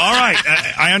tugs us on. All right.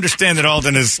 I understand that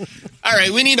Alden is... All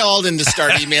right, we need Alden to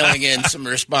start emailing in some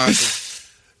responses.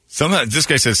 This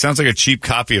guy says, sounds like a cheap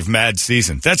copy of Mad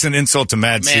Season. That's an insult to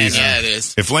Mad Season. Yeah, it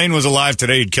is. If Lane was alive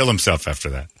today, he'd kill himself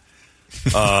after that.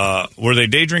 Were they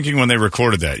day drinking when they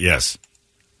recorded that? Yes.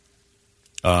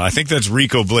 I think that's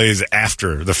Rico Blaze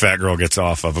after the fat girl gets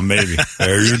off of him, maybe. How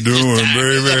you doing,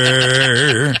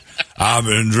 baby? I've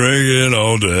been drinking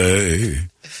all day.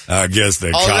 I guess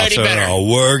the cops are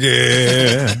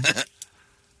working.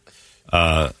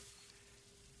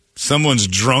 Someone's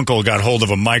drunkle got hold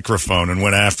of a microphone and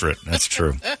went after it. That's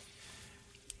true.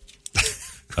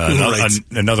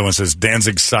 Another one says,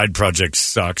 Danzig's side project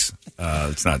sucks.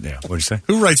 It's not, yeah. What do you say?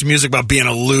 Who writes music about being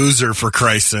a loser, for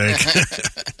Christ's sake?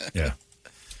 Yeah.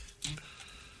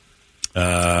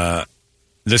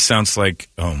 This sounds like,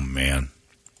 oh, man.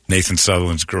 Nathan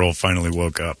Sutherland's girl finally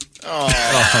woke up. Oh.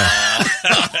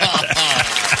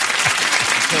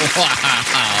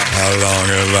 How long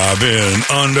have I been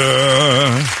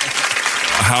under?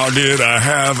 How did I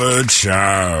have a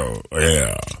child?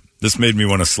 Yeah. This made me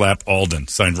want to slap Alden,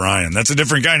 signed Ryan. That's a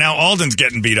different guy. Now Alden's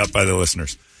getting beat up by the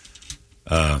listeners.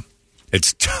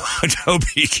 It's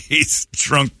Toby Keith's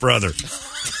drunk brother.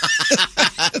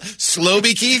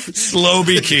 Sloby Keith?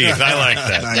 Sloby Keith. I like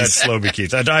that. Nice. That's Sloby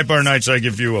Keith. At High Bar Nights, I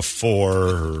give you a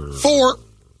 4. 4.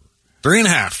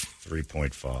 3.5.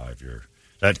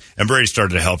 3.5. And Brady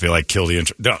started to help you, like, kill the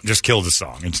intro. Don't, just kill the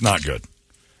song. It's not good.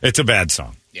 It's a bad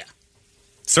song. Yeah.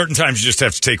 Certain times you just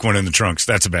have to take one in the trunks.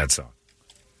 That's a bad song.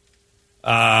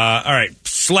 All right.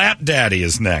 Slap Daddy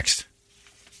is next.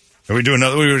 Are we doing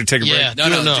another? We going to take a break? Yeah, do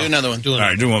another one. All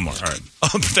right, do one more. All right. Oh,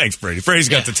 thanks, Brady. Brady's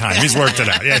got the time. He's worked it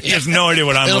out. Yeah, he has no idea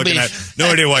what I'm looking at. No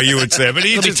idea why you would say it. But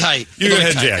It'll be tight. You go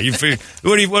ahead. Yeah. You figure,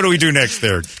 what do we do next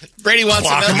there? Brady wants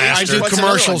another one. I do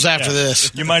commercials after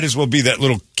this. You might as well be that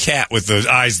little cat with those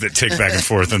eyes that tick back and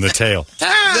forth and the tail.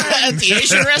 At the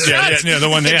Asian restaurant? Yeah, the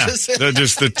one,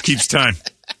 that keeps time.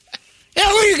 Yeah,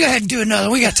 we're go ahead and do another.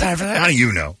 We got time for that. How do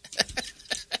you know?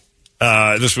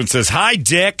 This one says, "Hi,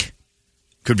 Dick."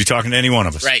 Could be talking to any one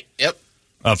of us. Right, yep.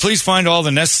 Please find all the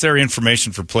necessary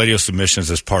information for Play-Doh submissions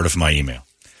as part of my email.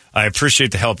 I appreciate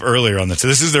the help earlier on this.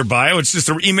 This is their bio. It's just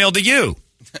an email to you.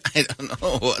 I don't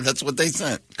know. That's what they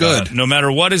sent. Good. No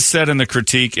matter what is said in the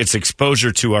critique, it's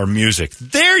exposure to our music.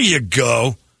 There you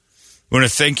go. We want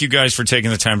to thank you guys for taking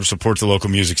the time to support the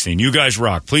local music scene. You guys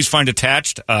rock. Please find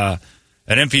attached an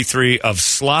MP3 of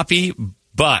Sloppy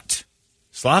Butt.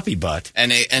 Sloppy Butt.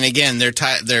 And again, their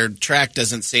track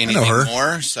doesn't say anything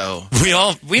more, so...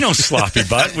 We know Sloppy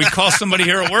Butt. We call somebody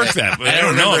here at work that, but I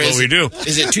don't know what we do.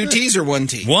 Is it 2 T's or 1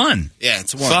 T? 1. Yeah,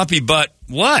 it's 1. Sloppy Butt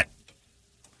what?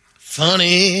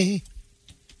 Funny.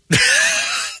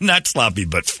 Not sloppy,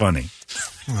 but funny.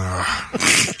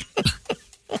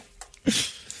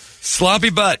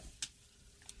 Sloppy Butt.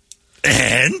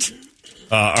 And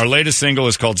our latest single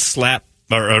is called Slap...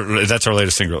 Or that's our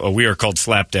latest single. We are called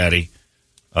Slap Daddy.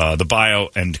 The bio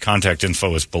and contact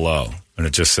info is below, and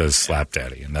it just says Slap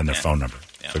Daddy, and then their phone number.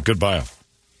 Yeah. So good bio.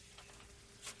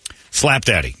 Slap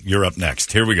Daddy, you're up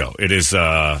next. Here we go. It is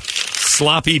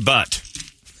Sloppy Butt.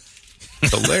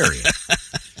 Hilarious.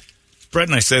 Brett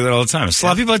and I say that all the time. Is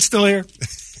Sloppy Butt still here?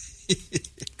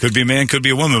 Could be a man, could be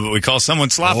a woman, but we call someone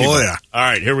Sloppy Butt. Yeah. All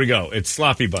right, here we go. It's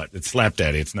Sloppy Butt. It's Slap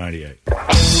Daddy. It's 98.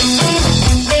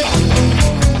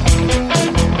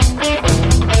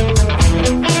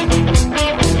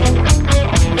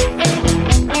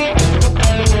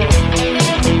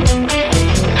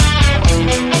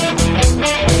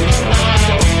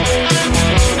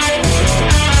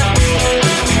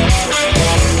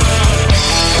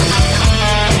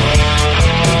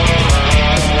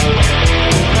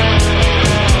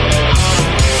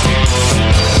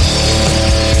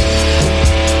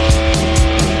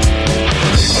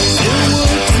 You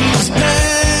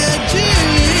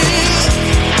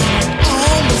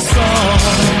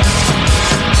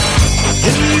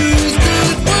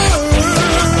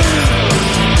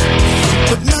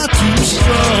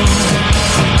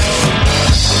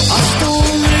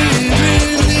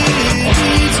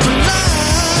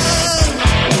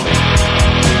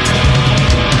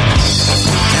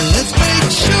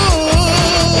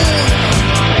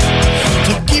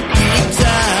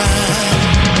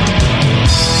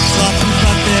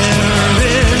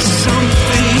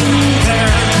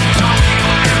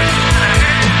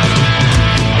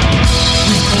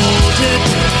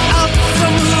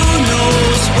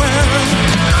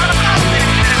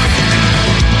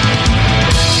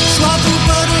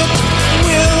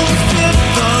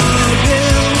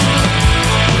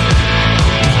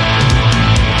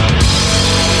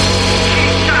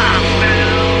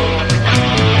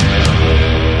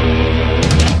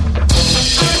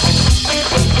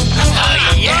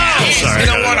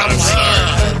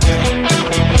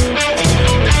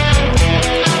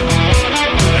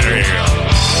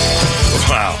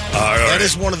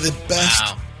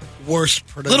worst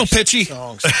produced Little pitchy.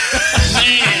 songs. A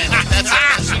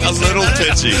little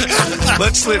pitchy.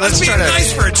 Let's try to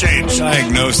nice for a change.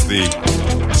 Diagnose the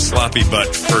sloppy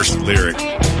butt first lyric.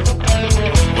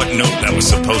 What note that was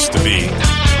supposed to be.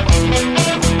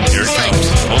 Here it comes.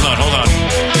 Hold on.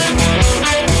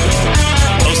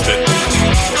 Post it.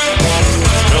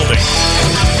 Building.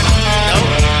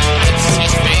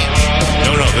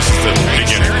 No, this is the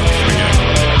beginning.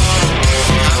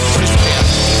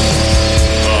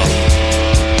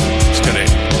 Just gonna.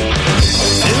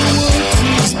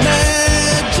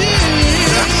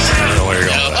 I don't know where you're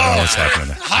going. I don't know what's happening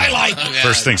there. Highlight.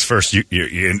 First things first,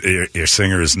 your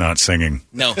singer is not singing.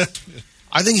 No.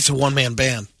 I think it's a one-man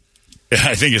band.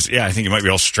 I think it might be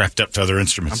all strapped up to other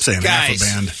instruments. I'm saying half a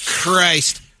band.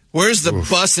 Christ. Where's the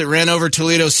bus that ran over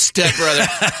Toledo's stepbrother?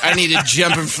 I need to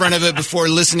jump in front of it before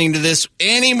listening to this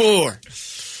anymore.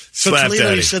 So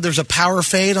Toledo, you said there's a power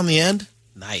fade on the end?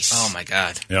 Nice. Oh, my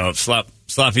God.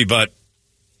 Sloppy butt.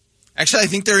 Actually, I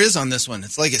think there is on this one.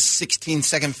 It's like a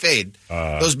 16-second fade.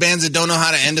 Those bands that don't know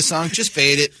how to end a song, just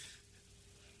fade it.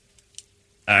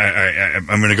 I'm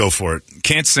going to go for it.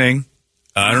 Can't sing.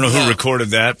 I don't know who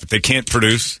recorded that, but they can't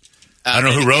produce. I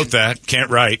don't know who wrote that. Can't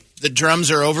write. The drums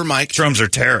are over mic'd. Drums are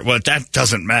terrible. Well, that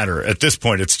doesn't matter. At this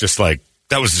point, it's just like,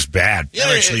 that was just bad. Yeah,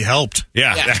 that actually helped.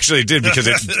 Yeah, actually it did because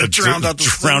it drowned out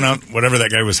whatever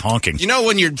that guy was honking. You know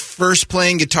when you're first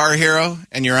playing Guitar Hero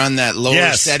and you're on that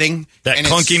lower setting? That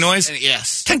clunky noise?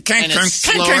 Yes. Clunk, clunk, and clunk, it's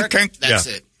clunk, slower. clunk, clunk. That's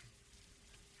it.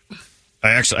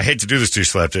 I hate to do this to you,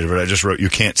 Slapdated, but I just wrote, you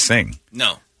can't sing.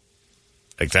 No.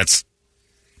 Like,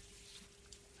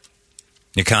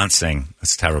 you can't sing.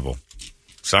 That's terrible.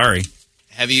 Sorry.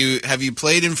 Have you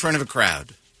played in front of a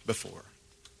crowd before?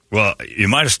 Well, you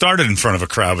might have started in front of a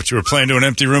crowd, but you were playing to an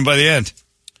empty room by the end.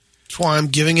 That's why I'm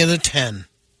giving it a 10.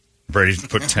 Brady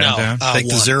put 10 down? Take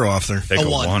the 0 off there. Take a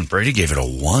 1. Brady gave it a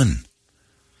 1.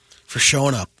 For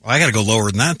showing up. Well, I got to go lower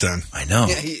than that then. I know.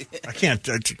 I can't.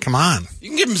 Come on. You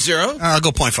can give him 0. I'll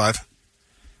go 0.5.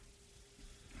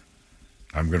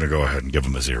 I'm going to go ahead and give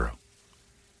him a 0.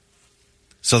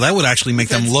 So that would actually make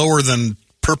them lower than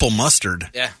Purple Mustard.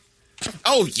 Yeah.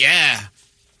 Oh, yeah.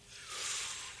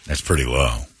 That's pretty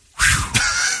low.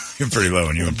 You're pretty low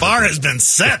when you The bar has been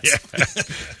set.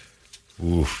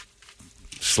 Ooh.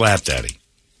 Slap Daddy.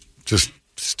 Just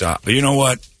stop. But you know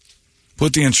what?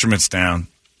 Put the instruments down,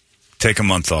 take a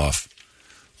month off,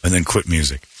 and then quit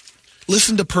music.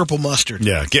 Listen to Purple Mustard.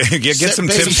 Yeah, get some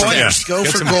tips. Go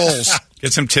for goals.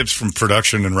 Get some tips from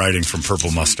production and writing from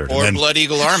Purple Mustard. Or Blood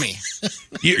Eagle Army.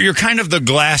 You're kind of the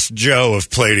Glass Joe of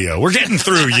Play-Doh. We're getting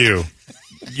through you.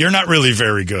 You're not really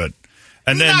very good.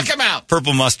 And then knock him out.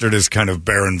 Purple Mustard is kind of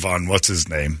Baron von what's his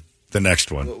name? The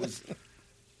next one.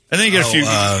 And then you get a few.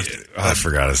 I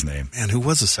forgot his name. Man, who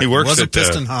was the second? He works at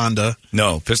Piston Honda.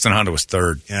 No, Piston Honda was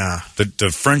third. Yeah. The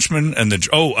Frenchman and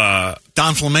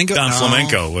Don Flamenco? Don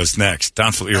Flamenco was next.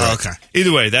 You're right. Okay.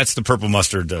 Either way, that's the Purple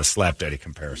Mustard Slap Daddy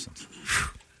comparisons.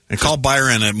 And call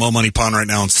Byron at Mo Money Pawn right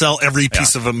now and sell every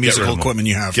piece of musical equipment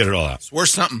you have. Get it all out. It's worth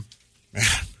something.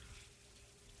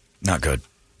 Not good.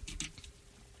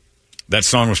 That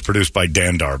song was produced by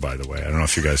Dandar, by the way. I don't know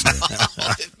if you guys knew.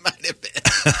 It might have been.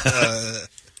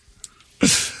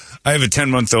 I have a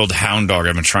 10-month-old hound dog.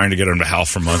 I've been trying to get him to howl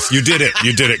for months. You did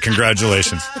it.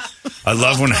 Congratulations. I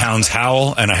love when hounds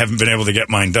howl, and I haven't been able to get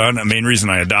mine done. The main reason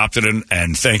I adopted him,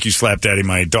 and thank you, Slap Daddy,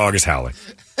 my dog is howling.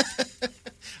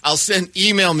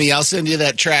 Email me. I'll send you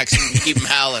that track so you can keep him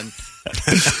howling.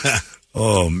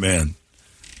 Oh, man.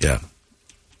 Yeah.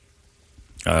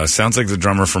 Sounds like the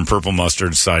drummer from Purple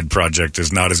Mustard's side project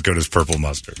is not as good as Purple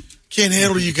Mustard. Can't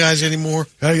handle you guys anymore.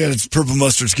 It's Purple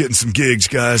Mustard's getting some gigs,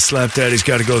 guys. Slap Daddy's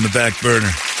got to go in the back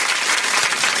burner.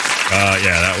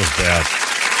 Yeah, that was bad.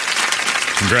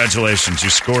 Congratulations. You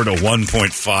scored a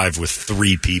 1.5 with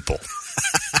 3 people.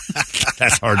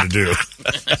 That's hard to do.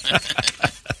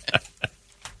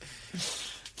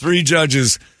 3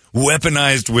 judges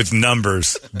weaponized with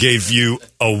numbers gave you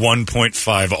a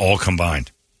 1.5 all combined.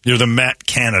 You're the Matt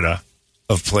Canada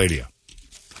of Play-Doh.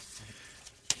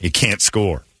 You can't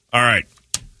score. All right.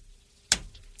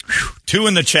 2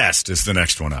 in the chest is the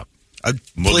next one up.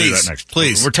 We'll do that next.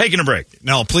 Please. We're taking a break.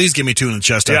 No, please give me 2 in the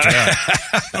chest after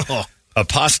that.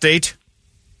 Apostate.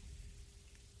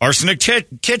 Arsenic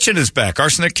Kitchen is back.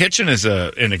 Arsenic Kitchen is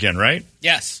in again, right?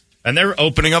 Yes. And they're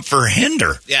opening up for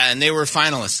Hinder. Yeah, and they were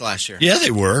finalists last year. Yeah,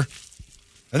 they were.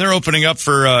 And they're opening up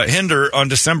for Hinder on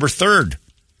December 3rd.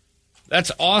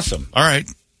 That's awesome. All right.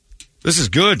 This is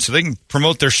good. So they can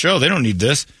promote their show. They don't need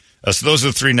this. So those are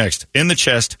the 3 next. In the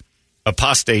Chest,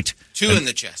 Apostate. 2 in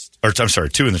the chest. Or I'm sorry,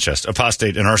 2 in the chest.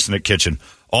 Apostate and Arsenic Kitchen.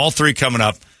 All 3 coming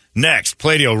up next.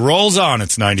 Play-Doh rolls on.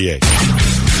 It's 98.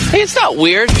 Hey, it's not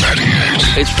weird.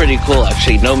 It's pretty cool,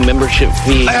 actually. No membership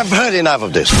fee. I have heard enough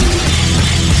of this.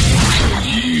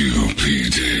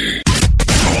 KUPD.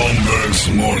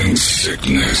 Holmbergs Morning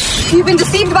Sickness. You've been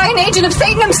deceived by an agent of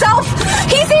Satan himself.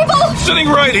 He's evil. Sitting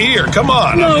right here. Come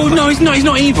on. No, he's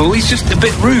not evil. He's just a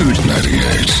bit rude. 98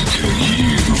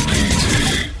 KUPD.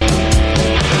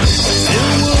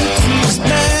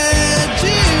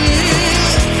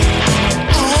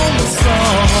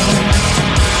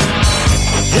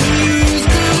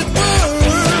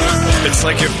 It's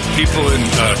like if people in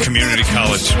community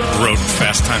college wrote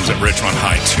Fast Times at Ridgemont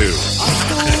High 2.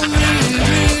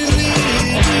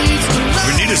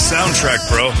 We need a soundtrack,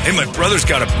 bro. Hey, my brother's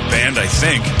got a band, I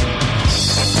think.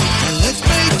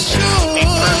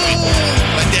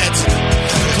 My dad's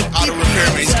auto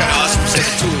repairman. He's got an awesome set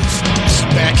of tools. He's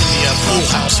back in the pool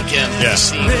house again.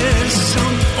 Yes.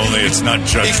 Only it's not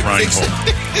Judge Reinhold.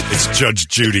 It's Judge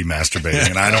Judy masturbating,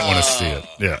 and I don't want to see it.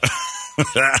 Yeah.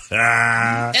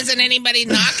 Doesn't anybody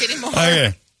knock anymore?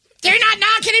 Okay. They're not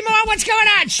knocking anymore. What's going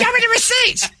on? Show me the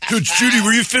receipts. Judge Judy,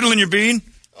 were you fiddling your bean?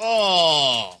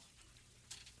 Oh.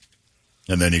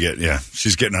 And then you get,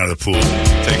 she's getting out of the pool,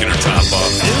 taking her top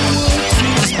off.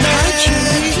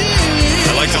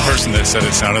 I like the person that said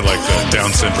it sounded like the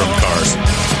Down syndrome cars.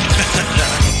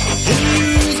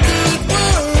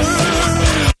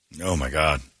 Oh, my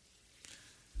God.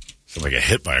 Somebody get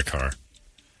hit by a car.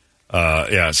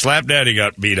 Slap Daddy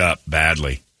got beat up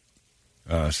badly.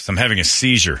 So I'm having a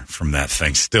seizure from that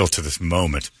thing still to this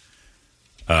moment.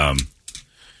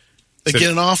 They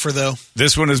get an offer, though.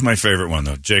 This one is my favorite one,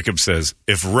 though. Jacob says,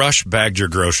 if Rush bagged your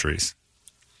groceries,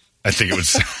 I think it would...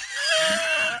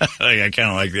 I kind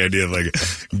of like the idea of like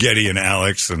Getty and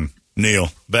Alex and Neil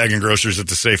bagging groceries at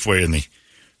the Safeway, and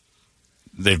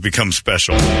they've become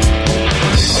special. This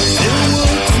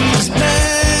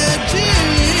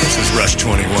is Rush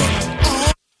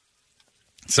 21.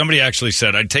 Somebody actually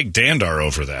said, I'd take Dandar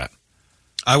over that.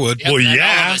 I would. Well,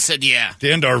 yeah. I said yeah.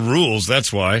 Dandar rules,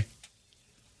 that's why.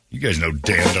 You guys know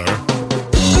Dandar.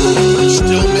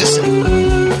 Still missing.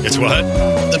 It's what?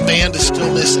 The band is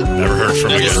still missing. Never heard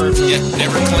from again.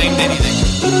 Never claimed anything.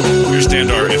 Here's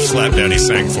Dandar if Slap Daddy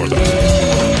sang for them.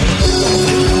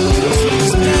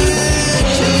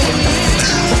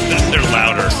 They're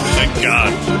louder. Thank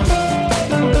God.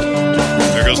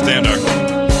 There goes Dandar.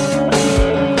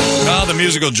 The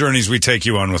musical journeys we take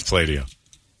you on with Play-Doh.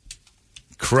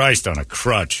 Christ on a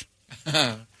crutch.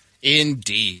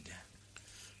 Indeed.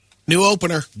 New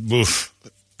opener. Oof.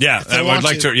 Yeah,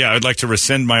 I'd like to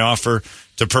rescind my offer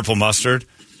to Purple Mustard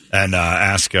and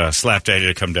ask Slap Daddy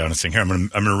to come down and sing. Here, I'm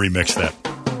gonna remix that.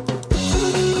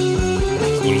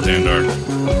 Little Dandar.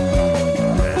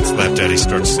 And Slap Daddy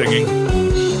starts singing.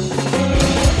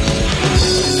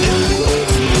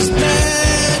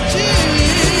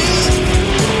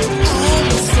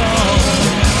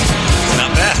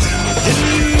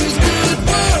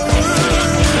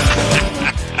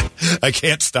 I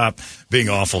can't stop being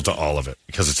awful to all of it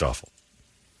because it's awful.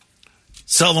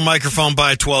 Sell the microphone,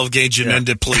 buy a 12-gauge, and end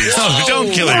it, please. Oh,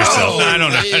 don't kill yourself. I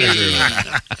don't know. I don't agree with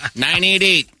that.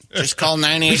 988. Just call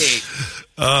 988.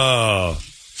 Oh.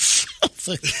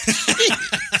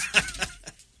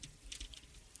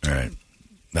 All right.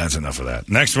 That's enough of that.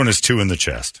 Next one is 2 in the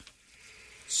chest.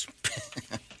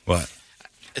 What?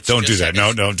 Don't do that.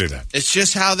 No, don't do that. It's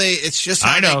just how they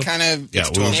kind of... Yeah,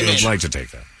 we'd like to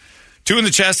take that. 2 in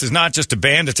the Chest is not just a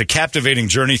band, it's a captivating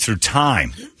journey through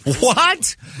time.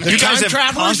 What? You guys have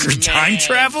conquered time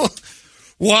travel?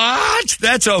 What?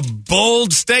 That's a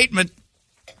bold statement.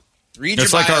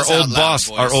 It's like our old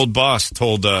boss. Loud, our old boss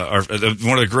told one of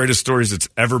the greatest stories that's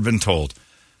ever been told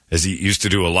is he used to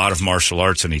do a lot of martial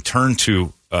arts, and he turned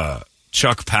to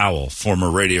Chuck Powell, former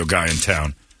radio guy in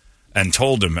town, and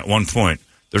told him at one point,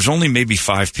 there's only maybe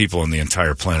 5 people on the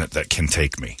entire planet that can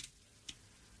take me.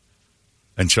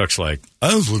 And Chuck's like,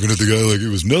 I was looking at the guy like it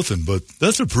was nothing, but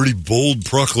that's a pretty bold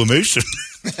proclamation.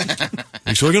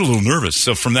 So I got a little nervous.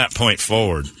 So from that point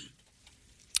forward,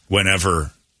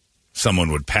 whenever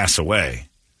someone would pass away,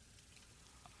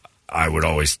 I would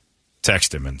always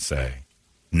text him and say,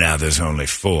 now there's only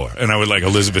 4. And I would like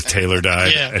Elizabeth Taylor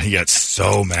died, and he got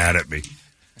so mad at me.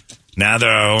 Now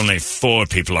there are only 4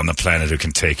 people on the planet who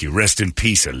can take you. Rest in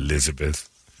peace, Elizabeth.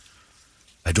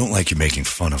 I don't like you making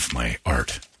fun of my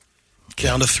art.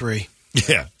 Down to 3.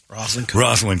 Yeah.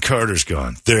 Rosalind Carter's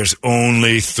gone. There's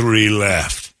only 3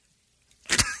 left.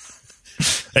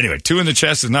 Anyway, 2 in the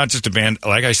Chest is not just a band,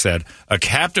 like I said, a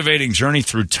captivating journey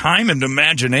through time and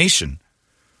imagination.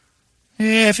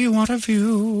 If you want a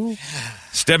view.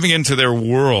 Stepping into their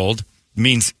world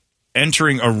means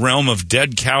entering a realm of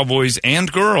dead cowboys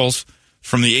and girls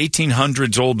from the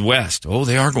 1800s Old West. Oh,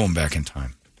 they are going back in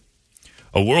time.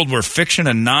 A world where fiction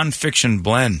and nonfiction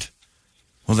blend.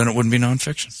 Well, then it wouldn't be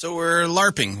nonfiction. So we're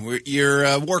LARPing.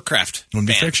 You're Warcraft. Wouldn't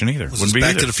be fiction either. Wouldn't be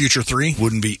Back to the Future 3?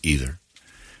 Wouldn't be either.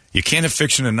 You can't have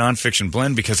fiction and nonfiction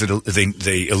blend because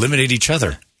they eliminate each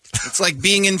other. It's like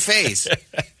being in phase.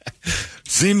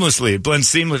 Seamlessly. It blends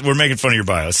seamlessly. We're making fun of your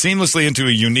bio. Seamlessly into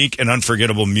a unique and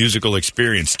unforgettable musical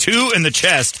experience. Two in the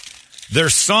Chest. Their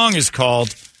song is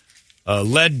called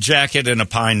Lead Jacket in a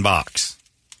Pine Box.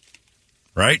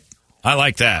 Right? I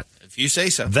like that. If you say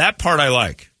so. That part I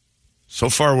like. So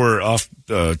far, we're off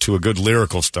to a good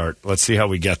lyrical start. Let's see how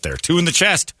we get there. Two in the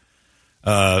Chest.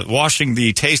 Washing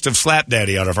the taste of Slap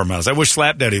Daddy out of our mouths. I wish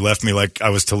Slap Daddy left me like I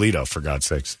was Toledo, for God's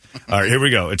sakes. All right, here we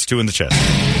go. It's Two in the Chest.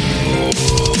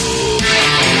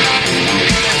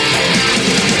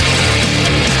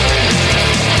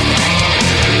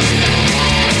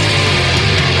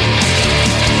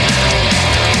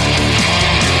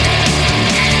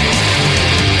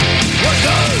 What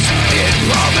does it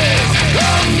profit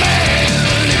a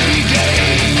man if he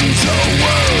gains the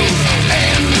world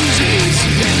and loses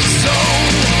his soul?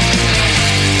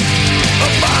 A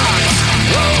box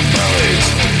of bullets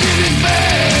in his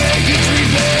bag, it's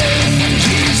revenge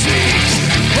he seeks.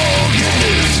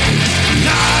 Forgiveness,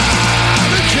 not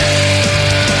a chance.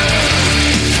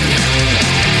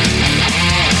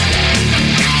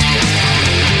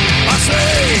 I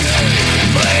say,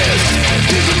 blessed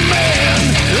is a man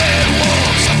that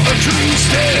walks a true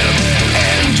step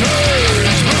and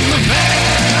turns from the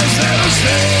past that has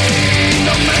stained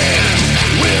a man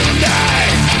will die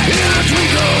in a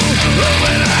twinkle of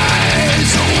an eye.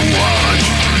 So watch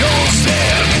your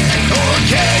step or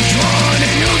catch one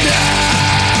and you'll die.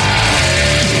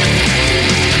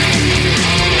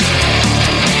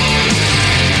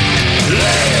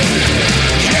 Lead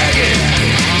jacket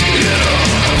in a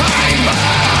pine box.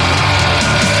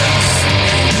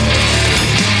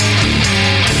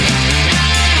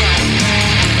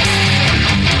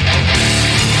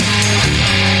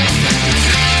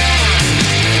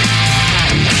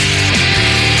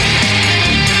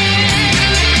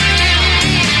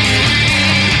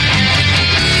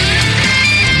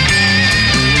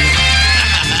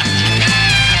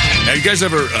 Have you guys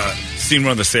ever seen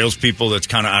one of the salespeople that's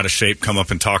kind of out of shape come up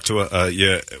and talk to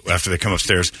you after they come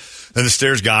upstairs? And the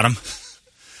stairs got him.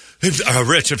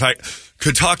 Rich, if I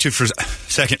could talk to you for a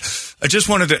second, I just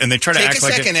wanted to, and they try to Take act a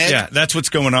like second, it. Ed. Yeah, that's what's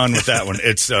going on with that one.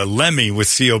 It's Lemmy with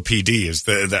COPD. Is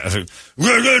too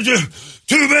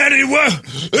many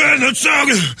and the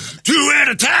song two at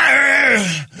a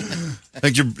time.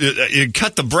 Like you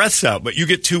cut the breaths out, but you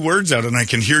get two words out, and I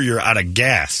can hear you're out of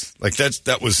gas. Like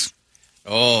that was.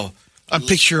 Oh, I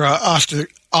picture Oscar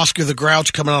the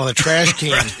Grouch coming out of the trash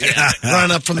can,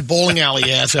 running up from the bowling alley he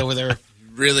has over there.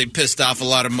 really pissed off a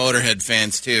lot of Motorhead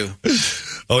fans, too.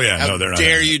 Oh, yeah. How no, they're not.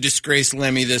 dare you disgrace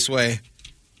Lemmy this way?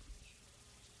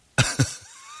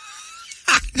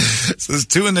 So there's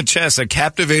two in the chest, a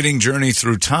captivating journey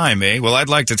through time, eh? Well, I'd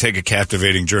like to take a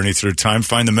captivating journey through time,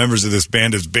 find the members of this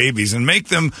band as babies, and make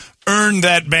them earn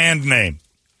that band name.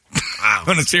 Wow.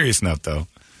 On a serious note, though,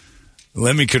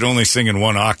 Lemmy could only sing in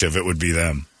one octave, it would be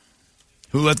them.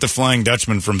 Who let the Flying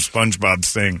Dutchman from SpongeBob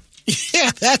sing?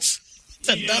 Yeah, that's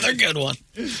another good one.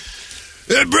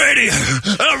 Hey, Brady,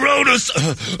 I wrote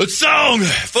a song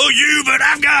for you, but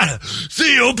I've got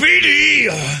COPD.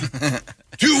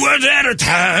 2 words at a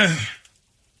time.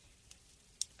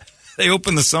 They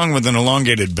open the song with an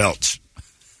elongated belch.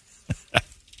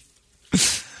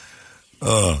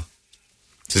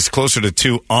 It's closer to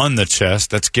 2 on the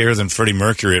chest. That's gayer than Freddie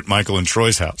Mercury at Michael and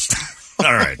Troy's house.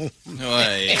 All right. 2 on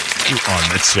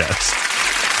the chest.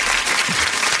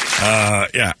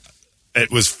 Yeah. It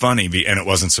was funny, and it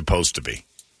wasn't supposed to be.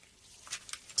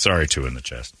 Sorry, 2 in the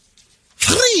chest.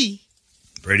 3.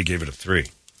 Brady gave it a 3.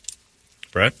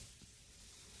 Brett?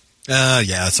 Yeah,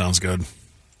 that sounds good.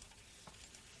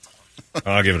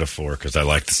 I'll give it a 4 because I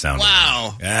like the sound.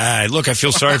 Wow. Look, I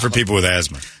feel sorry for people with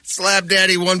asthma. Slap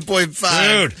Daddy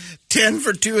 1.5. Dude. 10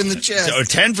 for 2 in the chest.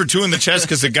 10 for 2 in the chest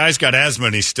because the guy's got asthma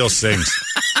and he still sings.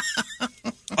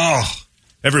 Oh.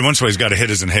 Every once in a while he's got to hit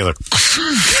his inhaler.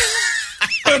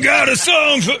 I got a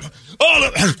song for all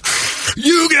of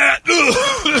you got.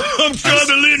 I'm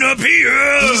struggling up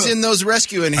here. He's in those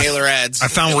rescue inhaler ads. I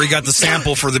found where he got the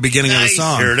sample for the beginning of the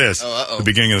song. Here it is. Oh, the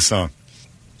beginning of the song.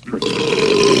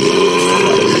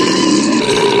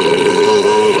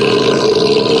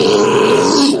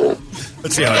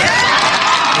 Let's see how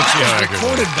it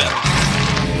recorded better.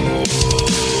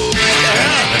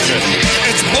 That's it.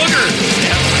 It's Booger.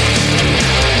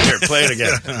 Here, play it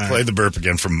again. Play the burp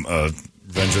again from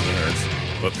Revenge of the Nerds.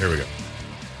 Oh, here we go.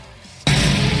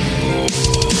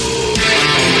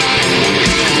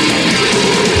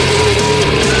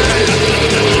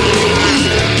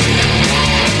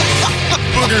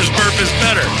 Booger's burp is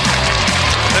better.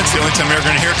 That's the only time you're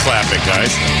going to hear clapping,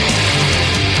 guys.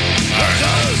 All right.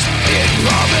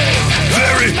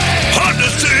 Very hard to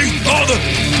see. Oh, the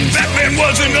Batman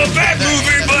wasn't a bad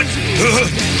movie, but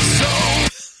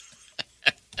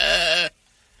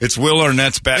it's Will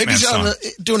Arnett's Batman Maybe he's song.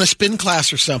 doing a spin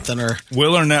class or something, or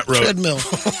Will Arnett wrote treadmill.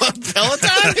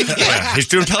 Peloton? Yeah, he's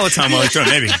doing Peloton while he's doing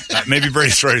it. Maybe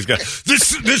Brady's right. He's got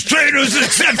this trainer's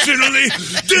exceptionally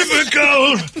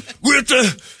difficult with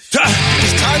the He's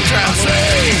time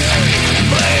traveling.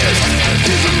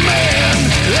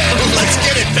 Let's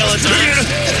get it, Peloton.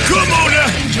 Come on now.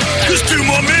 Just 2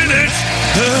 more minutes.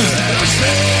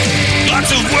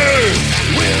 Lots of words.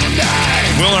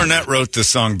 Will Arnett wrote the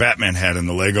song Batman had in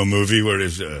the Lego movie where it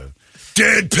is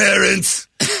dead parents.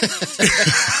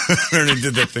 And he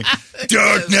did that thing.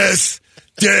 Darkness,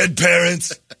 dead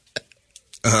parents.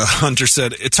 Hunter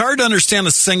said, it's hard to understand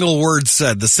a single word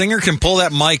said. The singer can pull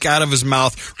that mic out of his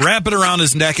mouth, wrap it around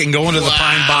his neck, and go into the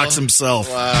pine box himself.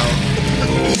 Wow. All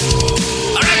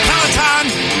right, Peloton,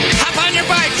 hop on your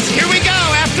bikes. Here we go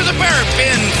after the burp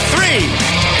in 3,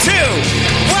 2,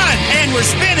 1. And we're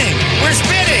spinning. We're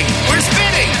spinning. We're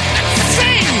spinning.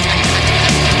 Sing!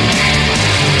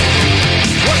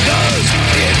 What does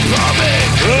it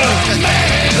promise?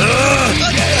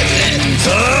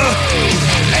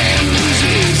 And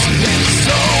loses its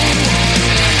soul.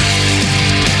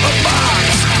 A box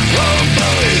of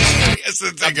bullies.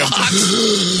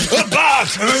 A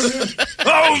box of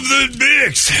the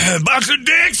dicks. Box of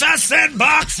dicks. I said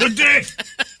box of dicks.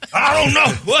 I don't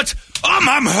know what's on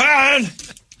my mind.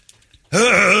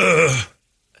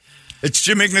 It's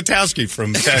Jim Ignatowski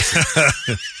from Texas.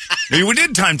 We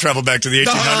did time travel back to the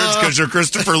 1800s because you're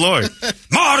Christopher Lloyd.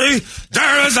 Marty,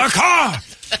 there is a car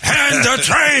and a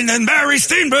train and Mary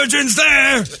Steenburgen's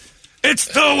there. It's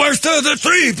the worst of the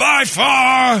 3 by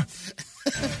far.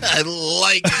 I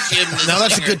like Jim. Now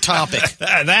that's a good topic.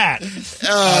 I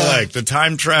like the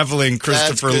time traveling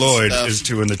Christopher Lloyd stuff. Is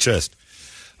 2 in the chest.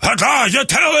 You're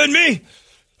telling me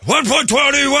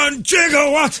 1.21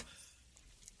 gigawatts?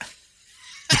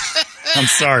 I'm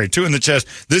sorry, 2 in the chest.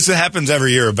 This happens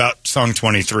every year. About song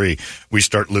 23, we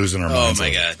start losing our minds. Oh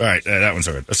my God! All right, that one's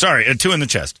good. Sorry, 2 in the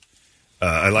chest.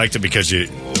 I liked it because the burp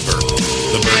is so.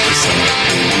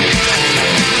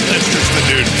 That's just the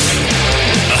dude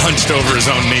hunched over his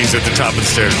own knees at the top of the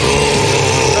stairs.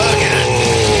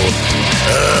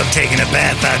 I'm taking a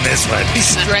bath on this one. He's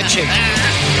stretching.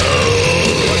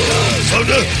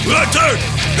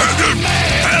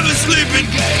 Haven't sleeping.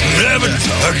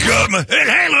 I got my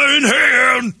inhaler in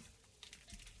hand.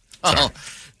 Oh,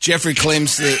 Jeffrey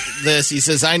claims this. He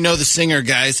says, I know the singer,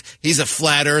 guys. He's a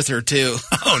flat earther, too.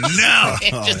 Oh, no.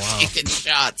 Just taking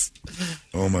shots.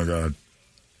 Oh, my God.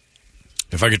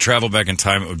 If I could travel back in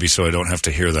time, it would be so I don't have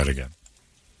to hear that again.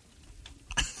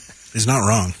 He's not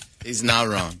wrong. He's not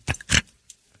wrong.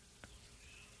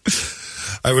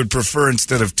 I would prefer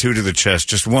instead of 2 to the chest,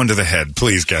 just 1 to the head.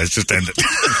 Please, guys, just end it.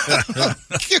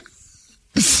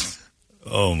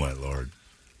 Oh, my Lord.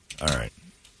 All right.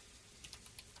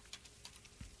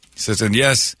 He says, and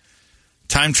yes,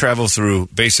 time travel through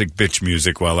basic bitch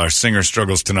music while our singer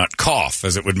struggles to not cough,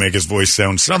 as it would make his voice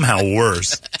sound somehow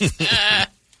worse.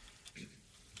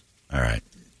 All right.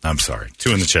 I'm sorry.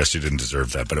 2 in the chest, you didn't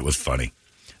deserve that, but it was funny.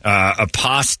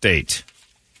 Apostate.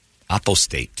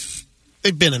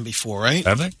 They've been in before, right?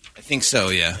 Have they? I think so,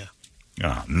 yeah.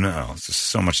 Oh, no. It's just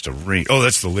so much to read. Oh,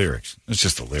 that's the lyrics. It's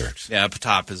just the lyrics. Yeah, up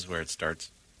top is where it starts.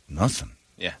 Nothing.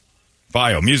 Yeah.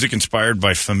 Bio. Music inspired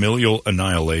by familial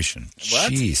annihilation.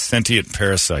 What? Jeez. Sentient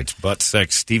parasites, butt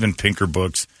sex, Steven Pinker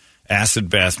books, acid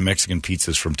bath, Mexican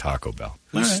pizzas from Taco Bell.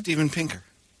 Who's Steven Pinker?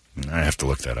 I have to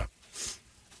look that up.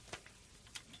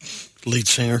 Lead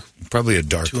singer. Probably a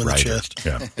dark 2 in writer. the chest.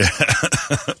 Yeah.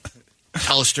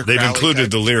 Alistair They've Crowley included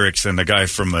type. the lyrics, and the guy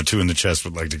from 2 in the chest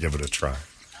would like to give it a try.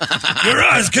 Your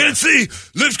eyes can't see,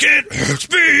 lips can't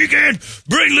speak, and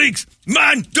brain leaks,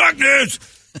 mind darkness,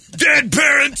 dead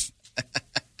parents,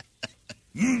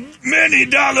 many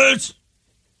dollars.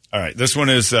 All right, this one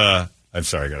is, I'm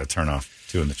sorry, I got to turn off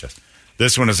 2 in the chest.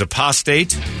 This one is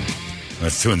Apostate.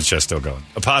 That's 2 in the chest still going.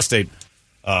 Apostate.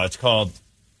 It's called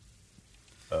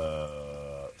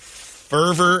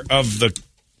Fervor of the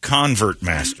Convert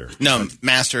Master. No,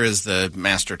 Master is the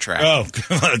master track. Oh,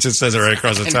 it just says it right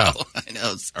across the top. I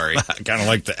know, sorry. I kind of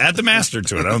like to add the master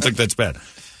to it. I don't think that's bad.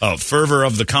 Oh, Fervor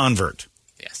of the Convert.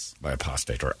 Yes. By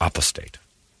Apostate or Apostate.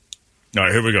 All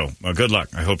right, here we go. Well, good luck.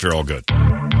 I hope you're all good.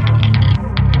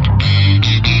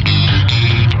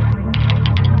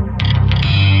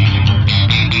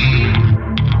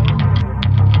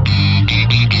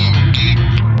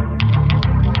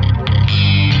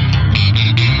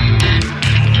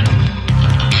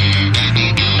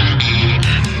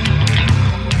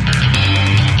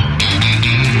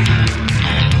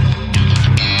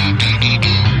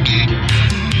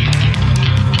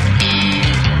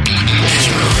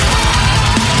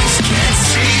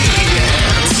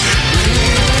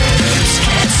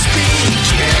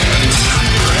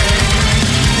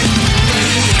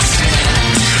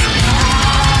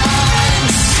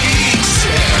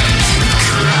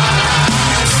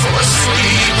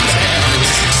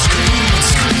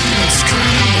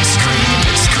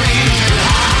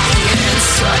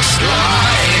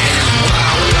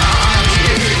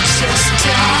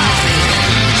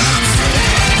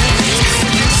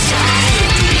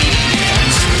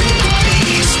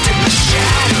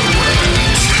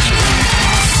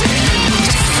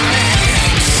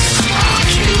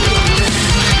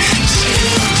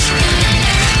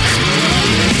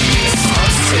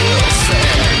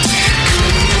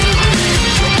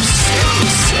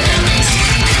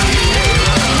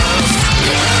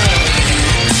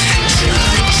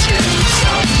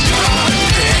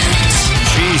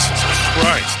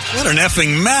 an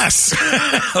effing mess.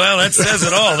 Well, that says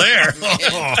it all there.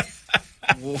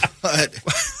 What?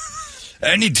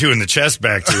 I need two in the chest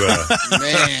back to.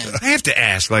 Man, I have to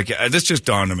ask. Like this just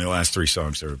dawned on me. The last three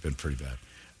songs there have been pretty bad.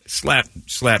 Slap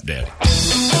Daddy.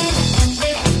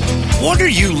 What are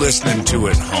you listening to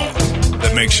at home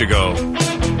that makes you go,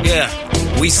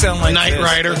 yeah, we sound like Knight this.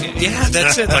 Rider. Yeah,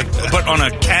 that's it. Like, but on a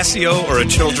Casio or a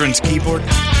children's keyboard.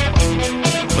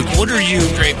 Like, what are you?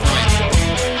 Great point.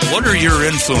 What are your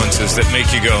influences that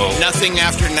make you go? Nothing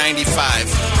after 95.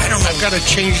 I don't know. I've got to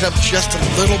change it up just a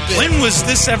little bit. When was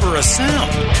this ever a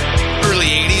sound? Early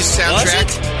 80s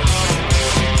soundtrack.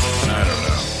 I don't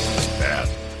know. It's bad.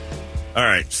 All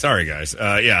right. Sorry, guys.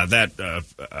 That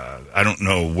I don't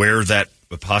know where that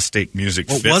apostate music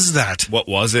What fit. was that? What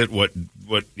was it? What?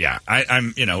 Yeah.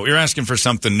 I'm. You're asking for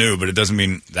something new, but it doesn't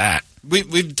mean that.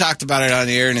 We've talked about it on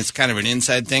the air, and it's kind of an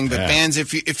inside thing. But bands,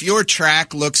 if your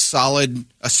track looks solid,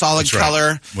 a solid That's right.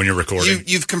 color When you're recording.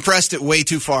 you've compressed it way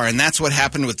too far, and that's what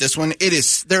happened with this one.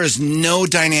 There is no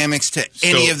dynamics to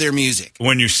any of their music.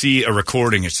 When you see a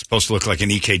recording, it's supposed to look like an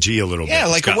EKG a little bit. Yeah,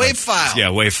 It's like a got wave file. Yeah,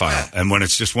 wave file. Yeah. And when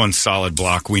it's just one solid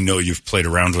block, we know you've played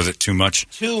around with it too much.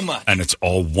 Too much. And it's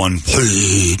all one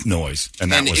noise.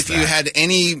 And that was if that. you had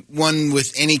anyone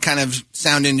with any kind of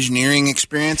sound engineering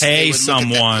experience, Pay they would look at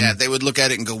someone. that, they would look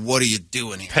at it and go, "What are you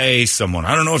doing here?" Pay someone.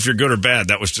 I don't know if you're good or bad.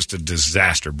 That was just a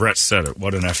disaster. Brett said it.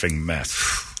 What an effing mess.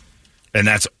 And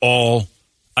that's all.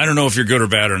 I don't know if you're good or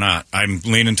bad or not. I'm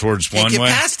leaning towards Can't one get way.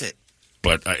 past it.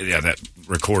 But, that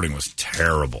recording was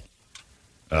terrible.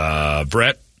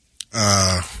 Brett?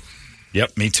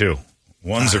 Yep, me too.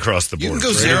 One's across the board. You can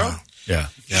go zero. Yeah.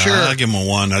 Sure. I'll give him a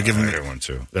 1. I'll give him one,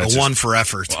 too. a 1 for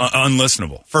effort.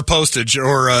 Unlistenable. For postage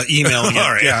or emailing it.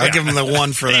 All right, I'll give him the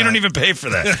 1 for that. You don't even pay for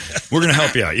that. We're going to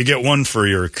help you out. You get 1 for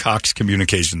your Cox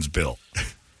Communications bill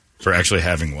for actually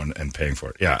having one and paying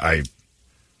for it. Yeah,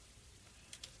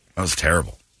 that was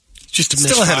terrible. Just a Still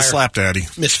misfire. ahead of Slap Daddy.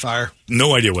 Misfire.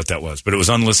 No idea what that was, but it was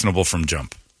unlistenable from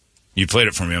jump. You played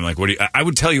it for me. I'm like, what do you... I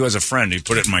would tell you as a friend, you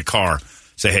put it in my car,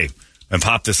 say, hey, and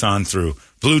pop this on through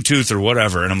Bluetooth or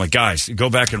whatever. And I'm like, guys, go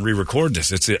back and re-record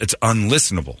this. It's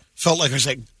unlistenable. Felt like it was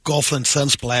like Gulfland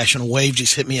Sunsplash and a wave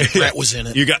just hit me and Brett was in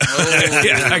it. You got,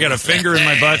 I got a finger in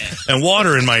my butt and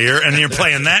water in my ear, and you're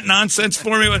playing that nonsense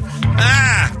for me.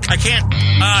 I can't.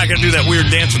 I got to do that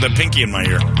weird dance with a pinky in my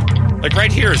ear. Like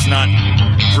right here, it's not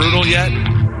brutal yet.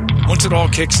 Once it all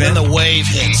kicks in, the wave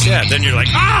hits. Yeah, then you're like,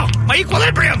 oh, my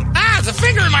equilibrium. It's a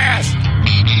finger in my ass.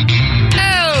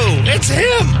 No, it's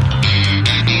him.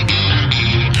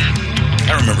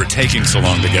 I remember taking so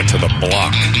long to get to the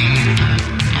block.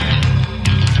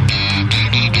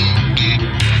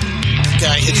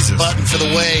 Guy hits the button for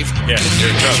the wave. Yeah, here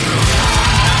it goes.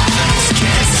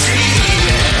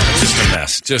 Just a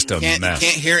mess. Just a mess.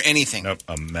 Can't hear anything. Nope,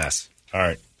 a mess. All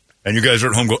right. And you guys are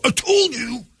at home go, I told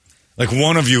you. Like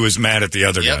one of you is mad at the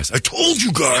other guys. I told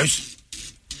you guys.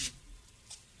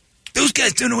 Those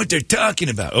guys don't know what they're talking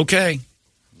about. Okay.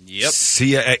 Yep.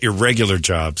 See ya at your regular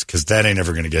jobs, because that ain't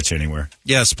ever going to get you anywhere.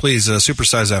 Yes, please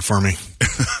supersize that for me.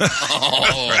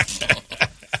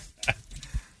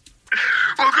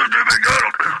 Welcome to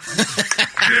McDonald's.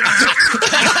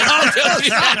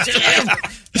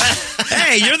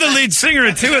 Hey, you're the lead singer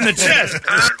at Two in the Chest.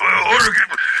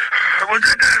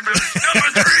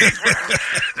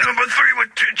 Number 3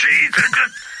 with cheese and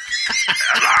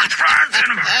large fries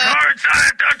and a hard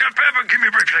side Dr. Pepper. Give me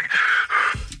a break.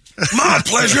 My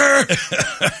pleasure.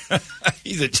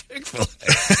 He's a Chick-fil-A.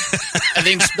 I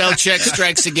think spell check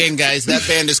strikes again, guys. That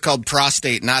band is called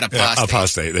Prostate, not Apostate.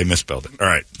 Apostate. They misspelled it. All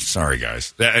right. Sorry,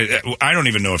 guys. I don't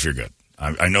even know if you're good.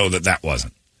 I know that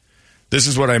wasn't. This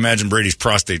is what I imagine Brady's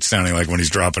prostate sounding like when he's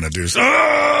dropping a deuce.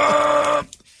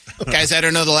 Guys, I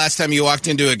don't know the last time you walked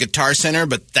into a Guitar Center,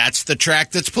 but that's the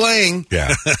track that's playing.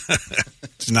 Yeah.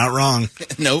 It's not wrong.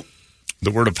 Nope. The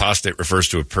word apostate refers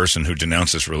to a person who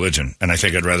denounces religion, and I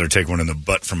think I'd rather take one in the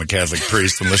butt from a Catholic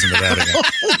priest than listen to that again.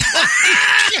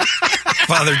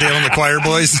 Father Dale and the Choir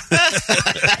Boys.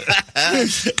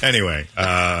 Anyway.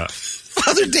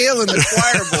 Father Dale and the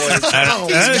Choir Boys.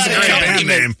 That is a great band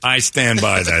name. I stand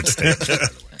by that statement.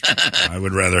 I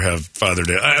would rather have Father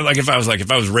Dale. If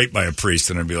I was raped by a priest,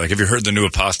 then I'd be like, have you heard the new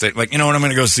apostate? Like, you know what? I'm going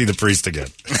to go see the priest again.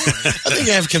 I think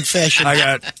I have confession.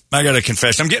 I got a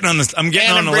confession. I'm getting on the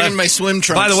bringing left. my swim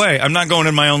trunks. By the way, I'm not going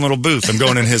in my own little booth. I'm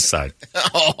going in his side.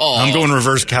 I'm going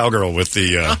reverse cowgirl with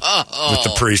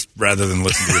the priest rather than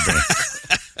listen to the band.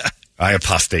 I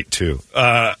apostate too.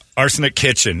 Arsenic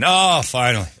Kitchen. Oh,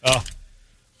 finally.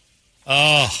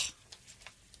 Oh.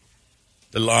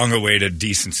 The long-awaited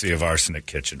decency of Arsenic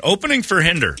Kitchen. Opening for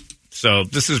Hinder. So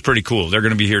this is pretty cool. They're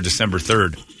going to be here December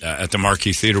 3rd at the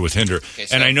Marquee Theater with Hinder. Okay,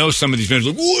 so and I know some of these bands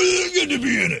are like, what are they going to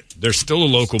be in it? They're still a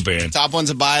local band. Top one's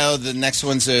a bio. The next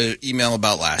one's an email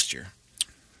about last year.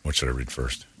 What should I read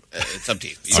first? It's up to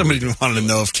you. Somebody wanted to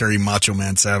know if Kerry Macho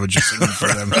Man Savage is singing for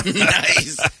them.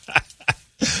 Nice.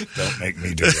 Don't make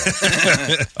me do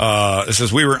that. It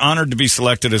says, we were honored to be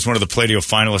selected as one of the Play-Doh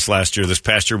finalists last year. This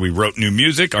past year, we wrote new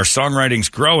music. Our songwriting's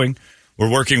growing. We're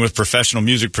working with professional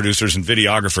music producers and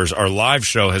videographers. Our live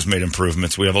show has made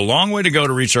improvements. We have a long way to go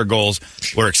to reach our goals.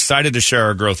 We're excited to share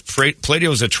our growth.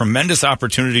 Play-Doh is a tremendous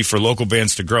opportunity for local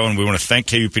bands to grow, and we want to thank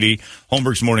KUPD,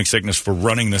 Holmbergs Morning Sickness, for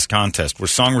running this contest. Our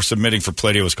song we're submitting for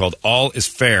Play-Doh is called All Is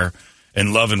Fair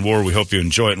in Love and War. We hope you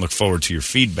enjoy it and look forward to your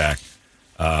feedback.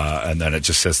 And then it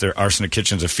just says there, Arsenic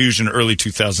Kitchen's a fusion early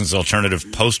 2000s alternative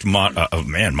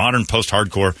modern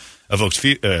post-hardcore evokes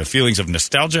feelings of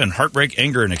nostalgia and heartbreak,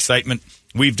 anger and excitement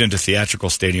weaved into theatrical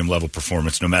stadium-level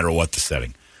performance no matter what the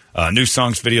setting. New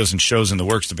songs, videos, and shows in the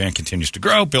works. The band continues to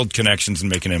grow, build connections, and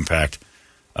make an impact.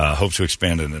 Hope to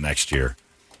expand in the next year.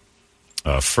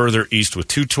 Further east with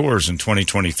 2 tours in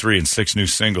 2023 and 6 new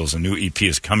singles. A new EP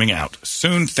is coming out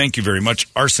soon. Thank you very much,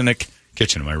 Arsenic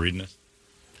Kitchen. Am I reading this?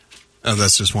 Oh,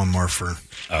 that's just one more for...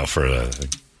 Oh, for the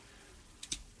thing.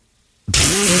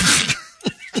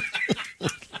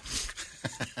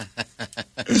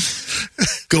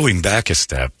 Going back a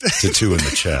step to 2 in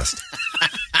the chest.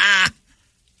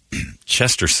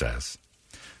 Chester says,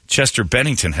 Chester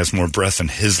Bennington has more breath in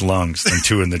his lungs than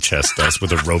 2 in the chest does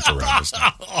with a rope around his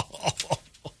neck.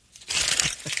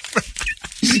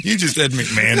 You just said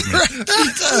McMahon's me.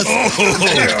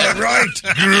 Yeah, right.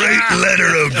 Great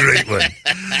letter, great one.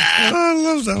 I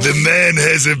love that one. The man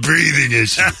has a breathing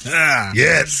issue.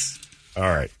 Yes. All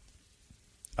right.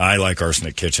 I like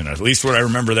Arsenic Kitchen. At least what I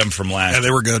remember them from last. Yeah,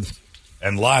 they were good.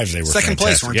 And live, they were second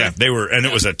fantastic. place, weren't they? they? They were, and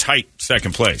it was a tight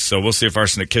second place. So we'll see if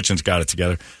Arsenic Kitchen's got it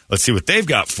together. Let's see what they've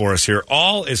got for us here.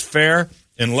 All is fair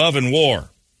in love and war.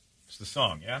 It's the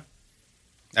song, yeah?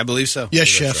 I believe so. Yes,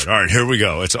 Chef. Right. All right, here we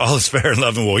go. It's All is Fair in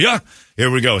Love and War. Yeah, here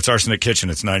we go. It's Arsenic Kitchen.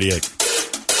 It's 98.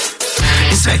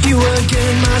 Is that you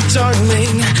again, my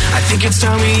darling? I think it's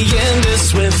time we end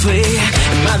this swiftly.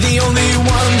 Am I the only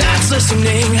one that's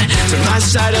listening to my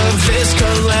side of this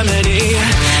calamity?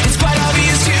 It's quite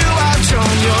obvious you have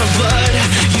drawn your blood.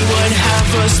 You would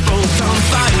have us both on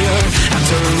fire.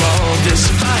 After all this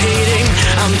fighting,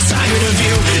 I'm tired of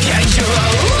you. Yeah, you're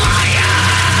a liar.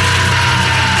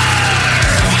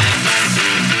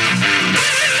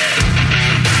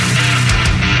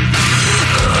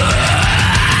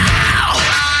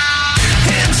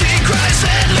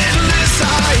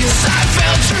 I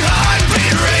felt your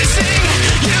heartbeat racing.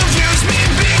 You've used me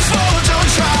before, don't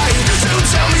try to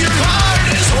tell me your heart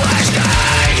is washed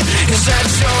eye. Is that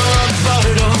you're a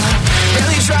bottle?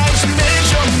 Really trying to make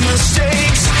your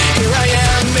mistakes. Here I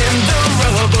am in the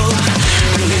rubble.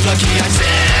 Really lucky I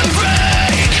didn't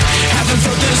break. Haven't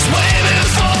felt this way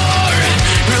before.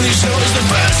 Really shows the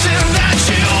person that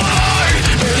you are.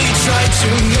 Really tried to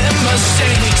make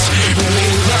mistakes.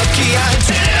 Really lucky I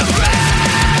didn't break.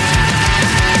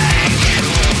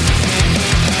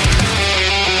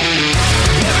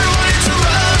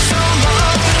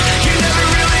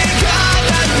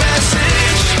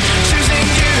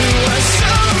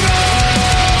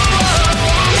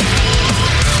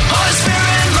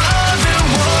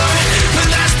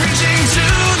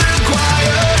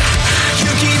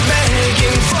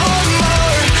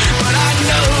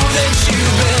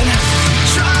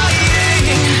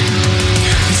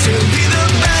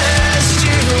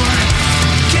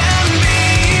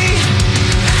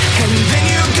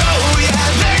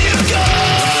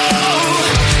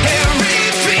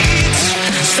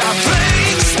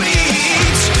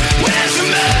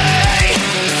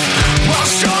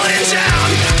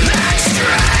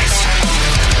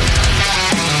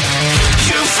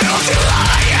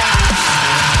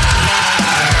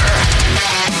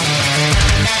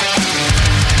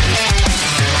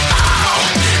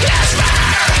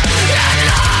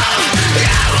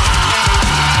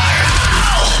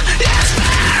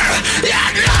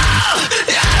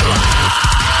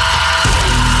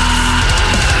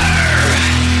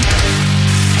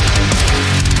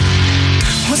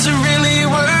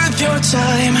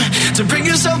 To bring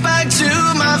yourself back to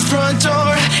my front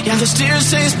door. Yeah, the stairs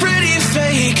say's pretty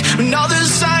fake, and all the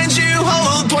signs you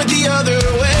hold point the other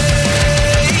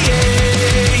way.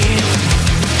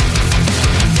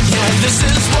 Yeah, this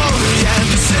is war. Yeah,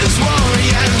 this is war.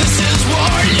 Yeah, this is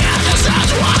war. Yeah, this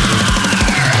is war.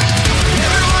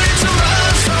 Never wanted to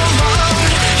run so long.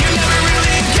 You never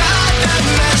really got that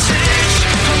message.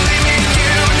 I'm leaving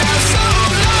you now so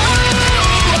long.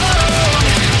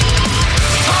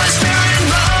 All is fair.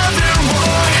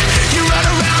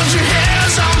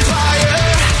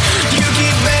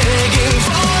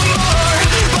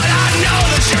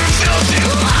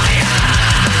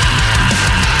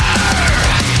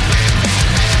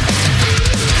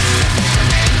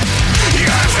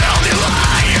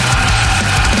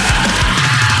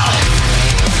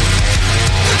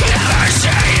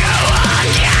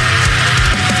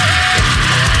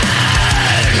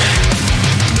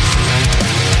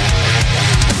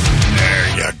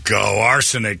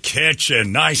 Arsenic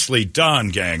Kitchen. Nicely done,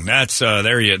 gang. That's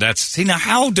see, now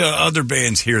how do other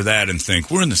bands hear that and think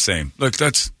we're in the same? Look,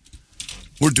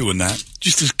 we're doing that.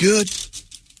 Just as good.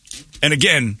 And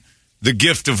again, the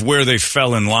gift of where they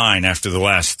fell in line after the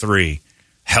last three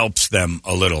helps them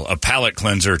a little. A palate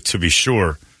cleanser, to be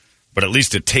sure, but at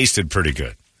least it tasted pretty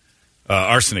good.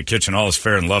 Arsenic Kitchen, all is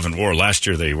fair in love and war. Last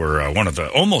year they were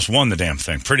almost won the damn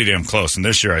thing. Pretty damn close. And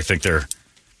this year I think they're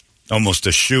almost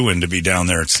a shoo-in to be down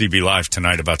there at CB Live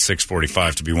tonight about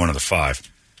 6:45 to be one of the five.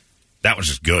 That was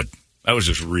just good. That was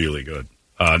just really good.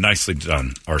 Nicely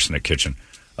done, Arsenic Kitchen.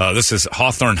 This is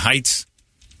Hawthorne Heights.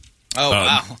 Oh,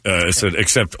 wow.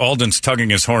 Except Alden's tugging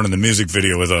his horn in the music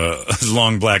video with his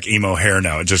long black emo hair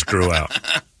now. It just grew out.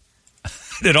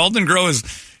 Did Alden grow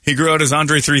his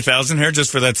Andre 3000 hair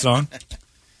just for that song?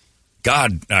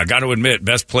 God, got to admit,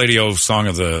 best Play-Doh song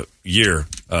of the year.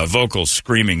 Vocals,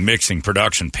 screaming, mixing,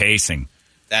 production, pacing.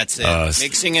 That's it.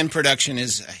 Mixing and production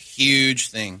is a huge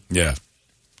thing. Yeah.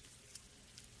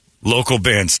 Local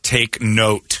bands, take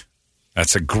note.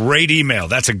 That's a great email.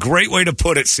 That's a great way to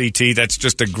put it, CT. That's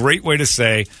just a great way to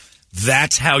say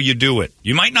that's how you do it.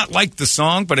 You might not like the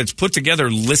song, but it's put together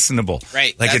listenable.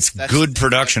 Right. Like it's good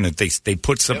production. They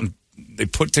put something. Yep. They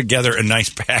put together a nice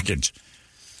package.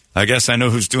 I guess I know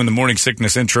who's doing the Morning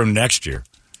Sickness intro next year.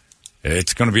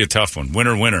 It's going to be a tough one.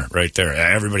 Winner right there.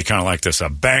 Everybody kind of like this. A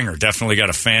banger. Definitely got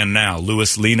a fan now.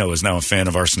 Louis Lino is now a fan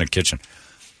of Arsenic Kitchen.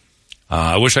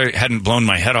 I wish I hadn't blown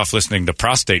my head off listening to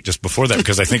Prostate just before that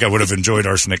because I think I would have enjoyed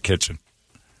Arsenic Kitchen.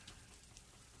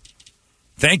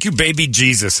 Thank you, baby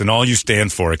Jesus, and all you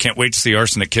stand for. I can't wait to see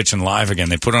Arsenic Kitchen live again.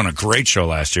 They put on a great show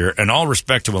last year, and all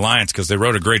respect to Alliance because they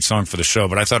wrote a great song for the show,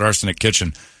 but I thought Arsenic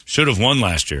Kitchen should have won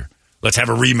last year. Let's have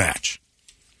a rematch.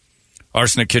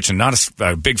 Arsenic Kitchen, not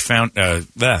a big fan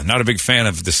of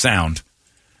the sound,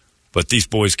 but these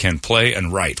boys can play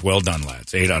and write. Well done,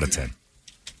 lads. 8 out of 10.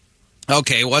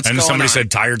 Okay, what's going on? And somebody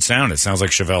said tired sound. It sounds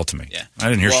like Chevelle to me. Yeah. I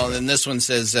didn't hear Well, Chevelle. then this one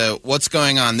says, what's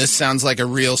going on? This sounds like a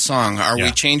real song. Are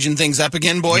we changing things up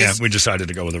again, boys? Yeah, we decided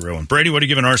to go with a real one. Brady, what are you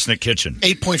giving Arsenic Kitchen?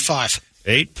 8.5.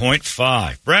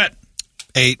 8.5. Brett?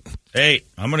 8. 8.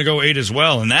 I'm going to go 8 as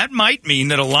well. And that might mean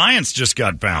that Alliance just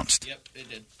got bounced. Yep, it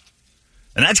did.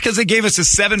 And that's because they gave us a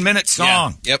 7-minute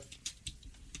song. Yeah. Yep.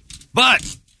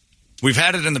 But we've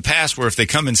had it in the past where if they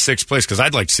come in 6th place, because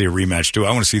I'd like to see a rematch too.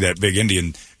 I want to see that big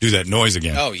Indian do that noise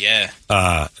again. Oh, yeah.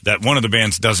 That one of the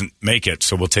bands doesn't make it,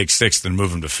 so we'll take 6th and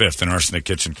move them to 5th. And Arsenic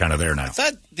Kitchen kind of there now.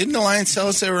 Didn't Alliance tell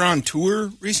us they were on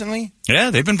tour recently?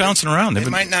 Yeah, they've been bouncing around. They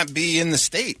might not be in the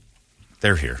state.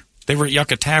 They're here. They were at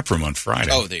Yucca Tap Room on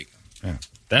Friday. Oh, there you go. Yeah.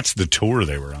 That's the tour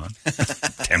they were on.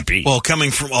 Tempe. Well,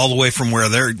 coming from all the way from where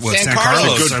they're San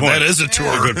Carlos. Good point. That is a tour.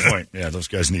 Yeah, good point. Yeah, those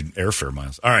guys need airfare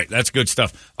miles. All right, that's good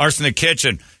stuff. Arsenic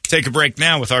Kitchen. Take a break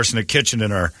now with Arsenic Kitchen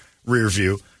in our rear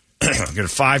view. Got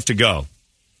 5 to go.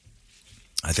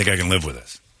 I think I can live with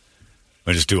this.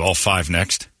 We just do all 5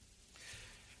 next.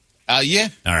 Yeah.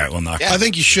 All right, we'll knock. I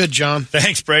think you should, John.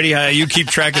 Thanks, Brady. You keep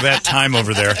track of that time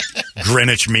over there.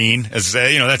 Greenwich Mean, as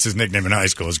that's his nickname in high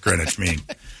school. Is Greenwich Mean.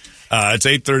 It's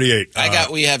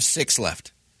 8:38. We have 6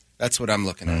 left. That's what I'm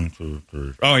looking at. 1, 2,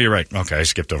 3. Oh, you're right. Okay, I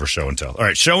skipped over Show and Tell. All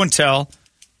right, Show and Tell.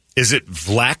 Is it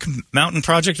Black Mountain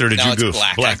Project or did you goof?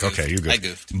 Black. Okay, you goofed. I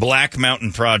goofed. Black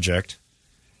Mountain Project.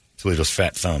 Toledo's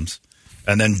fat thumbs.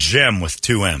 And then Gem with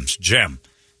 2 M's. Gem.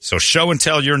 So Show and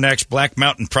Tell, you're next. Black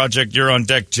Mountain Project, you're on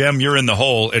deck. Gem, you're in the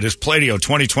hole. It is Play-Doh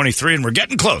 2023, and we're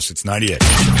getting close. It's 98.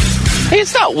 Hey,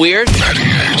 it's not weird.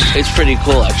 It's pretty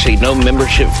cool, actually. No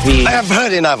membership fee. I have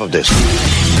heard enough of this.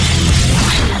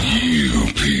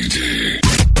 KUPD.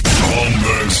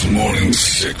 Holmbergs Morning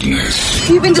Sickness.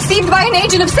 You've been deceived by an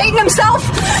agent of Satan himself.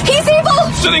 He's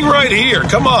evil. Sitting right here.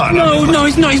 Come on. No,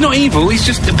 he's not. He's not evil. He's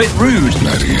just a bit rude.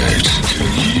 98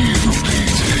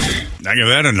 KUPD. I give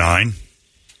that a 9.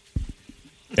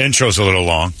 Intro's a little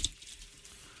long.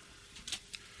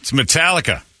 It's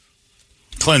Metallica.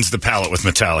 Cleanse the palate with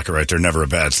Metallica right there. Never a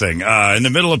bad thing. In the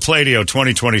middle of Play-Doh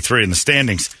 2023, and the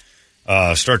standings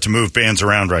start to move bands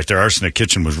around right there. Arsenic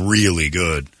Kitchen was really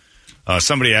good.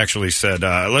 Somebody actually said,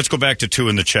 let's go back to 2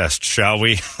 in the Chest, shall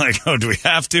we? Like, oh, do we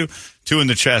have to? 2 in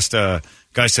the Chest.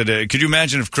 Guy said, could you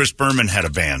imagine if Chris Berman had a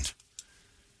band?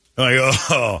 Like,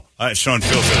 Sean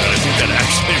Phil said that. I think that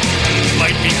actually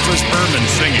might be Chris Berman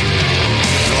singing.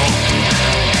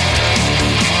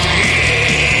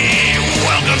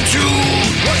 Welcome to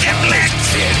the Black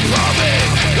Robin.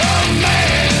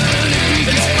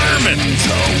 It's Berman.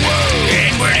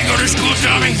 And where do you go to school,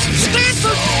 Tommy?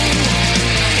 Stanford.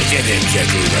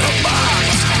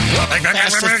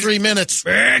 Past the 3 minutes.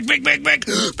 Big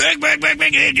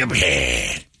in your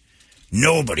head.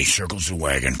 Nobody circles the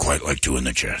wagon quite like 2 in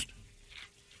the Chest.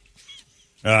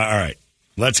 All right.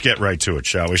 Let's get right to it,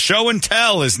 shall we? Show and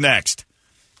Tell is next.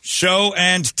 Show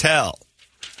and Tell.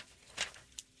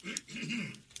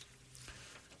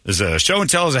 Show and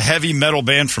Tell is a heavy metal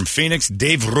band from Phoenix.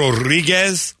 Dave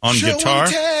Rodriguez on guitar.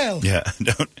 Show and Tell. Yeah,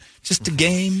 just a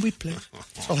game we play.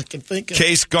 That's all I can think of.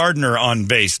 Case Gardner on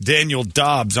bass. Daniel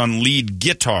Dobbs on lead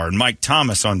guitar. And Mike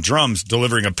Thomas on drums,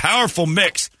 delivering a powerful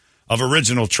mix of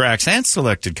original tracks and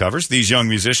selected covers. These young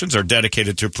musicians are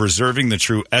dedicated to preserving the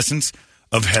true essence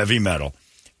of heavy metal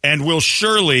and will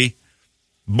surely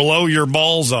blow your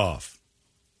balls off.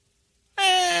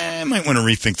 I might want to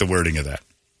rethink the wording of that.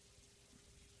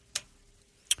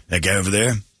 That guy over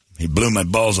there, he blew my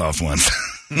balls off once.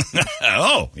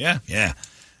 Oh, yeah.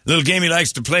 Little game he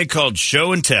likes to play called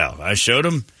Show and Tell. I showed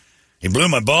him. He blew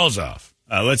my balls off.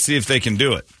 Let's see if they can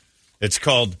do it. It's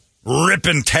called Rip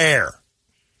and Tear.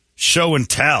 Show and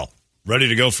Tell. Ready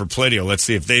to go for Play-Doh. Let's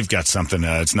see if they've got something.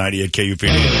 It's 98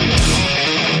 KUPD.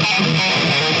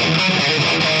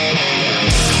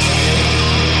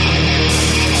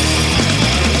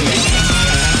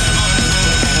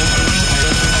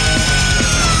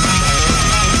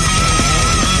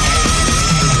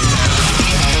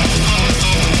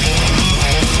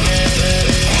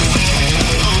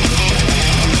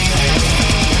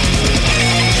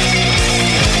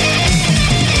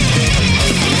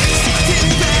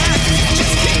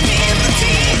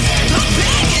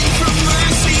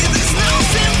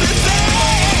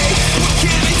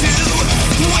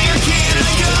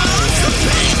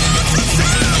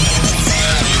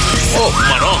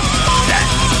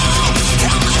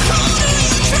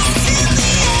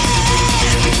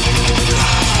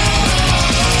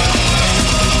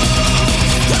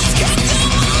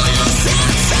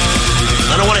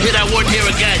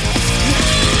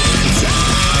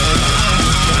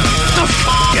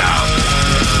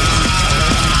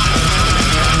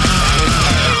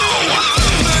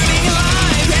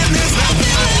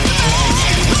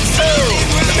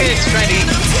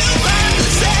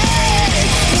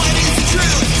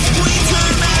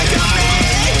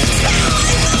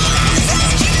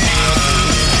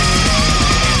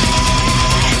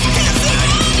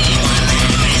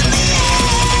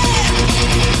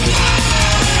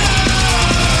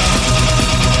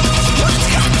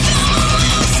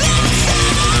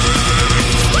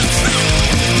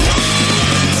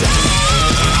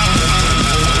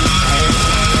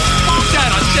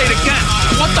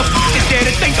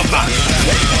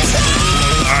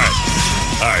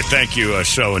 Thank you,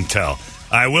 Show and Tell.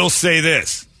 I will say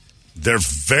this. They're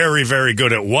very, very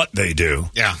good at what they do.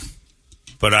 Yeah.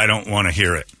 But I don't want to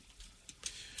hear it.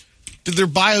 Did their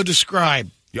bio describe?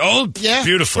 Oh, yeah,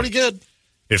 beautiful. Pretty good.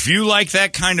 If you like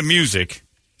that kind of music,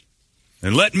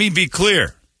 then let me be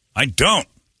clear. I don't.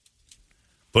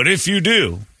 But if you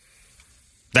do,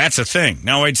 that's a thing.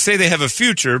 Now, I'd say they have a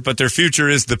future, but their future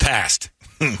is the past.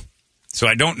 So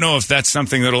I don't know if that's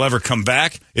something that'll ever come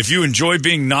back. If you enjoy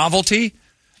being novelty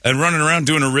and running around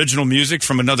doing original music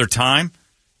from another time,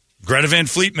 Greta Van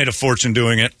Fleet made a fortune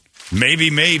doing it. Maybe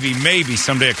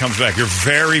someday it comes back. You're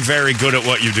very, very good at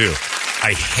what you do.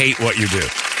 I hate what you do.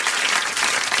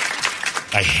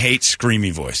 I hate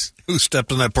screamy voice. Who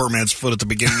stepped on that poor man's foot at the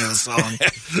beginning of the song?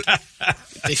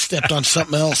 They stepped on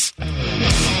something else. No, I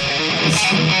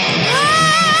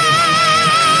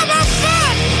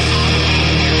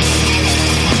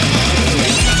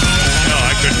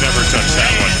could never touch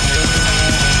that one.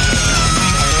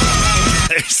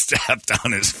 They stepped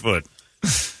on his foot.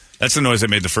 That's the noise I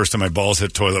made the first time my balls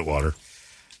hit toilet water.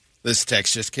 This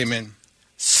text just came in.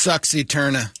 Sucks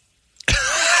Eterna.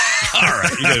 All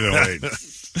right, you gotta wait.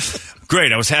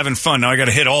 Great, I was having fun. Now I got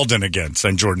to hit Alden again.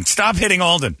 Son Jordan, stop hitting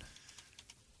Alden.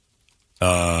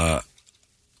 I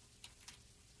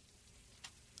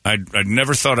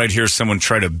never thought I'd hear someone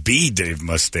try to be Dave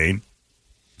Mustaine.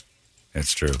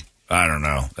 That's true. I don't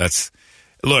know.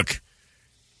 Look.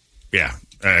 Yeah.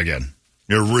 Again,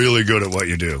 you're really good at what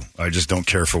you do. I just don't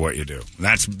care for what you do.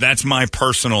 That's my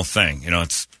personal thing. You know,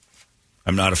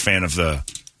 I'm not a fan of the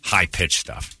high pitched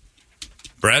stuff.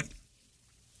 Brett?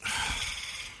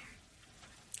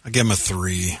 I give him a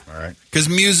 3. All right. Because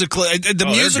musically, the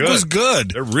music was good.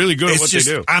 They're really good at what they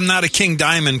do. I'm not a King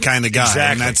Diamond kind of guy,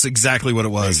 exactly. and that's exactly what it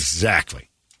was. Exactly.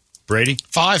 Brady?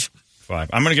 5. 5.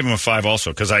 I'm going to give him a 5 also,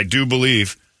 because I do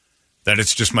believe that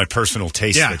it's just my personal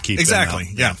taste that keeps exactly.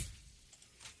 them out. Yeah.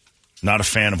 Not a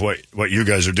fan of what you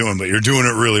guys are doing, but you're doing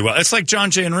it really well. It's like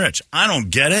John Jay and Rich. I don't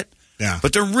get it,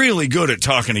 but they're really good at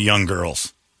talking to young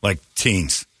girls, like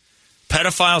teens.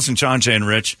 Pedophiles and John Jay and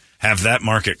Rich have that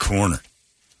market cornered.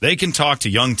 They can talk to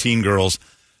young teen girls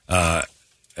as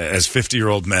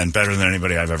 50-year-old men better than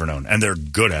anybody I've ever known, and they're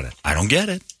good at it. I don't get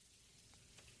it.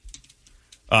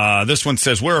 This one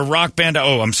says, we're a rock band.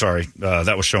 Oh, I'm sorry.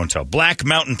 That was show and tell. Black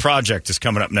Mountain Project is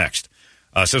coming up next.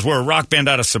 Says, we're a rock band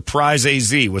out of Surprise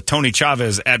AZ with Tony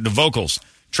Chavez at the vocals,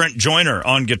 Trent Joyner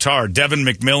on guitar, Devin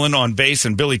McMillan on bass,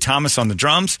 and Billy Thomas on the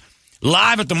drums.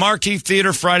 Live at the Marquee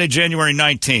Theater Friday, January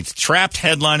 19th. Trapped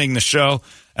headlining the show,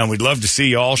 and we'd love to see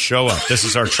you all show up. This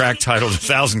is our track titled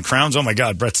 1,000 Crowns. Oh, my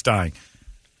God, Brett's dying.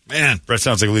 Man. Brett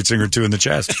sounds like a lead singer, too, in the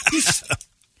chest.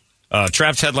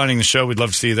 Trapped headlining the show. We'd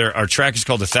love to see you there. Our track is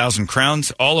called 1,000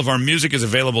 Crowns. All of our music is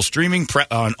available streaming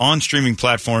on streaming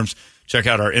platforms. Check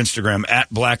out our Instagram at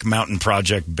Black Mountain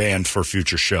Project Band for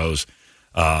future shows.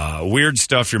 Weird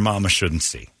stuff your mama shouldn't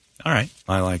see. All right.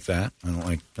 I like that. I don't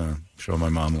like showing my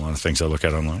mom a lot of things I look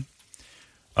at online.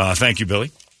 Thank you,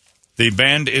 Billy. The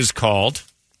band is called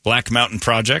Black Mountain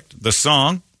Project. The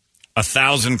song,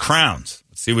 1,000 Crowns.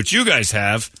 Let's see what you guys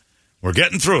have. We're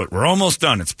getting through it. We're almost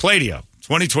done. It's Pladio.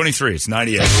 2023. It's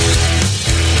 98.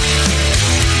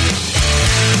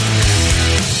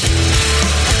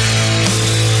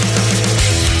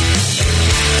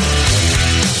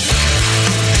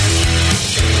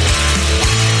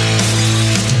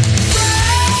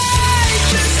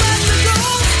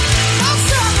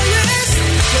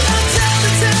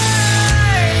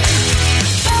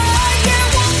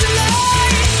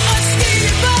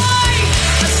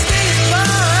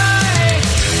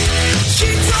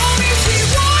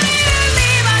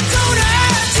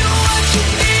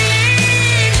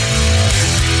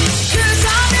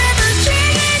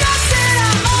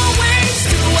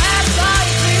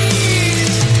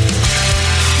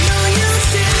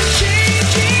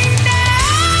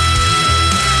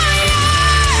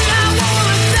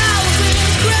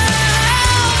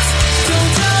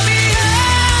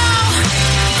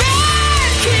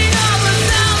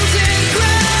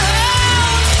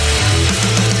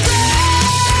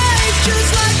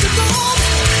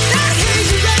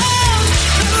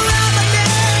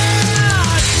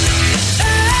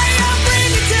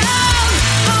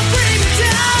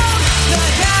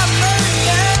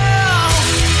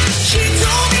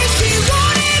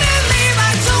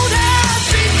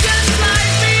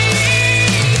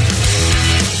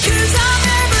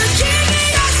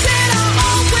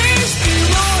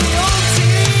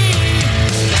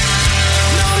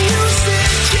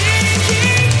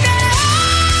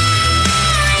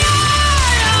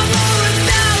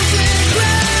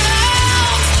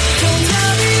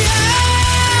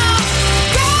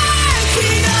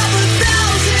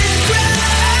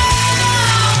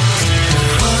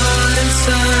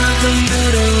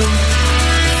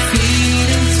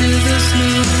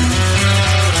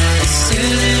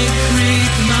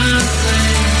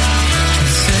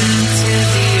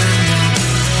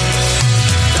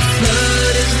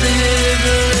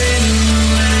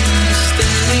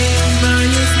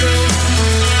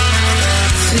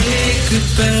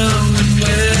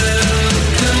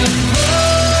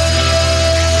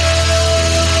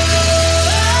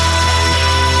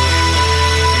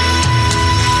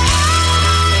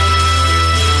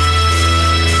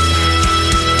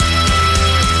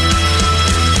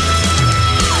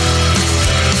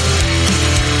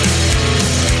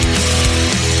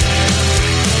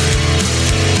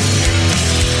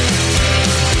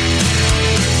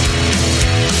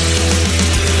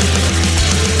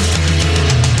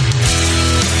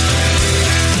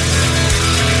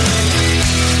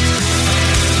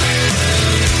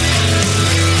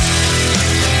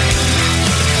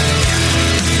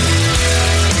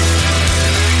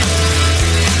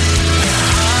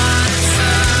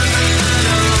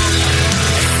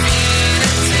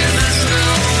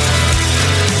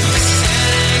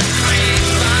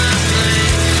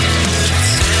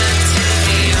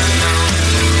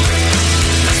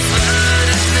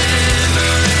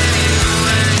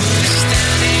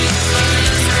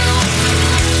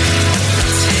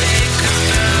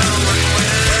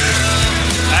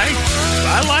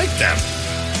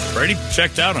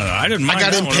 Checked out on it. I didn't mind.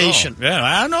 I got impatient. Yeah,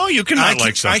 I know you can not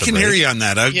like something. I can hear you on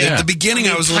that. At the beginning,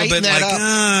 I was a little bit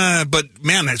like, but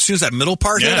man, as soon as that middle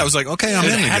part hit, I was like, okay, I'm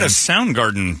in again. It had a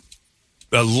Soundgarden,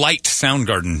 a light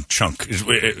Soundgarden chunk.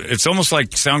 It's almost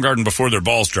like Soundgarden before their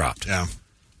balls dropped. Yeah.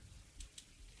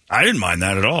 I didn't mind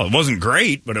that at all. It wasn't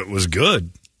great, but it was good.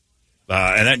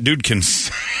 And that dude can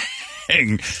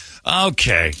sing.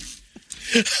 Okay.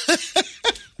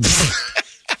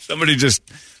 Somebody just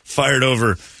fired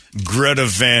over Greta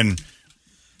Van,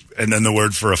 and then the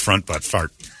word for a front butt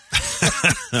fart.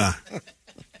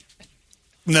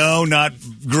 No, not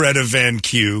Greta Van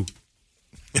Q.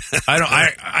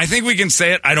 I think we can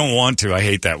say it. I don't want to. I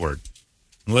hate that word.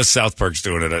 Unless South Park's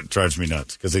doing it, it drives me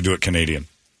nuts because they do it Canadian.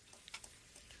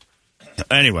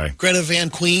 Anyway. Greta Van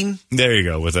Queen. There you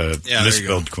go, with a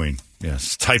misspelled queen.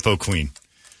 Yes, typo queen.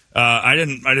 I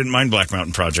didn't mind Black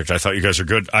Mountain Project. I thought you guys are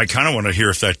good. I kind of want to hear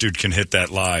if that dude can hit that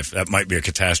live. That might be a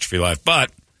catastrophe live,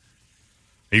 but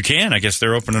you can. I guess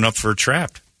they're opening up for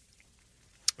Trapped.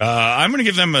 I'm going to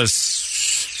give them a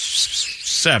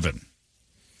 7.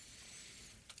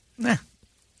 Nah.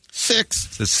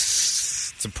 6.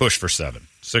 It's a push for 7.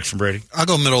 6 from Brady. I'll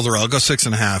go middle of the road. I'll go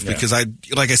 6.5 because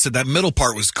like I said, that middle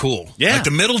part was cool. Yeah. Like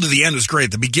the middle to the end was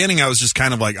great. The beginning, I was just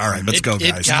kind of like, all right, let's go,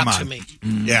 guys. It got Come on. to me.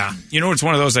 Yeah. You know, it's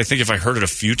one of those, I think if I heard it a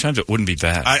few times, it wouldn't be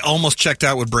bad. I almost checked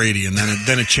out with Brady, and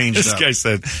then it changed This up. guy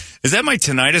said, is that my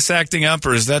tinnitus acting up,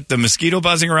 or is that the mosquito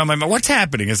buzzing around my mouth? What's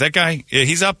happening? Is that guy,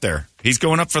 he's up there. He's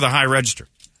going up for the high register.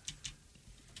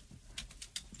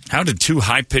 How did 2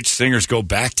 high-pitched singers go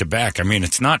back-to-back? I mean,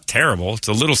 it's not terrible. It's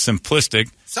a little simplistic.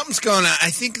 Something's going on. I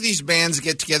think these bands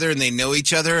get together and they know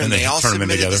each other, and they all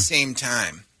submit at the same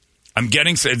time. I'm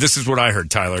getting, this is what I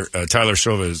heard, Tyler. Tyler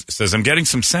Shova says, I'm getting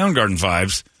some Soundgarden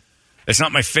vibes. It's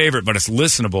not my favorite, but it's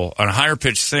listenable. On a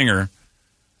higher-pitched singer,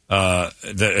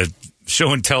 the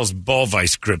show and tell's ball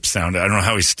vice grip sound. I don't know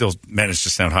how he still managed to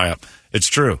sound high up. It's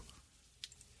true.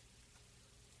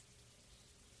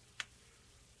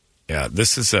 Yeah,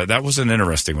 this is that was an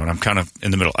interesting one. I'm kind of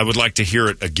in the middle. I would like to hear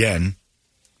it again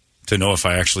to know if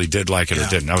I actually did like it or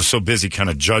didn't. I was so busy kind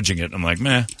of judging it. I'm like,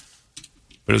 meh.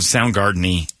 But it was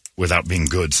Soundgarden-y without being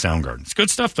good Soundgarden. It's good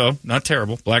stuff, though. Not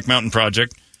terrible. Black Mountain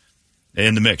Project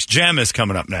in the mix. Gem is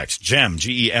coming up next. Gem,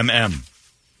 G-E-M-M.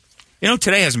 You know,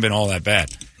 today hasn't been all that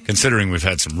bad, considering we've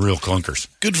had some real clunkers.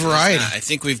 Good variety. I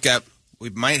think we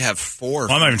might have 4.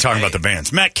 Well, I'm not even talking about the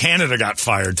bands. Matt Canada got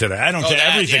fired today. I don't care.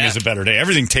 Everything is a better day.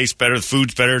 Everything tastes better. The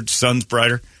food's better. The sun's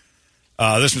brighter.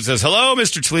 This one says, hello,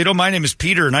 Mr. Toledo. My name is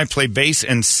Peter, and I play bass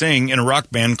and sing in a rock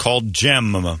band called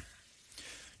Jemima.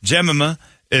 Jemima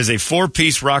is a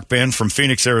 4-piece rock band from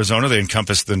Phoenix, Arizona. They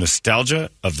encompass the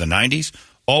nostalgia of the 90s,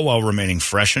 all while remaining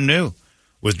fresh and new.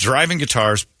 With driving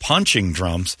guitars, punching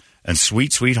drums, and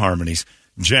sweet, sweet harmonies,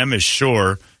 Gem is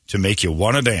sure to make you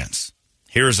want to dance.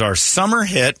 Here's our summer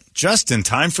hit, just in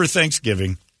time for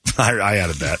Thanksgiving. I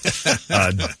added that.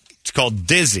 It's called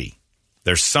Dizzy.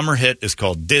 Their summer hit is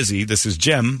called Dizzy. This is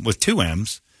Gem with 2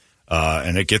 M's,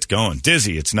 and it gets going.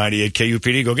 Dizzy, it's 98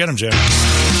 KUPD. Go get them, Gem.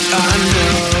 I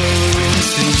know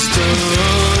things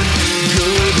don't go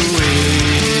the way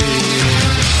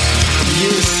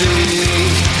you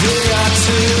think they are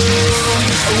to.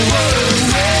 What a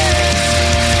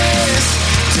waste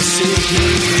to sit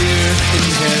here in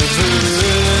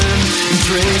heaven and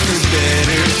pray for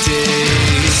better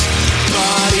days.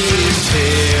 Body in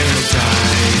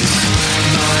paradise,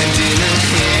 mind in a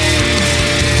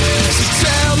haze. So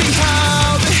tell me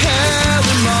how the hell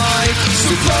am I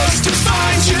supposed to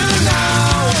find you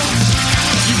now?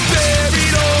 You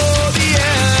buried all the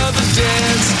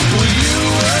evidence when you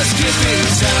were skipping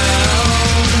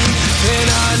town. And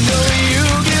I know you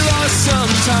get lost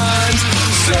sometimes,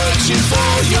 searching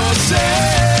for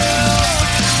yourself.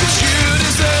 But you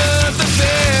deserve the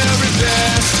very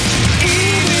best,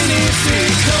 even if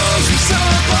it comes from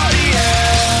somebody else.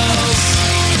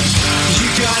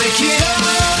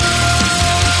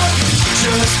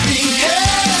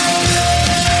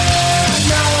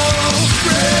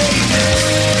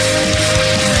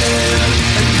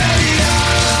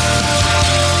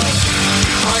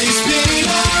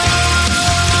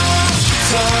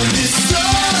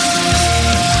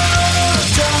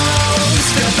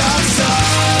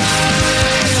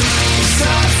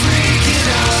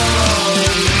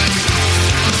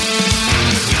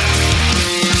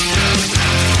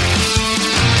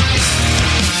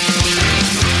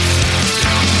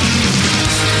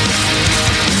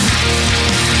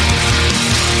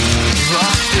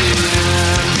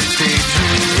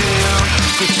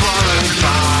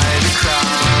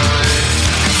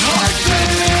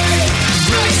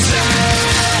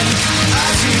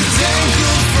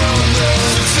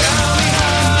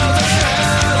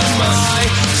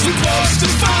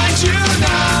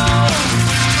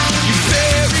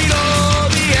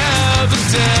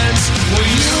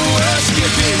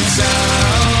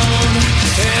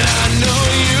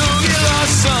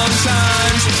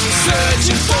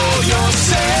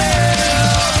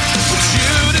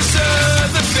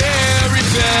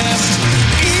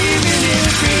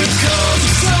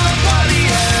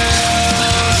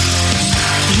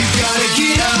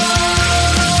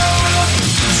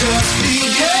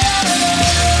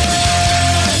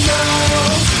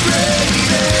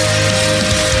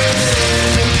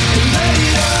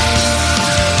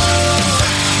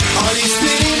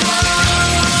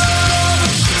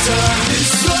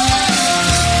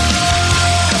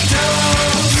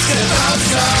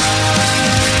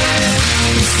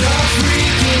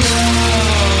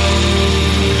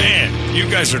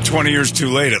 guys are 20 years too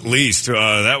late at least.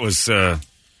 That was... You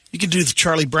could do the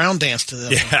Charlie Brown dance to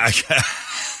this. Yeah,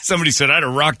 somebody said I'd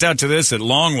have rocked out to this at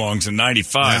Long Wongs in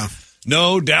 95. Yeah.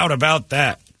 No doubt about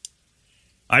that.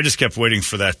 I just kept waiting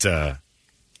for that, In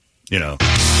a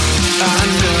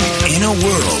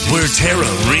world where Tara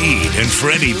Reid and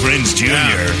Freddie Prinze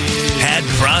Jr. had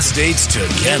prostates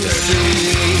together.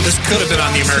 This could have been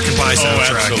on the American Pie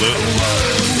soundtrack. Absolutely.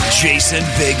 Jason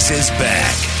Biggs is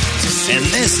back. And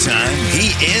this time,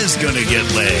 he is going to get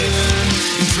laid.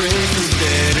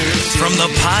 From the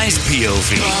Pie's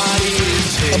POV.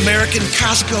 American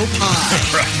Costco pie.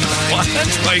 What?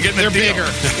 Why are you getting They're bigger.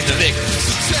 They're bigger.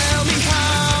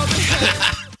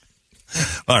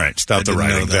 All right, stop the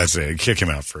writing. That's it. Kick him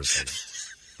out for a second.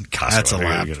 Costco. That's a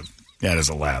lap. That is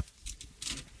a lap.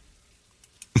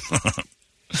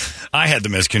 I had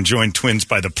them as conjoined twins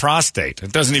by the prostate.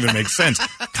 It doesn't even make sense.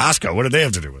 Costco, what do they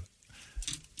have to do with it?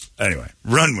 Anyway,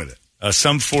 run with it.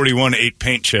 Some 41 ate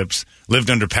paint chips,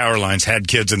 lived under power lines, had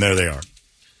kids, and there they are.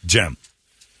 Gem.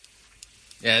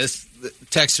 Yeah, the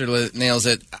texter nails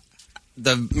it.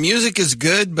 The music is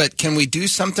good, but can we do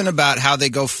something about how they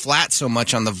go flat so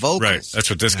much on the vocals? Right,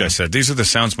 that's what this guy said. These are the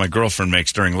sounds my girlfriend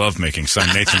makes during lovemaking, son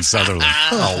Nathan Sutherland.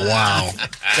 Oh, wow.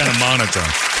 Kind of monotone.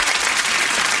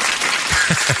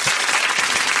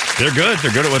 They're good.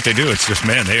 They're good at what they do. It's just,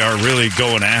 man, they are really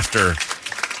going after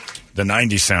the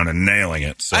 90s sound and nailing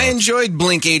it. So. I enjoyed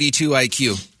Blink 82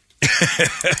 IQ.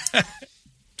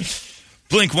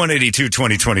 Blink 182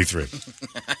 2023.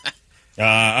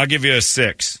 I'll give you a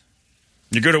 6.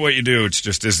 You're good at what you do. It's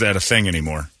just, is that a thing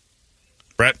anymore?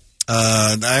 Brett?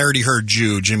 I already heard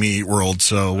Jimmy Eat World,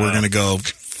 so we're going to go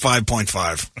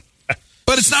 5.5.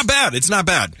 But it's not bad. It's not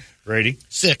bad. Brady?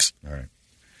 6. All right.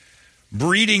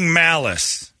 Breeding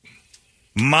Malice.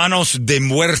 Manos de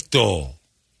Muerto.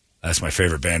 That's my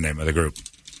favorite band name of the group.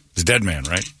 It's Dead Man,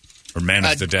 right? Or Man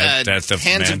of the Dead? Death of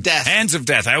Hands Man. of Death. Hands of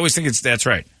Death. I always think that's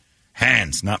right.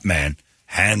 Hands, not man.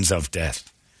 Hands of Death.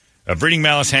 Breeding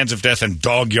Malice, Hands of Death, and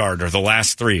Dog Yard are the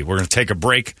last 3. We're going to take a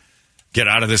break, get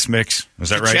out of this mix. Is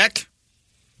that right? Check?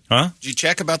 Huh? Did you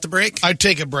check about the break? I'd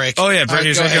take a break. Oh, yeah.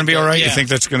 Brady, is that going to be all right? Yeah. You think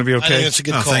that's going to be okay? I think that's a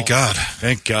good call. Thank God.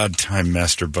 Thank God Time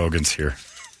Master Bogan's here.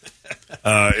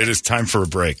 It is time for a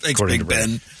break. Thanks, according Big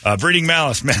to Ben. Breeding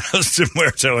Malice, Manos de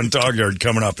Muerto, and Dog Yard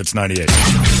coming up. It's 98.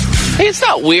 Hey, it's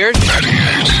not weird.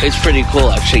 It's pretty cool,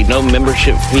 actually. No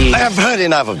membership fee. I have heard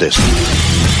enough of this.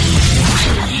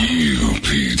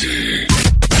 KUPD.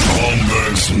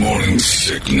 Holmbergs Morning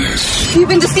Sickness. You've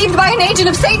been deceived by an agent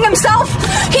of Satan himself.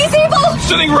 He's evil.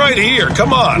 Sitting right here.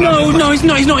 Come on. No, he's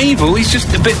not. He's not evil. He's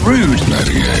just a bit rude.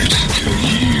 98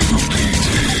 KUPD.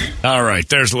 All right,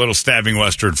 there's a little stabbing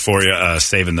westward for you,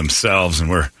 saving themselves,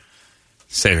 and we're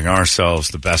saving ourselves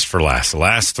the best for last. The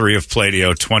last 3 of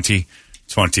Pladio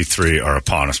 2023 are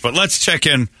upon us. But let's check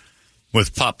in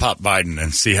with Pop Biden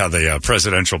and see how the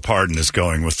presidential pardon is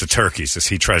going with the turkeys as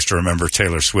he tries to remember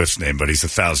Taylor Swift's name, but he's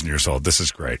 1,000 years old. This is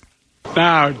great.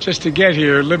 Now, just to get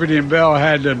here, Liberty and Bell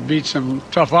had to beat some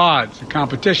tough odds in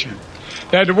competition.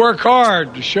 They had to work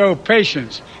hard to show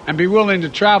patience and be willing to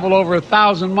travel over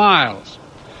 1,000 miles.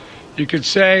 You could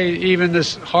say even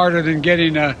this harder than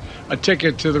getting a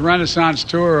ticket to the Renaissance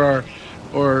tour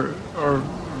or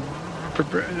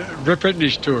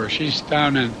Britney's tour. She's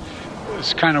down in,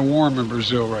 it's kind of warm in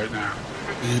Brazil right now.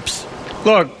 Oops.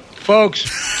 Look,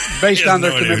 folks, based on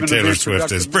their commitment to Taylor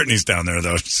Swift is. Britney's down there,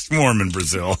 though. It's warm in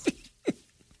Brazil.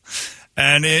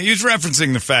 And he's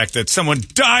referencing the fact that someone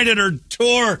died at her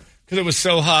tour because it was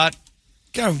so hot.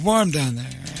 Got warm down there.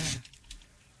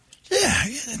 Yeah,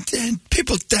 and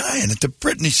people dying at the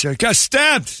Britney show. Got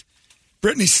stabbed.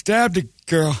 Britney stabbed a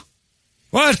girl.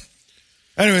 What?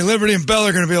 Anyway, Liberty and Bell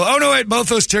are going to be like, oh, no, wait, both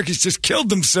those turkeys just killed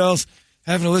themselves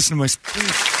having to listen to my speech. Give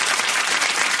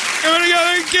it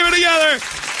together, give it together.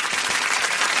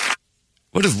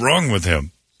 What is wrong with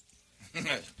him?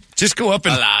 Just go up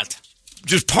and... A lot.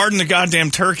 Just pardon the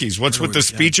goddamn turkeys. What's with the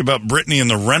speech about Britney and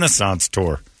the Renaissance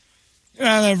tour?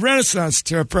 Yeah, the Renaissance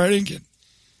tour, probably.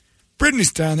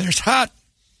 Britney's down there. It's hot.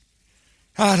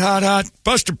 Hot.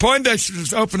 Buster Poindexter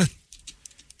was opening.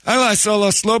 I saw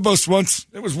Los Lobos once.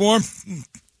 It was warm.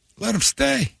 Let him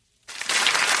stay.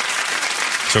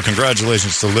 So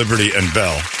congratulations to Liberty and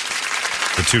Bell,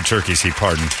 the 2 turkeys he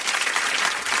pardoned.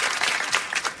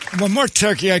 One more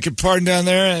turkey I could pardon down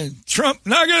there. Trump,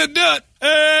 not going to do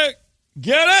it.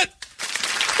 Get it?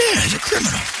 Yeah, he's a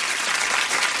criminal.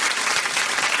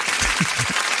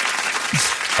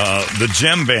 The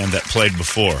Gem band that played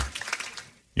before,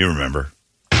 you remember.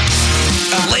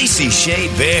 Lacey Shea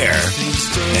Bear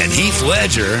and Heath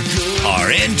Ledger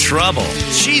are in trouble.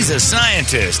 She's a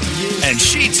scientist, and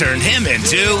she turned him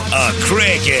into a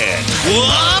cricket.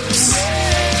 Whoops!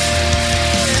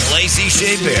 Lacey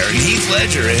Shea Bear and Heath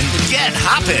Ledger in Get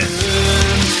Hoppin'.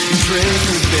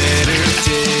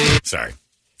 Sorry.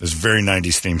 This is a very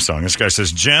 90s theme song. This guy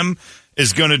says, Jem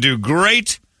is going to do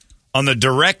great on the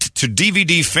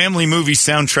direct-to-DVD family movie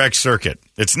soundtrack circuit.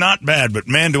 It's not bad, but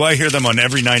man, do I hear them on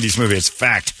every 90s movie. It's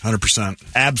fact. 100%.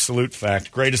 Absolute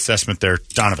fact. Great assessment there,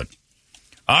 Donovan.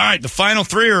 All right, the final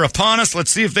three are upon us.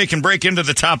 Let's see if they can break into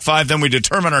the top five. Then we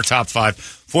determine our top five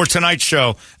for tonight's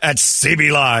show at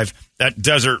CB Live at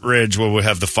Desert Ridge, where we'll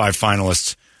have the five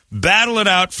finalists battle it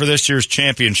out for this year's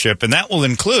championship, and that will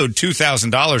include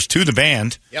 $2,000 to the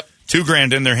band, Yep.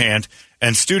 $2,000 in their hand,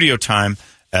 and studio time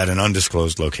at an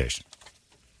undisclosed location.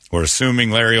 We're assuming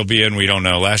Larry will be in. We don't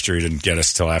know. Last year he didn't get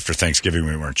us till after Thanksgiving.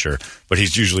 We weren't sure. But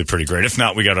he's usually pretty great. If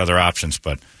not, we got other options.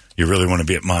 But you really want to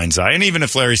be at Mind's Eye. And even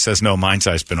if Larry says no, Mind's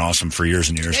Eye's been awesome for years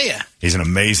and years. Yeah. He's an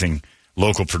amazing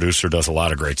local producer, does a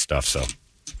lot of great stuff. So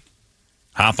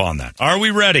hop on that. Are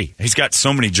we ready? He's got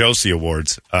so many Josie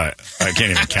awards. I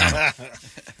can't even count them.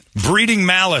 Breeding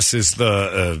Malice is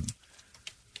the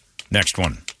next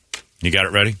one. You got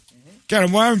it ready? Got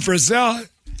a warm for a salad.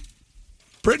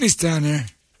 Brittany's down there.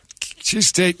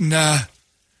 She's dating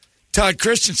Todd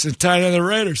Christensen, tight end of the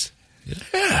Raiders.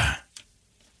 Yeah.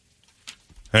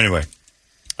 Anyway,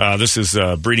 this is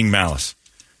Breeding Malice.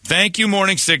 Thank you,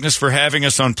 Morning Sickness, for having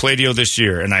us on Play-Doh this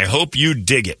year, and I hope you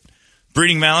dig it.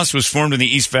 Breeding Malice was formed in the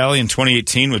East Valley in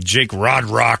 2018 with Jake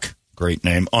Rodrock, great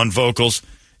name, on vocals,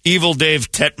 Evil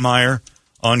Dave Tetmeyer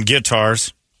on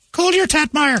guitars, Cool Your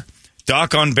Tetmeyer,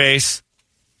 Doc on bass,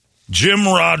 Jim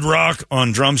Rodrock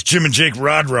on drums, Jim and Jake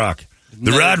Rodrock,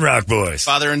 the Rodrock boys.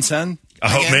 Father and son?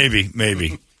 Oh,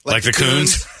 maybe. like the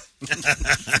Coons.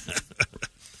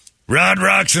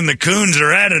 Rodrocks and the Coons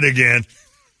are at it again.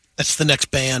 That's the next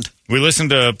band. We listened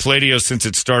to Play-Doh since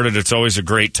it started. It's always a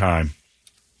great time.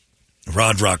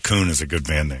 Rodrock Coon is a good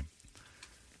band name.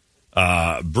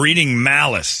 Breeding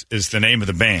Malice is the name of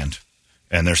the band,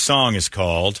 and their song is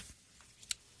called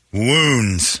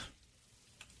Wounds.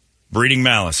 Breeding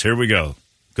Malice. Here we go.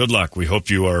 Good luck. We hope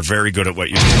you are very good at what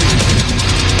you do.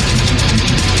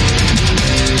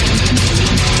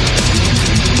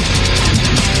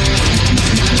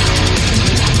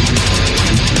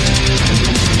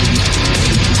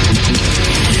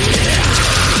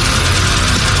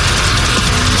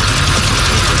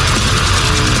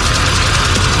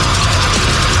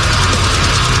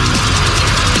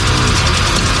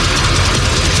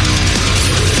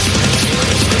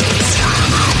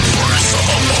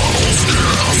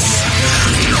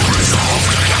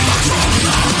 From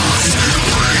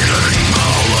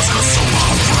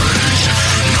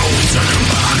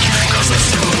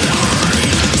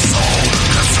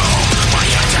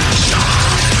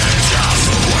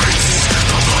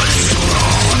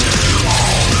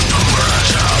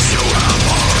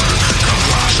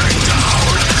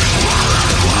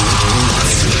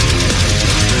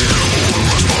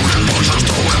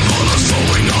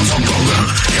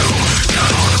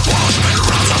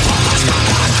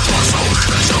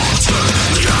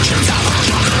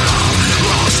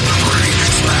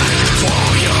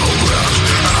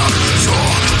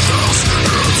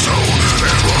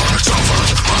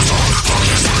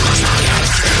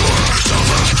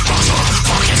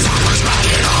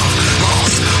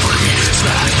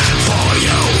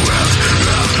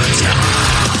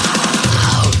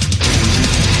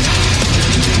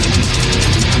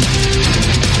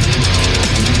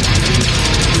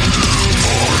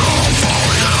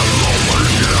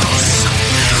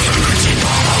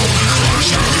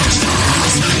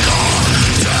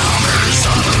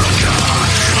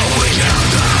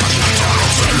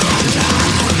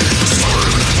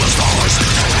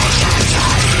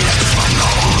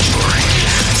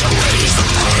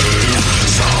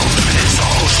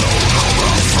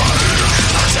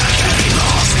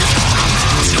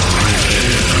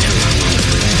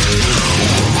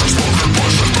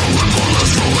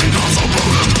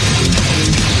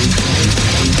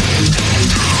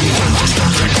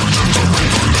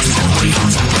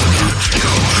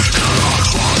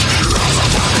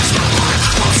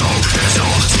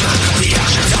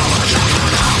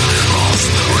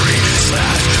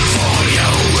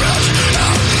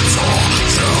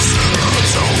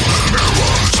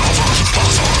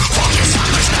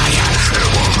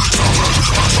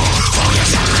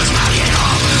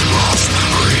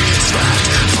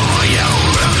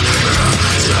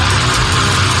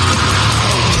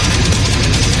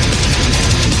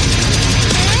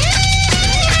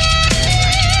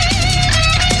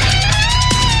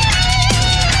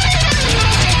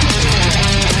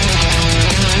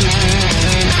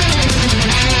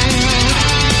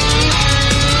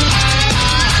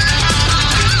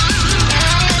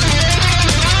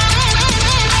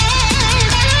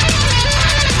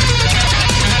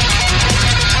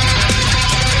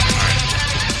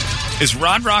Is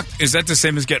Rod Rock, is that the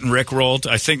same as getting Rick rolled?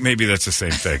 I think maybe that's the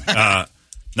same thing.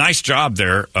 Nice job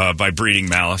there by Breeding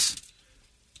Malice.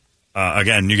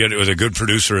 Again, you get it with a good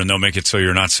producer, and they'll make it so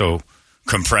you're not so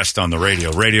compressed on the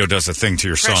radio. Radio does a thing to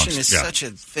your songs. Compression is such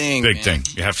a thing, Big man. thing.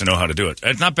 You have to know how to do it.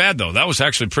 It's not bad, though. That was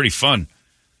actually pretty fun.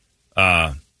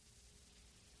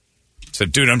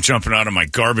 Said, dude, I'm jumping out of my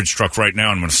garbage truck right now.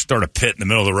 I'm going to start a pit in the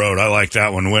middle of the road. I like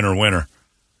that one. Winner.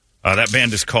 That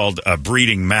band is called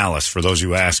Breeding Malice, for those of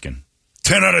you asking.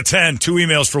 10 out of 10. 2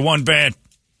 emails for one band.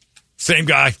 Same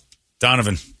guy.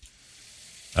 Donovan.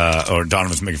 Or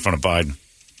Donovan's making fun of Biden.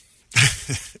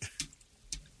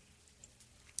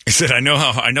 He said, I know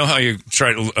how you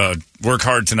try to work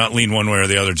hard to not lean one way or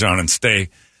the other, John, and stay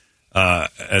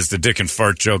as the dick and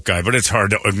fart joke guy, but it's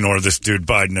hard to ignore this dude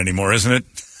Biden anymore, isn't it?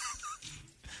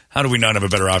 How do we not have a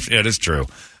better option? Yeah, it is true.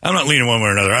 I'm not leaning one way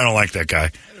or another. I don't like that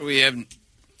guy. We have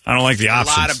I don't like the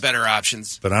options. A lot of better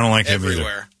options. But I don't like him everywhere.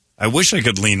 either. I wish I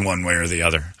could lean one way or the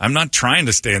other. I'm not trying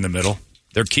to stay in the middle.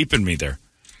 They're keeping me there.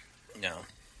 No.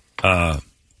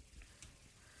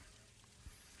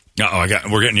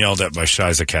 We're getting yelled at by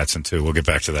Shiza Katzen, too. We'll get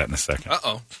back to that in a second.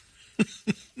 Uh-oh.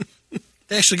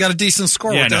 They actually got a decent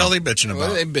score. Yeah, what the no. hell are they bitching about?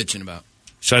 What are they bitching about?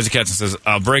 Shiza Katzen says,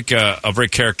 I'll break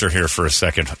character here for a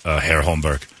second, Herr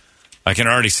Holmberg. I can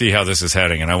already see how this is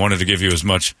heading, and I wanted to give you as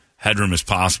much headroom as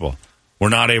possible. We're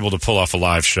not able to pull off a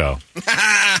live show.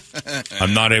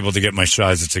 I'm not able to get my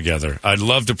Shiza together. I'd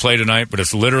love to play tonight, but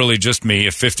it's literally just me,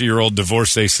 a 50-year-old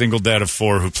divorcee, single dad of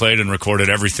 4, who played and recorded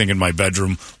everything in my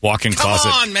bedroom, walk-in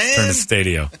closet, on, man. turn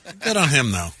stereo. Good on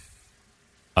him, though.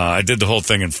 I did the whole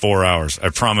thing in 4 hours. I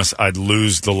promise I'd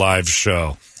lose the live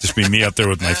show. Just be me up there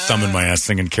with my thumb in my ass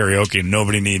singing karaoke, and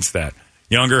nobody needs that.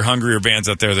 Younger, hungrier bands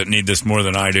out there that need this more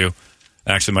than I do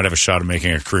actually might have a shot at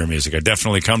making a career in music. I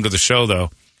definitely come to the show,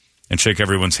 though, and shake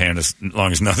everyone's hand as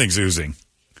long as nothing's oozing.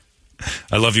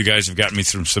 I love you guys. You've gotten me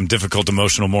through some difficult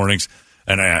emotional mornings,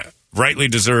 and I rightly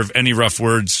deserve any rough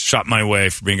words shot my way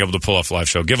for being able to pull off a live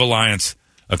show. Give Alliance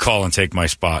a call and take my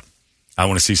spot. I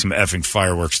want to see some effing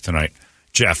fireworks tonight.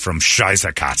 Jeff from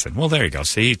Shiza Katzen. Well, there you go.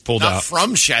 See, he pulled Not out.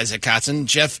 from Shiza Katzen.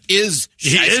 Jeff is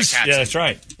Shiza Katzen. Yeah, that's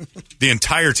right. The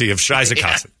entirety of Shiza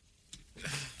Katzen.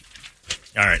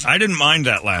 All right. I didn't mind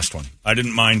that last one. I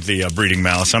didn't mind the Breeding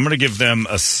Malice. I'm going to give them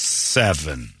a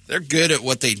 7. They're good at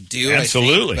what they do,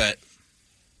 Absolutely. I think,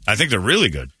 I think they're really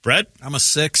good. Brett? I'm a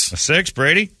 6. A 6.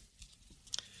 Brady?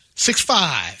 6'5".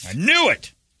 I knew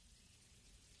it.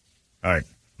 All right.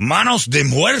 Manos de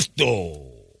Muerto.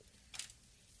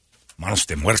 Manos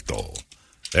de Muerto.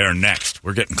 They're next.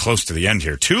 We're getting close to the end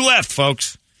here. 2 left,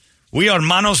 folks. We are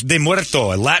Manos de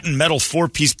Muerto, a Latin metal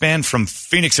 4-piece band from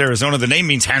Phoenix, Arizona. The name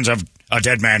means hands of a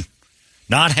dead man,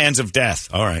 not hands of death.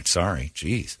 All right, sorry.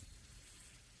 Jeez.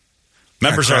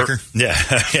 Members are... Yeah,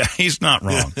 he's not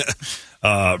wrong.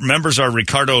 Members are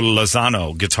Ricardo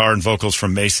Lozano, guitar and vocals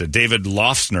from Mesa. David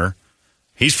Lofsner,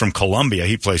 he's from Colombia.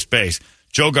 He plays bass.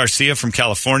 Joe Garcia from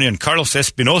California, and Carlos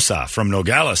Espinosa from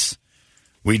Nogales.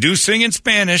 We do sing in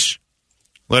Spanish.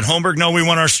 Let Holmberg know we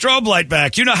want our strobe light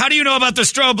back. How do you know about the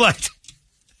strobe light?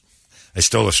 I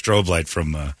stole a strobe light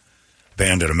from a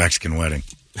band at a Mexican wedding.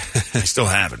 I still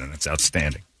have it, and it's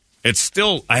outstanding.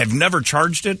 I have never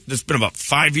charged it. It's been about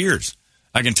 5 years.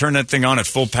 I can turn that thing on at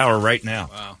full power right now.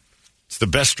 Wow. It's the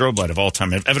best strobe light of all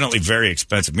time. Evidently very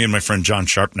expensive. Me and my friend John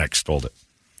Sharpneck stole it.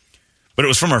 But it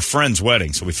was from our friend's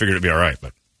wedding, so we figured it'd be all right.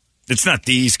 But it's not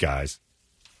these guys.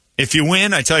 If you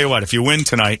win, I tell you what, if you win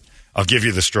tonight, I'll give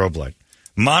you the strobe light.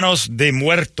 Manos de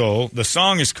Muerto. The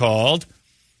song is called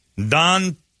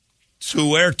Don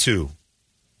Tuerto.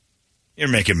 You're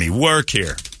making me work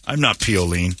here. I'm not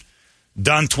Piolín.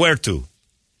 Don Tuerto.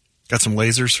 Got some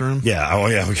lasers for him? Yeah. Oh,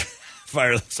 yeah.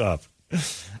 Fire this up. Hey,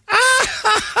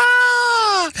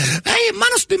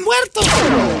 Manos de Muerto.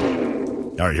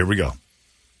 All right, here we go.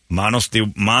 Mano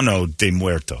de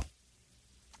Muerto.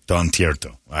 Don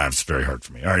Tierto. It's very hard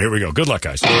for me. All right, here we go. Good luck,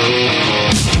 guys.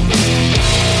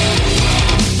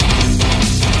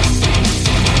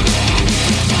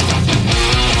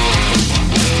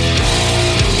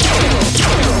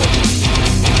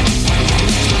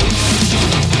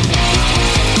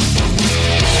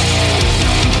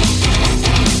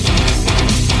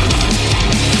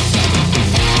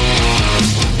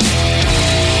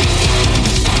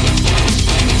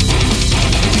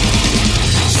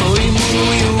 Soy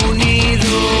muy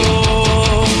unido.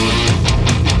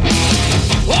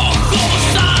 Ojos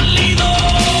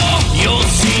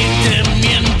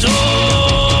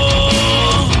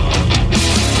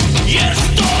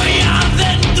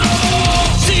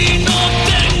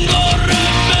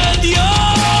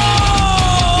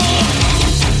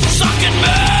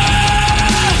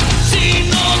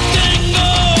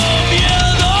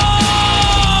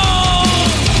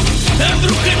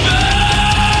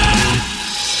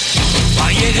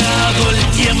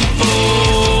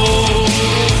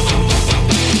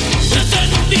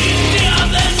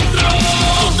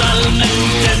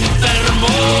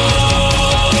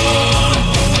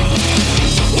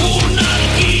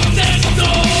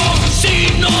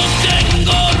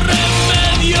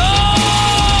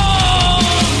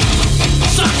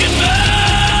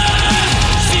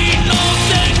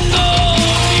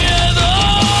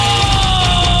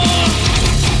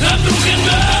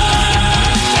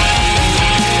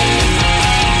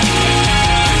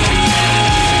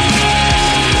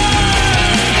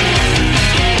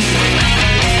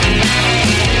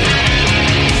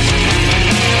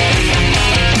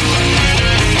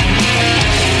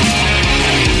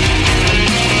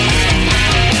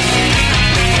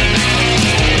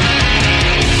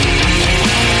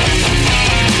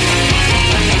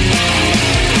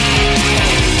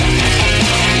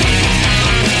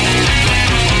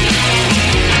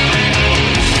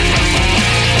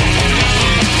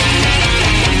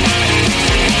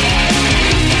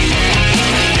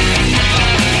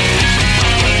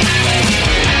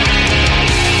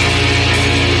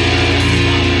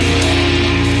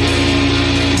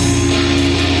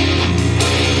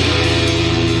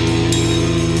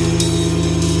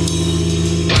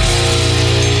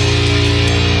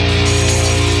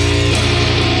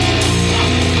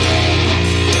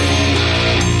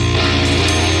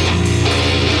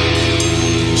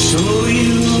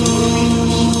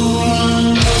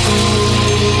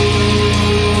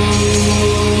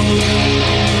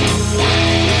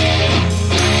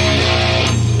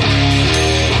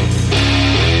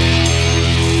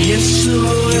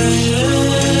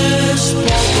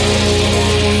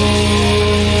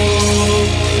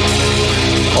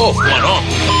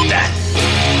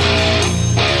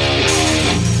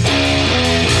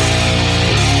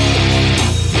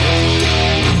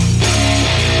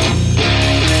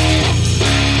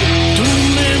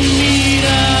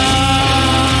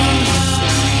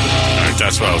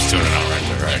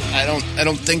I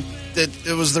don't think that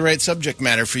it was the right subject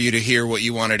matter for you to hear what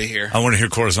you wanted to hear. I want to hear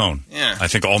Corazon. Yeah. I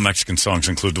think all Mexican songs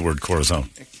include the word Corazon.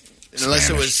 Unless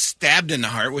it was stabbed in the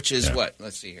heart, which is what?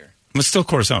 Let's see here. But still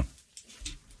Corazon.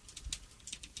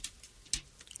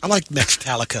 I like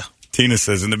Mexitallica. Tina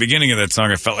says, in the beginning of that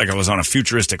song, I felt like I was on a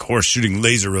futuristic horse shooting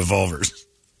laser revolvers.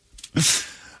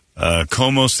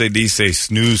 Como se dice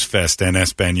snooze fest en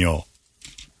español?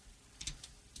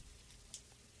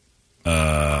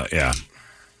 Yeah.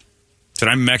 Said,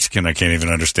 I'm Mexican. I can't even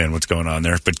understand what's going on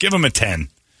there. But give him a 10.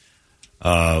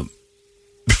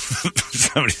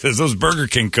 Somebody says, those Burger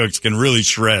King cooks can really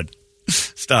shred.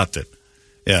 Stopped it.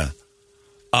 Yeah.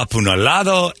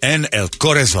 Apunalado en el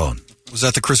corazón. Was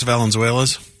that the Chris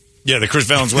Valenzuela's? Yeah, the Chris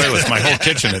Valenzuela's. My whole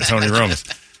kitchen at Tony Roma's.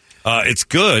 It's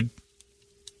good.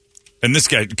 And this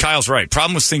guy, Kyle's right.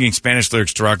 Problem with singing Spanish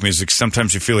lyrics to rock music,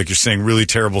 sometimes you feel like you're saying really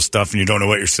terrible stuff and you don't know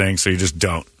what you're saying, so you just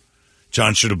don't.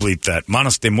 John should have bleeped that.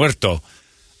 Manos de muerto.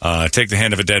 Take the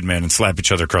hand of a dead man and slap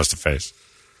each other across the face.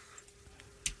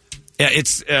 Yeah,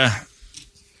 it's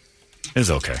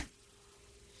okay.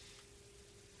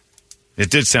 It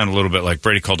did sound a little bit like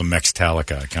Brady called him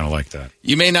Mexitallica. I kind of like that.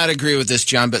 You may not agree with this,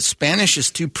 John, but Spanish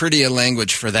is too pretty a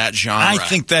language for that genre. I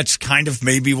think that's kind of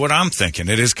maybe what I'm thinking.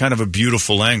 It is kind of a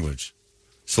beautiful language,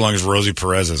 so long as Rosie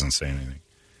Perez doesn't say anything.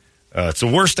 It's the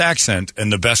worst accent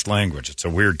and the best language. It's a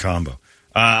weird combo.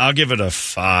 I'll give it a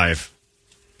 5.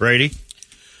 Brady?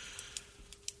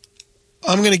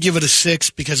 I'm going to give it a 6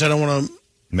 because I don't want to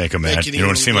make him mad. You don't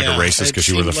want to seem like a racist because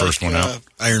you were the first one out.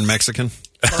 Iron Mexican?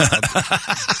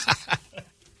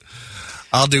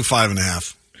 I'll do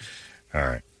 5.5. All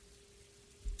right.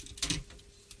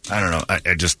 I don't know.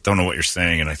 I just don't know what you're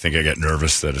saying, and I think I get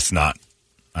nervous that it's not.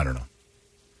 I don't know.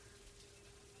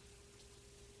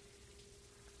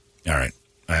 All right.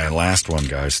 Last one,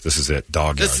 guys. This is it.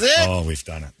 Dog Yard. That's it? Oh, we've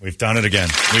done it. We've done it again.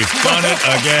 We've done it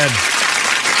again.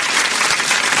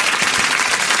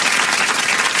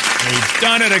 We've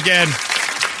done it again.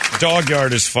 Dog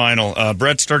Yard is final.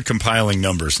 Brett, start compiling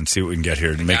numbers and see what we can get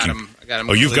here. I got him.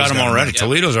 Oh, you've got them already. Yep.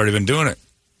 Toledo's already been doing it.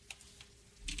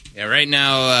 Yeah, right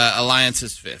now, Alliance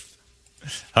is 5th.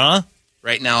 Huh?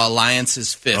 Right now, Alliance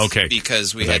is 5th. Okay.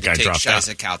 Because we That had to guy take dropped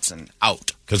Shiza Kautzen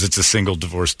out. Because it's a single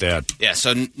divorced dad. Yeah,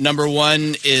 so number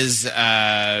 1 is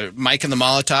Mike and the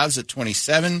Molotovs at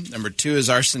 27. Number 2 is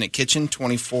Arsenic Kitchen,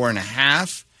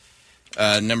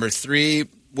 24.5. Number 3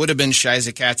 would have been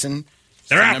Shiza Kautzen.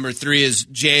 So number 3 is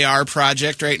JR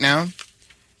Project right now.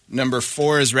 Number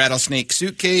 4 is Rattlesnake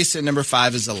Suitcase, and number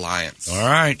 5 is Alliance. All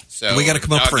right. So we got to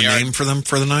come up with a name for them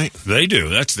for the night? They do.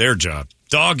 That's their job.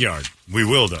 Dog Yard. We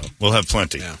will, though. We'll have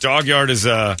plenty. Yeah. Dog Yard is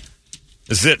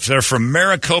it. They're from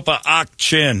Maricopa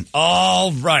Akchin.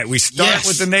 All right. We start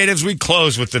with the natives. We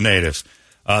close with the natives.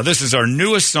 This is our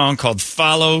newest song called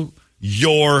Follow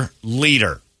Your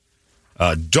Leader.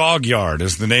 Dog Yard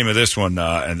is the name of this one,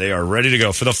 and they are ready to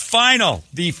go for the final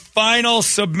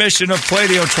submission of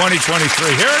Play-Doh 2023.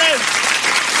 Here it is.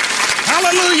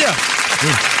 Hallelujah.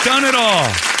 We've done it all.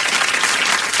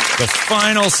 The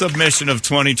final submission of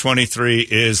 2023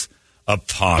 is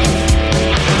upon us.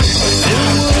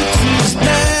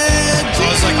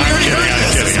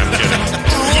 I'm kidding.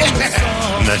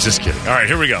 I'm just kidding. All right,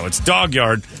 here we go. It's Dog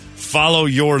Yard. Follow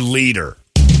Your Leader.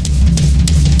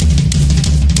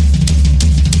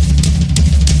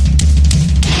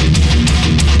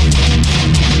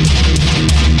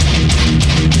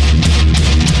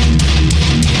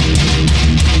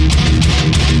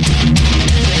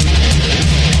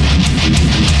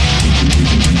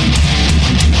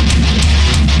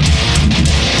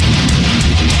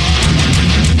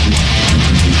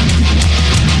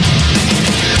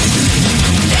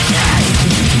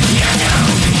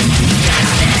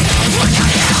 What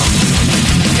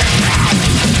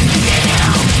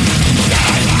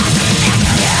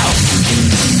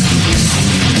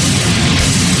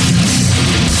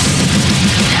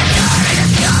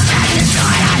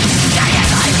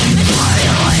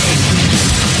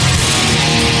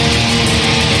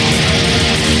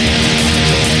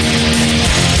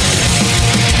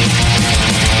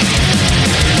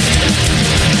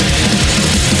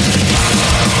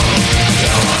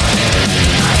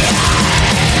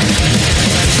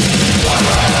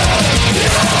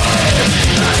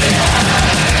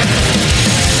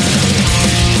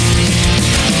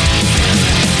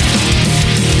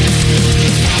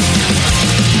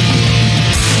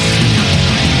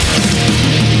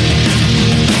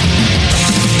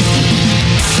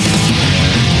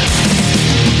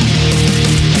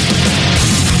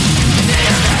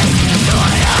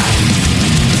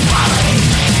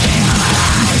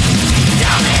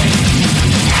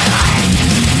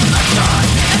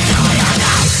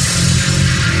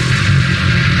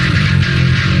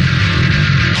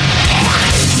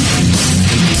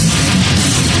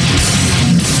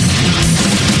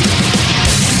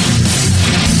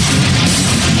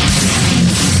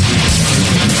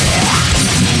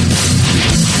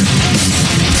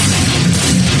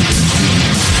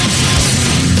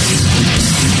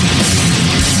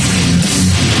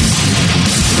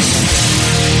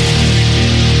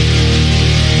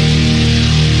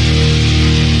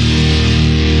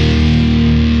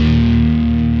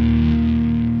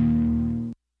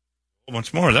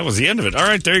once more. That was the end of it. All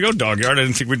right, there you go, Dog Yard. I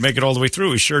didn't think we'd make it all the way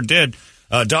through. We sure did.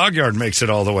 Dog Yard makes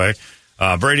it all the way.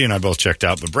 Brady and I both checked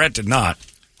out, but Brett did not.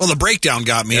 Well, the breakdown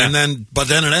got me, but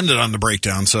then it ended on the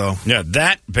breakdown. So yeah,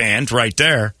 that band right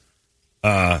there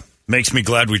makes me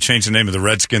glad we changed the name of the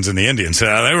Redskins and the Indians.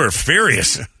 They were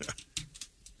furious.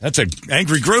 That's an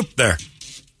angry group there.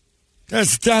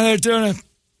 That's down there doing a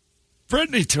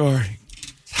Britney tour.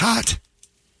 It's hot.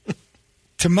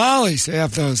 Tamales, they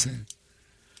have those in.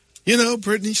 You know,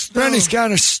 Britney Snow. Britney's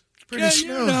got a... Britney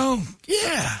Snow. You know,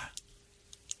 yeah.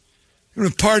 I'm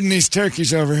going to pardon these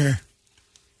turkeys over here.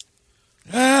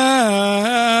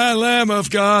 Lamb of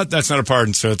God. That's not a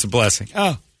pardon, so it's a blessing.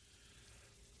 Oh.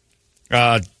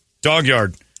 Dog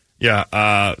Yard.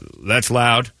 Yeah, that's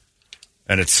loud,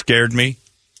 and it scared me,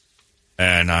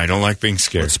 and I don't like being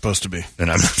scared. It's supposed to be. And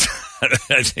I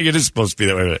think it is supposed to be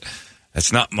that way, but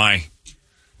that's not my...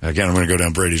 Again, I'm going to go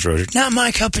down Brady's road. Not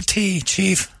my cup of tea,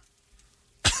 Chief.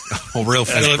 Oh, real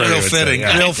fitting. Real fitting.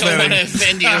 I don't want to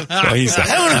offend you. I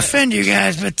don't want to offend you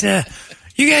guys, but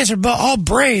you guys are all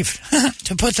brave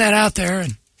to put that out there.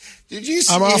 And did you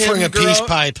see I'm offering him a peace grow-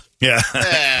 pipe. yeah.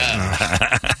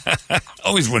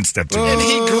 Always one step too many. And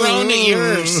he groaned at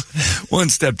yours. One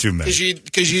step too many.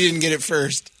 Because you didn't get it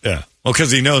first. Yeah. Well, because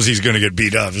he knows he's going to get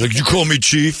beat up. He's like, you call me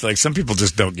Chief? Like, some people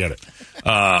just don't get it.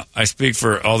 I speak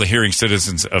for all the hearing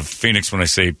citizens of Phoenix when I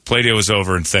say Play-Doh is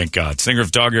over and thank God. Singer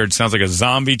of Dog Yard sounds like a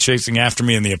zombie chasing after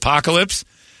me in the apocalypse,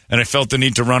 and I felt the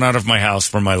need to run out of my house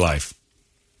for my life.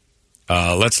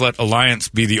 Let's let Alliance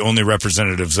be the only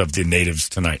representatives of the natives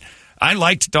tonight. I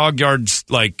liked Dog Yard's,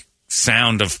 like,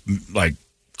 sound of, like,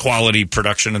 quality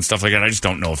production and stuff like that. I just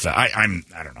don't know if that... I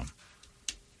don't know.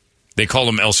 They call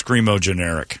them El Screamo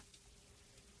generic.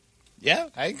 Yeah,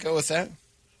 I can go with that.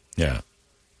 Yeah.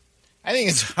 I think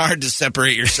it's hard to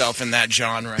separate yourself in that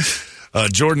genre.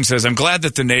 Jordan says, I'm glad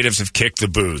that the natives have kicked the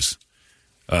booze.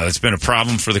 It's been a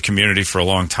problem for the community for a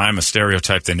long time, a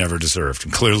stereotype they never deserved.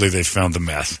 And clearly they found the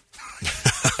meth.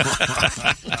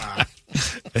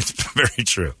 It's very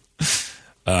true.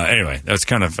 Anyway, that's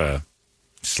kind of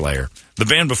Slayer. The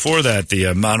band before that,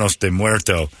 the Manos de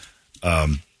Muerto,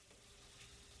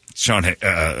 Scott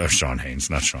Haynes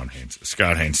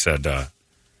said,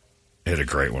 hit a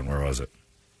great one. Where was it?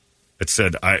 It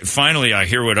said, finally I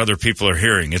hear what other people are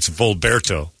hearing. It's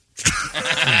Volberto.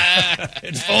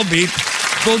 It's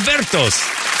Volbertos.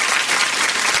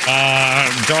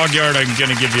 Dog Yard, I'm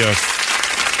going to give you a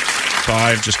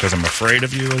 5 just because I'm afraid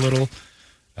of you a little.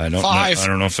 I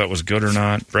don't know if that was good or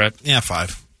not, Brett. Yeah,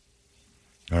 5.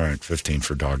 All right, 15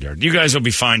 for Dog Yard. You guys will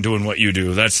be fine doing what you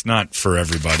do. That's not for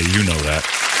everybody. You know that.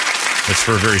 It's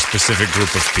for a very specific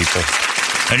group of people.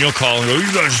 And you'll call and go,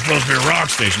 you guys are supposed to be a rock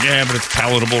station. Yeah, but it's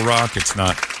palatable rock. It's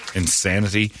not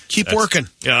insanity. Keep working.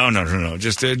 Yeah, no.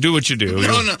 Just do what you do.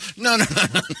 No.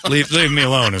 Leave me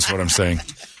alone is what I'm saying.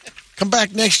 Come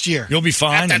back next year. You'll be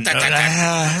fine. You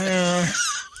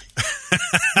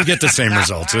get the same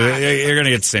results. You're going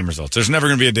to get the same results. There's never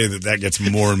going to be a day that gets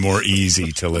more and more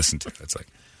easy to listen to. It's like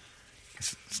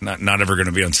it's not ever going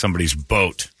to be on somebody's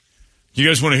boat. You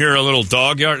guys want to hear a little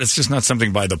Dog Yard? It's just not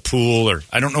something by the pool, or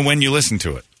I don't know when you listen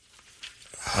to it.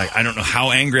 Like, I don't know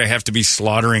how angry I have to be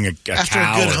slaughtering a after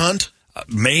cow. a good hunt.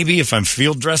 Maybe if I'm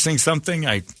field dressing something,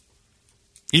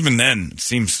 even then it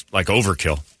seems like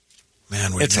overkill.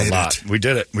 Man, it's a lot. We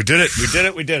did it.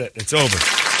 It's over.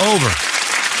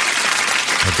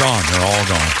 They're gone. They're all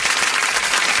gone.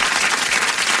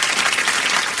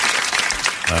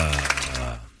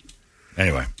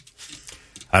 Anyway,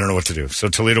 I don't know what to do. So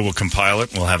Toledo will compile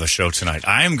it, and we'll have a show tonight.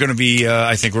 I am going to be,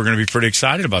 I think we're going to be pretty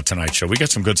excited about tonight's show. We got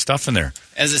some good stuff in there.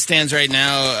 As it stands right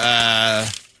now,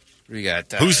 we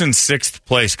got... who's in 6th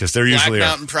place? Because they're usually...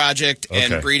 Black Mountain Project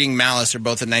and Breeding Malice are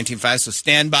both at 19.5, so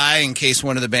stand by in case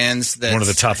one of the bands that's one of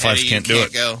the top 5 can't do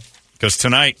it. Because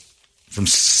tonight, from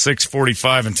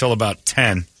 6:45 until about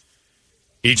 10,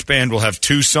 each band will have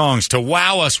 2 songs to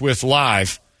wow us with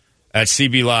live at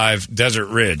CB Live Desert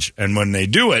Ridge. And when they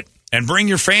do it, and bring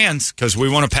your fans, because we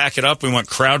want to pack it up. We want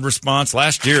crowd response.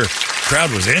 Last year,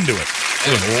 crowd was into it.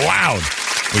 It was loud.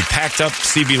 We packed up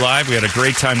CB Live. We had a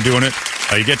great time doing it.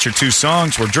 You get your 2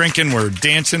 songs. We're drinking, we're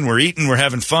dancing, we're eating, we're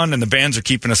having fun, and the bands are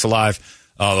keeping us alive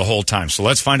the whole time. So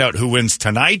let's find out who wins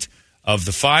tonight. Of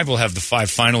the 5, we'll have the 5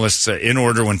 finalists in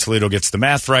order when Toledo gets the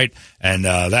math right. And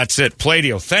that's it.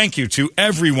 Play-Doh, thank you to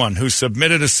everyone who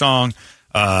submitted a song.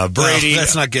 Brady.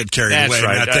 Let's not get carried away.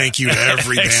 Right. Thank you to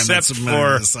every band that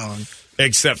submitted a song.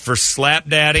 Except for Slap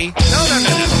Daddy. No.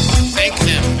 Thank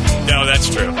them. No, that's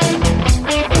true.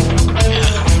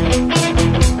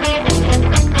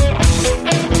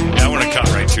 I want to cut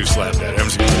right to Slap Daddy. I'm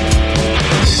just gonna...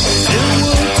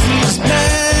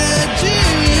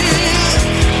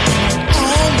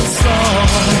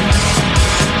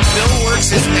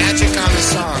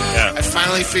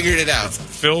 finally figured it out.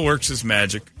 Phil works his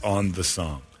magic on the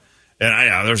song.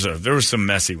 And there were some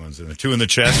messy ones in there. 2 in the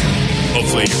chest.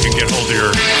 Hopefully you can get hold of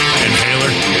your inhaler.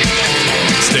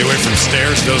 Stay away from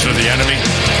stairs. Those are the enemy.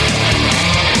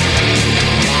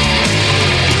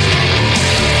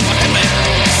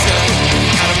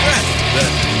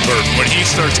 When he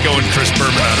starts going Chris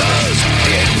Berman out of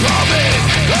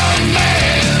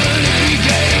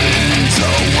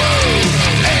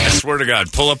I swear to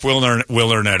God, pull up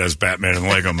Will Arnett as Batman in the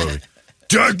Lego Movie.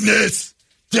 Darkness!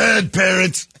 Dead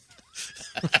parents!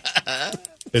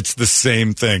 It's the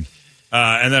same thing.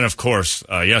 And then, of course,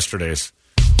 yesterday's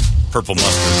Purple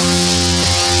Mustard.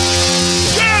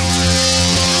 Jump!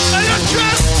 I don't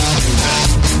trust!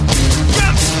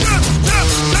 Jump!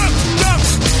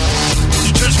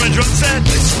 You touch my drum set?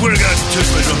 I swear to God, you touch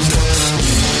my drum set.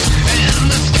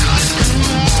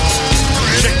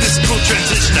 Check this cool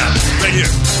transition out. Right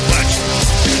here. Watch.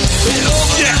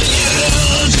 Yeah.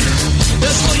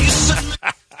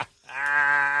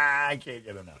 I can't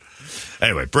get enough.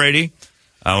 Anyway, Brady,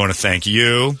 I want to thank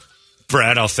you.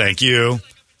 Brad, I'll thank you.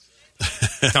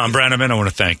 Tom Brenneman, I want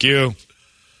to thank you.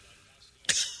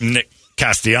 Nick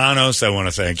Castellanos, I want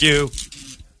to thank you.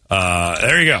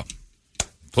 There you go.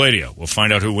 Pladio. We'll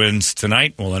find out who wins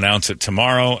tonight. We'll announce it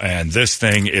tomorrow, and this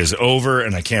thing is over,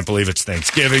 and I can't believe it's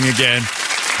Thanksgiving again.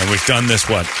 And we've done this,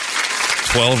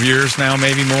 12 years now,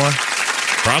 maybe more?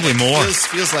 Probably more.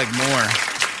 Feels like more.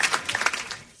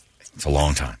 It's a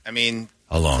long time. I mean,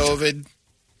 a long COVID, time.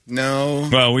 No.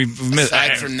 Well,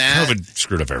 aside from that, COVID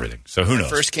screwed up everything. So who knows?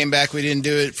 First came back, we didn't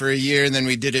do it for a year, and then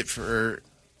we did it for.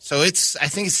 So I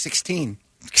think it's 16.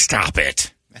 Stop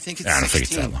it. I think it's. I don't 16. think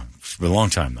it's that long. It's been a long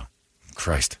time though.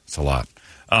 Christ, it's a lot.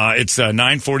 It's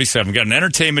 9:47. We got an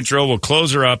entertainment drill. We'll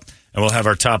close her up, and we'll have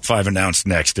our top 5 announced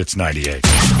next. It's 98.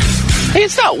 Hey,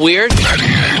 it's not weird.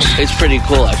 It's pretty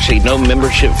cool, actually. No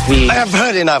membership fee. I have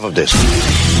heard enough of this.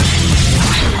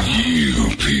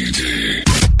 KUPD.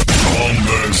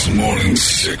 Holmbergs Morning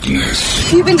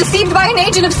Sickness. You've been deceived by an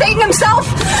agent of Satan himself.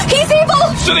 He's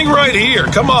evil. Sitting right here.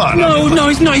 Come on. No,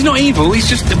 he's not. He's not evil. He's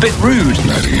just a bit rude.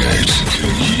 98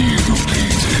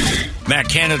 KUPD. Matt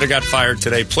Canada got fired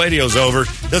today. Pladio's over.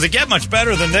 Does it get much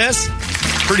better than this?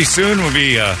 Pretty soon we'll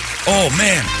be, all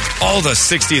the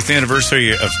 60th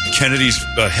anniversary of Kennedy's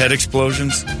head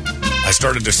explosions. I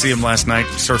started to see them last night,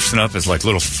 surfacing up as like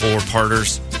little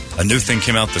 4-parters. A new thing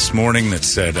came out this morning that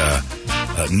said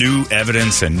new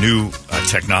evidence and new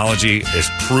technology is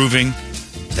proving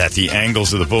that the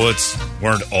angles of the bullets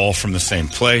weren't all from the same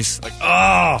place. Like,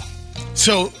 that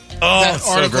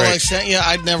article I sent you,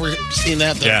 I'd never seen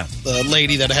that. The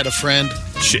lady that had a friend.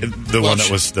 One that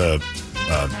was the...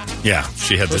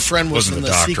 she had her friend was in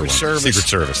the Secret Service. Secret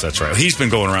Service, that's right. He's been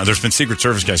going around. There's been Secret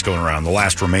Service guys going around, the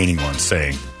last remaining ones,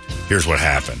 saying, here's what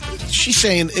happened. She's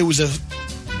saying it was a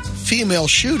female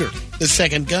shooter, the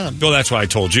second gun. Well, that's why I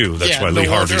told you. That's why Lee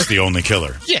Harvey's the only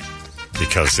killer. Yeah.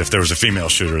 Because if there was a female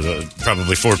shooter,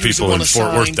 probably 4 people in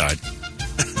Fort Worth died.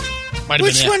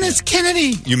 Which one is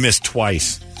Kennedy? You missed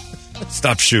twice.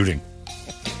 Stop shooting.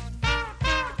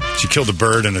 She killed a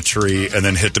bird in a tree and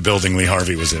then hit the building Lee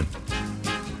Harvey was in.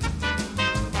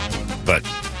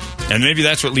 And maybe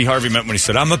that's what Lee Harvey meant when he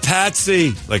said, I'm a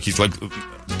patsy. Like he's like,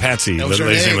 Patsy. The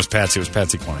lady's name was Patsy. It was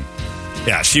Patsy Cline.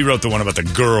 Yeah, she wrote the one about the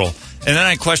girl. And then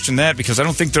I questioned that because I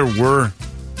don't think there were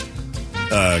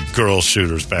girl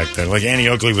shooters back then. Like Annie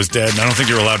Oakley was dead, and I don't think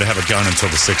you were allowed to have a gun until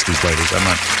the 60s, ladies. I'm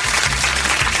not...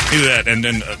 Either that, and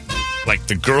then,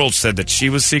 the girl said that she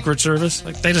was Secret Service.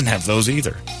 Like, they didn't have those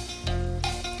either.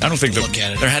 I don't think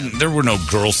there were no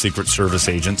girl Secret Service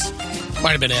agents.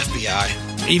 Might have been FBI.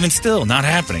 Even still, not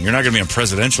happening. You're not going to be on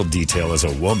presidential detail as a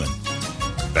woman.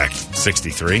 Back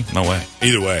 63? No way.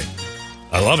 Either way,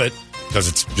 I love it because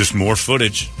it's just more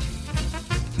footage,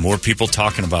 more people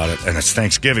talking about it, and it's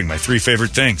Thanksgiving. My 3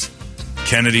 favorite things: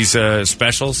 Kennedy's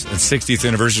specials, and 60th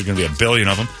anniversary is going to be 1 billion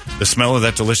of them. The smell of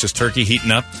that delicious turkey heating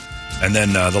up, and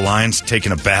then the Lions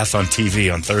taking a bath on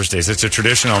TV on Thursdays. It's a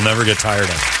tradition I'll never get tired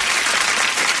of.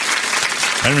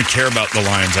 I don't even care about the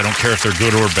Lions. I don't care if they're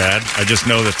good or bad. I just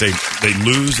know that they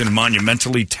lose in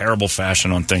monumentally terrible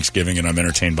fashion on Thanksgiving, and I'm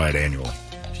entertained by it annually.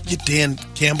 Get Dan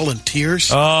Campbell in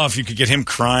tears? Oh, if you could get him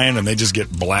crying and they just get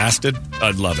blasted,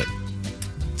 I'd love it.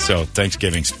 So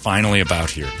Thanksgiving's finally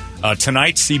about here.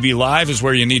 Tonight, CB Live is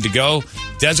where you need to go.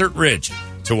 Desert Ridge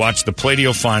to watch the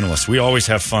Pladio finalists. We always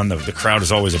have fun. The crowd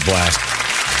is always a blast.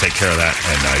 Take care of that.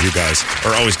 And you guys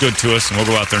are always good to us. And we'll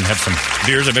go out there and have some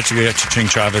beers. I bet you get Ching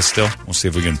Chavez still. We'll see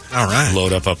if we can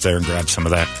load up there and grab some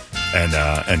of that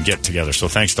and get together. So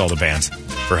thanks to all the bands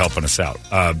for helping us out.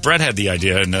 Brett had the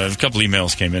idea, and a couple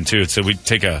emails came in too. It said we'd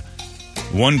take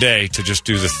one day to just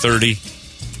do the 30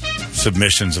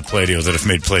 submissions of Play-Doh that have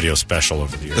made Play-Doh special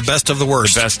over the years. The best of the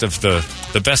worst.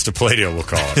 The best of Play-Doh, we'll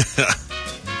call it.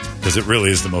 Because it really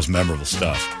is the most memorable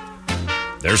stuff.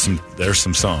 There's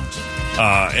some songs.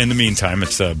 In the meantime,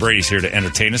 it's Brady's here to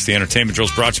entertain us. The Entertainment Drill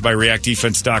is brought to you by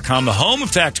ReactDefense.com, the home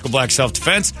of Tactical Black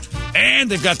Self-Defense. And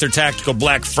they've got their Tactical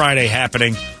Black Friday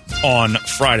happening on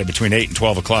Friday between 8 and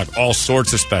 12 o'clock. All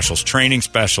sorts of specials, training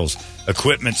specials,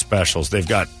 equipment specials. They've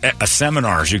got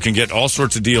seminars. You can get all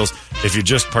sorts of deals if you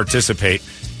just participate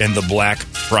in the Black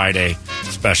Friday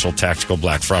special, Tactical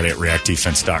Black Friday at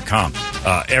ReactDefense.com.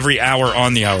 Every hour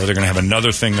on the hour, they're going to have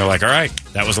another thing. They're like, all right,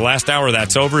 that was the last hour.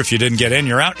 That's over. If you didn't get in,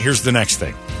 you're out. Here's the next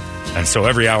thing. And so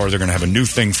every hour, they're going to have a new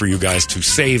thing for you guys to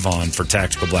save on for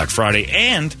Tactical Black Friday.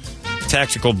 And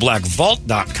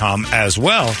TacticalBlackVault.com as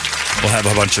well will have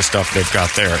a bunch of stuff they've got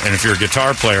there. And if you're a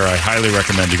guitar player, I highly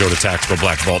recommend you go to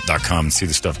TacticalBlackVault.com and see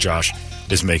the stuff Josh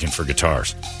is making for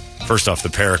guitars. First off, the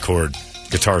paracord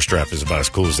guitar strap is about as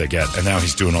cool as they get. And now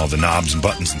he's doing all the knobs and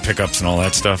buttons and pickups and all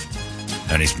that stuff.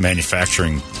 And he's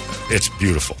manufacturing. It's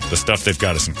beautiful. The stuff they've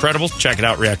got is incredible. Check it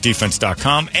out,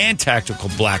 ReactDefense.com and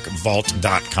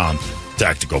TacticalBlackVault.com.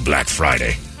 Tactical Black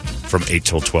Friday from 8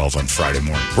 till 12 on Friday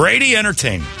morning. Brady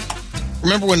Entertainment.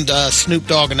 Remember when Snoop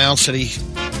Dogg announced that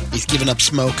he's giving up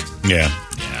smoke? Yeah.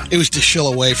 It was to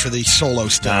shill away for the solo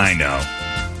stuff. I know.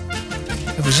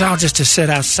 It was all just to sit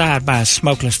outside by a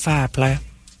smokeless fire, player.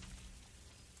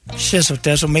 Shizzle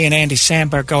dizzle, me and Andy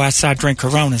Sandberg go outside, drink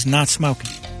Coronas, not smoking.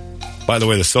 By the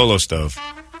way, the solo stove,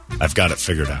 I've got it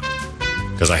figured out.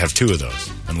 Because I have 2 of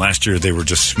those. And last year they were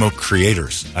just smoke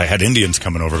creators. I had Indians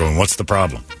coming over going, what's the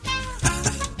problem?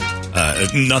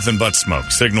 Nothing but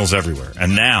smoke. Signals everywhere.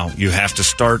 And now you have to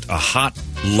start a hot,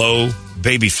 low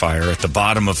baby fire at the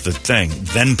bottom of the thing,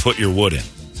 then put your wood in.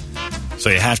 So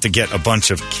you have to get a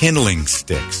bunch of kindling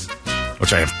sticks,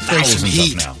 which I have thousands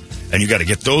of now. And you got to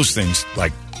get those things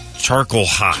like charcoal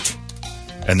hot.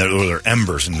 And they're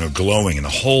embers and they're glowing and the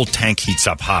whole tank heats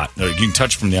up hot. You can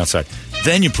touch from the outside.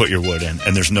 Then you put your wood in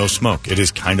and there's no smoke. It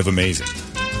is kind of amazing.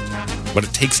 But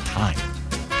it takes time.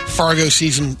 Fargo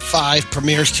Season 5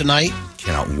 premieres tonight.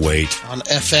 Cannot wait. On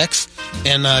FX.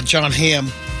 And John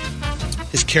Hamm,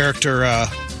 his character,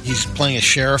 he's playing a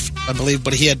sheriff, I believe,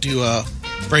 but he had to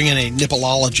bring in a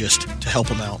nippleologist to help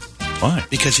him out. Why?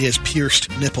 Because he has pierced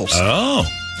nipples. Oh.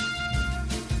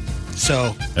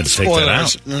 So, had to take that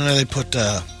out. No, they put,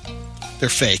 they're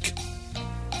fake.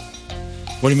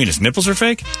 What do you mean? His nipples are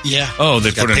fake? Yeah. Oh,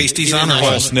 they put pasties on or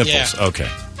false nipples. Yeah. Okay.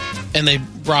 And they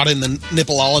brought in the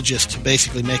nippleologist to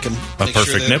basically make him a make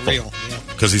perfect sure nipple. real.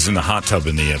 Because he's in the hot tub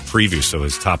in the preview, so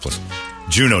he's topless.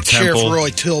 Juno Temple, Sheriff Roy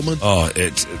Tillman. Oh,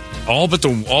 it's all but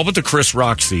the Chris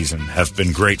Rock season have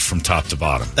been great from top to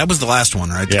bottom. That was the last one,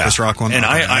 right? The Chris Rock one. And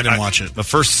I didn't watch it. The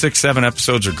first 6-7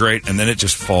 episodes are great, and then it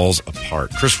just falls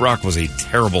apart. Chris Rock was a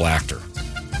terrible actor,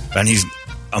 and he's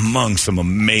among some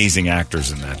amazing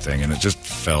actors in that thing, and it just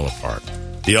fell apart.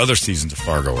 The other seasons of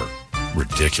Fargo are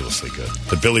ridiculously good.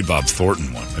 The Billy Bob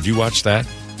Thornton one. Have you watched that?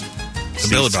 The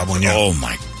Billy Bob one, yeah. Oh,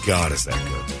 my God, is that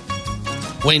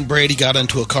good. Wayne Brady got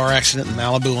into a car accident in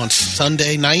Malibu on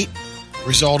Sunday night.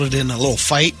 Resulted in a little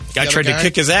fight. Guy tried to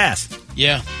kick his ass.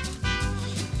 Yeah.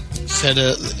 Said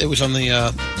it was on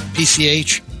the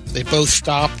PCH. They both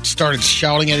stopped, started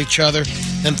shouting at each other.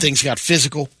 Then things got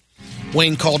physical.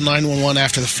 Wayne called 911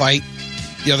 after the fight.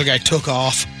 The other guy took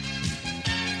off.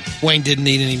 Wayne didn't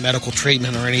need any medical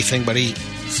treatment or anything, but he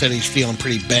said he's feeling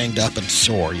pretty banged up and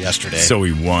sore yesterday. So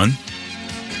he won?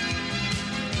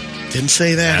 Didn't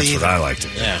say that That's either. what I liked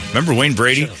it. Yeah. Remember Wayne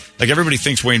Brady? Like, everybody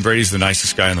thinks Wayne Brady's the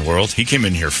nicest guy in the world. He came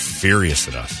in here furious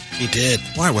at us. He did.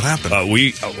 Why? What happened?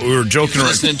 We were joking He around.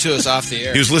 was listening to us off the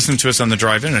air. He was listening to us on the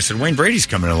drive in. I said, Wayne Brady's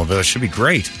coming in a little bit. That should be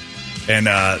great. And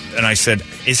I said,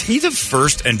 is he the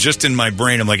first? And just in my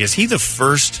brain, I'm like, is he the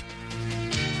first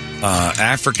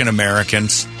African American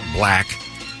black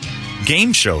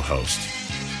game show host?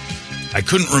 I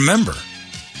couldn't remember.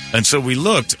 And so we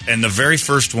looked, and the very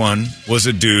first one was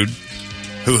a dude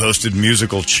who hosted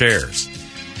musical chairs.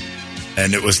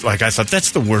 And it was like, I thought,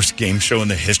 that's the worst game show in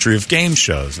the history of game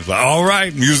shows. It's like, all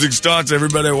right, music starts,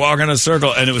 everybody walk in a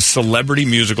circle. And it was celebrity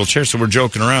musical chairs. So we're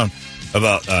joking around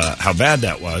about how bad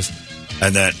that was.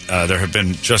 And that there have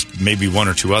been just maybe one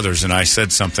or two others. And I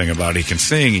said something about he can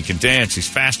sing, he can dance, he's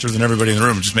faster than everybody in the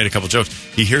room. I just made a couple jokes.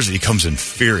 He hears it, he comes in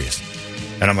furious.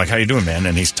 And I'm like, how you doing, man?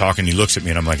 And he's talking, he looks at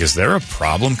me, and I'm like, is there a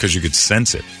problem? Because you could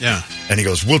sense it. Yeah. And he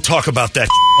goes, we'll talk about that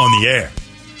on the air.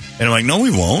 And I'm like, no,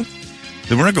 we won't.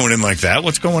 We're not going in like that.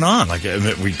 What's going on? Like,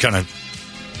 we kind of,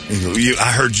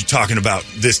 I heard you talking about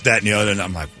this, that, and the other. And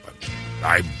I'm like,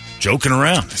 I'm joking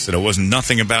around. I said, it wasn't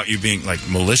nothing about you being like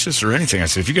malicious or anything. I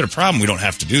said, if you get a problem, we don't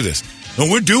have to do this. no,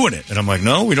 we're doing it. And I'm like,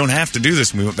 no, we don't have to do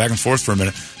this. And we went back and forth for a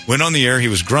minute. Went on the air. He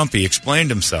was grumpy, explained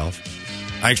himself.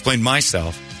 I explained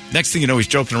myself. Next thing you know, he's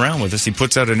joking around with us. He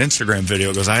puts out an Instagram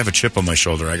video. Goes, I have a chip on my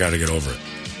shoulder. I got to get over it.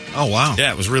 Oh, wow.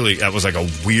 Yeah, that was like a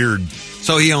weird.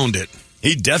 So he owned it.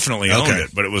 He definitely owned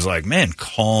it. But it was like, man,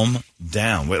 calm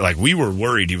down. Like, we were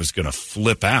worried he was going to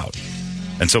flip out.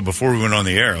 And so before we went on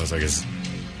the air, I was like,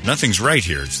 nothing's right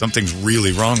here. Something's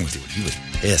really wrong with you. And he was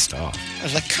pissed off. I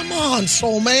was like, come on,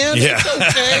 soul man. Yeah.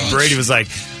 It's okay. Brady was like,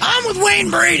 I'm with Wayne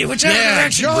Brady, whichever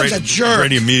direction. John's a jerk.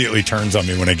 Brady immediately turns on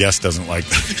me when a guest doesn't like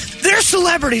them. They're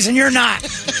celebrities and you're not.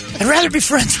 I'd rather be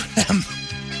friends with them.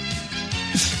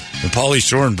 And Pauly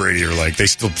Shore and Brady are like, they're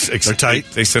tight.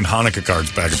 They send Hanukkah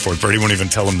cards back and forth. Brady won't even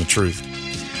tell them the truth.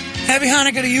 Happy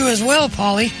Hanukkah to you as well,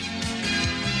 Pauly.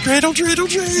 Dreidel, dreidel,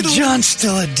 dreidel. John's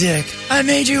still a dick. I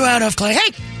made you out of clay.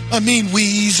 Hey! I mean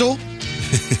weasel.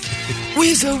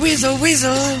 Weasel, weasel,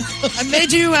 weasel. I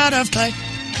made you out of clay.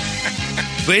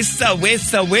 Weasel,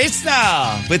 weasel,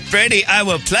 weasel. With Brady, I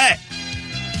will play.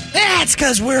 That's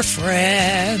because we're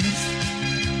friends.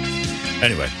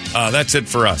 Anyway, that's it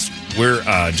for us. We're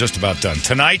just about done.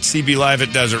 Tonight, CB Live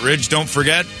at Desert Ridge. Don't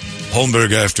forget,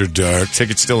 Holmberg After Dark.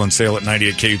 Tickets still on sale at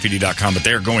 98KUPD.com, but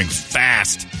they're going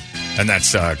fast. And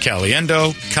that's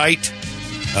Caliendo, Kite,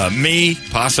 me,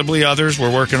 possibly others.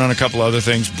 We're working on a couple other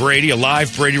things. Brady, a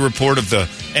live Brady report of the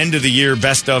end of the year,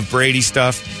 best of Brady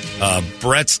stuff.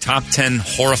 Brett's top 10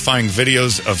 horrifying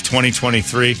videos of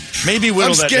 2023. Maybe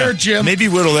whittle that down. Jim. Maybe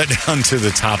whittle that down to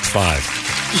the top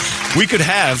 5. We could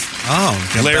have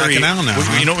Larry. Now,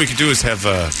 you know what we could do is have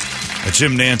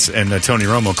Jim Nance and Tony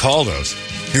Romo call those.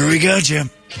 Here we go, Jim.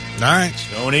 All right,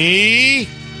 Tony.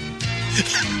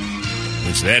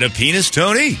 Is that a penis,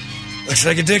 Tony? Looks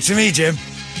like a dick to me, Jim.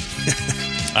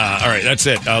 All right, that's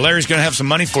it. Larry's going to have some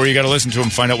money for you. You got to listen to him,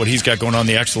 find out what he's got going on.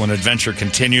 The excellent adventure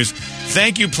continues.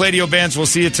 Thank you, Play-Doh Bands. We'll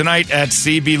see you tonight at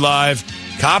CB Live.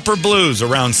 Copper Blues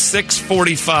around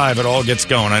 6:45. It all gets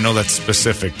going. I know that's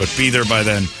specific, but be there by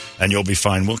then, and you'll be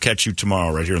fine. We'll catch you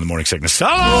tomorrow right here in the morning sickness.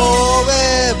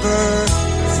 Forever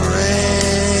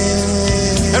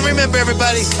friend. And remember,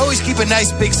 everybody, always keep a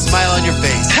nice big smile on your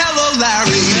face. Hello,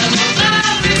 Larry.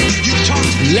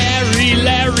 Larry,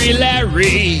 Larry,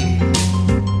 Larry.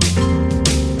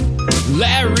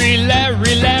 Larry,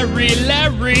 Larry, Larry,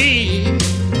 Larry.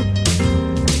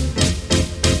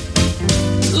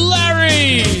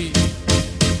 Larry.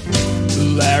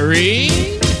 Larry.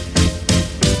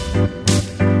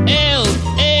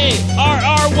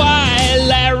 L-A-R-R-Y.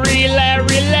 Larry,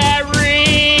 Larry,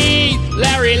 Larry.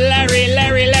 Larry, Larry,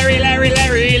 Larry, Larry, Larry,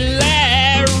 Larry,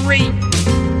 Larry.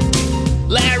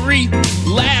 Larry,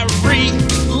 Larry,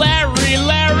 Larry,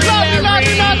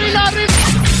 Larry, Larry.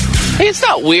 Hey, it's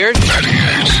not weird.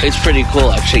 It's pretty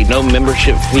cool, actually. No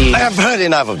membership fee. I have heard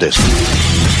enough of this.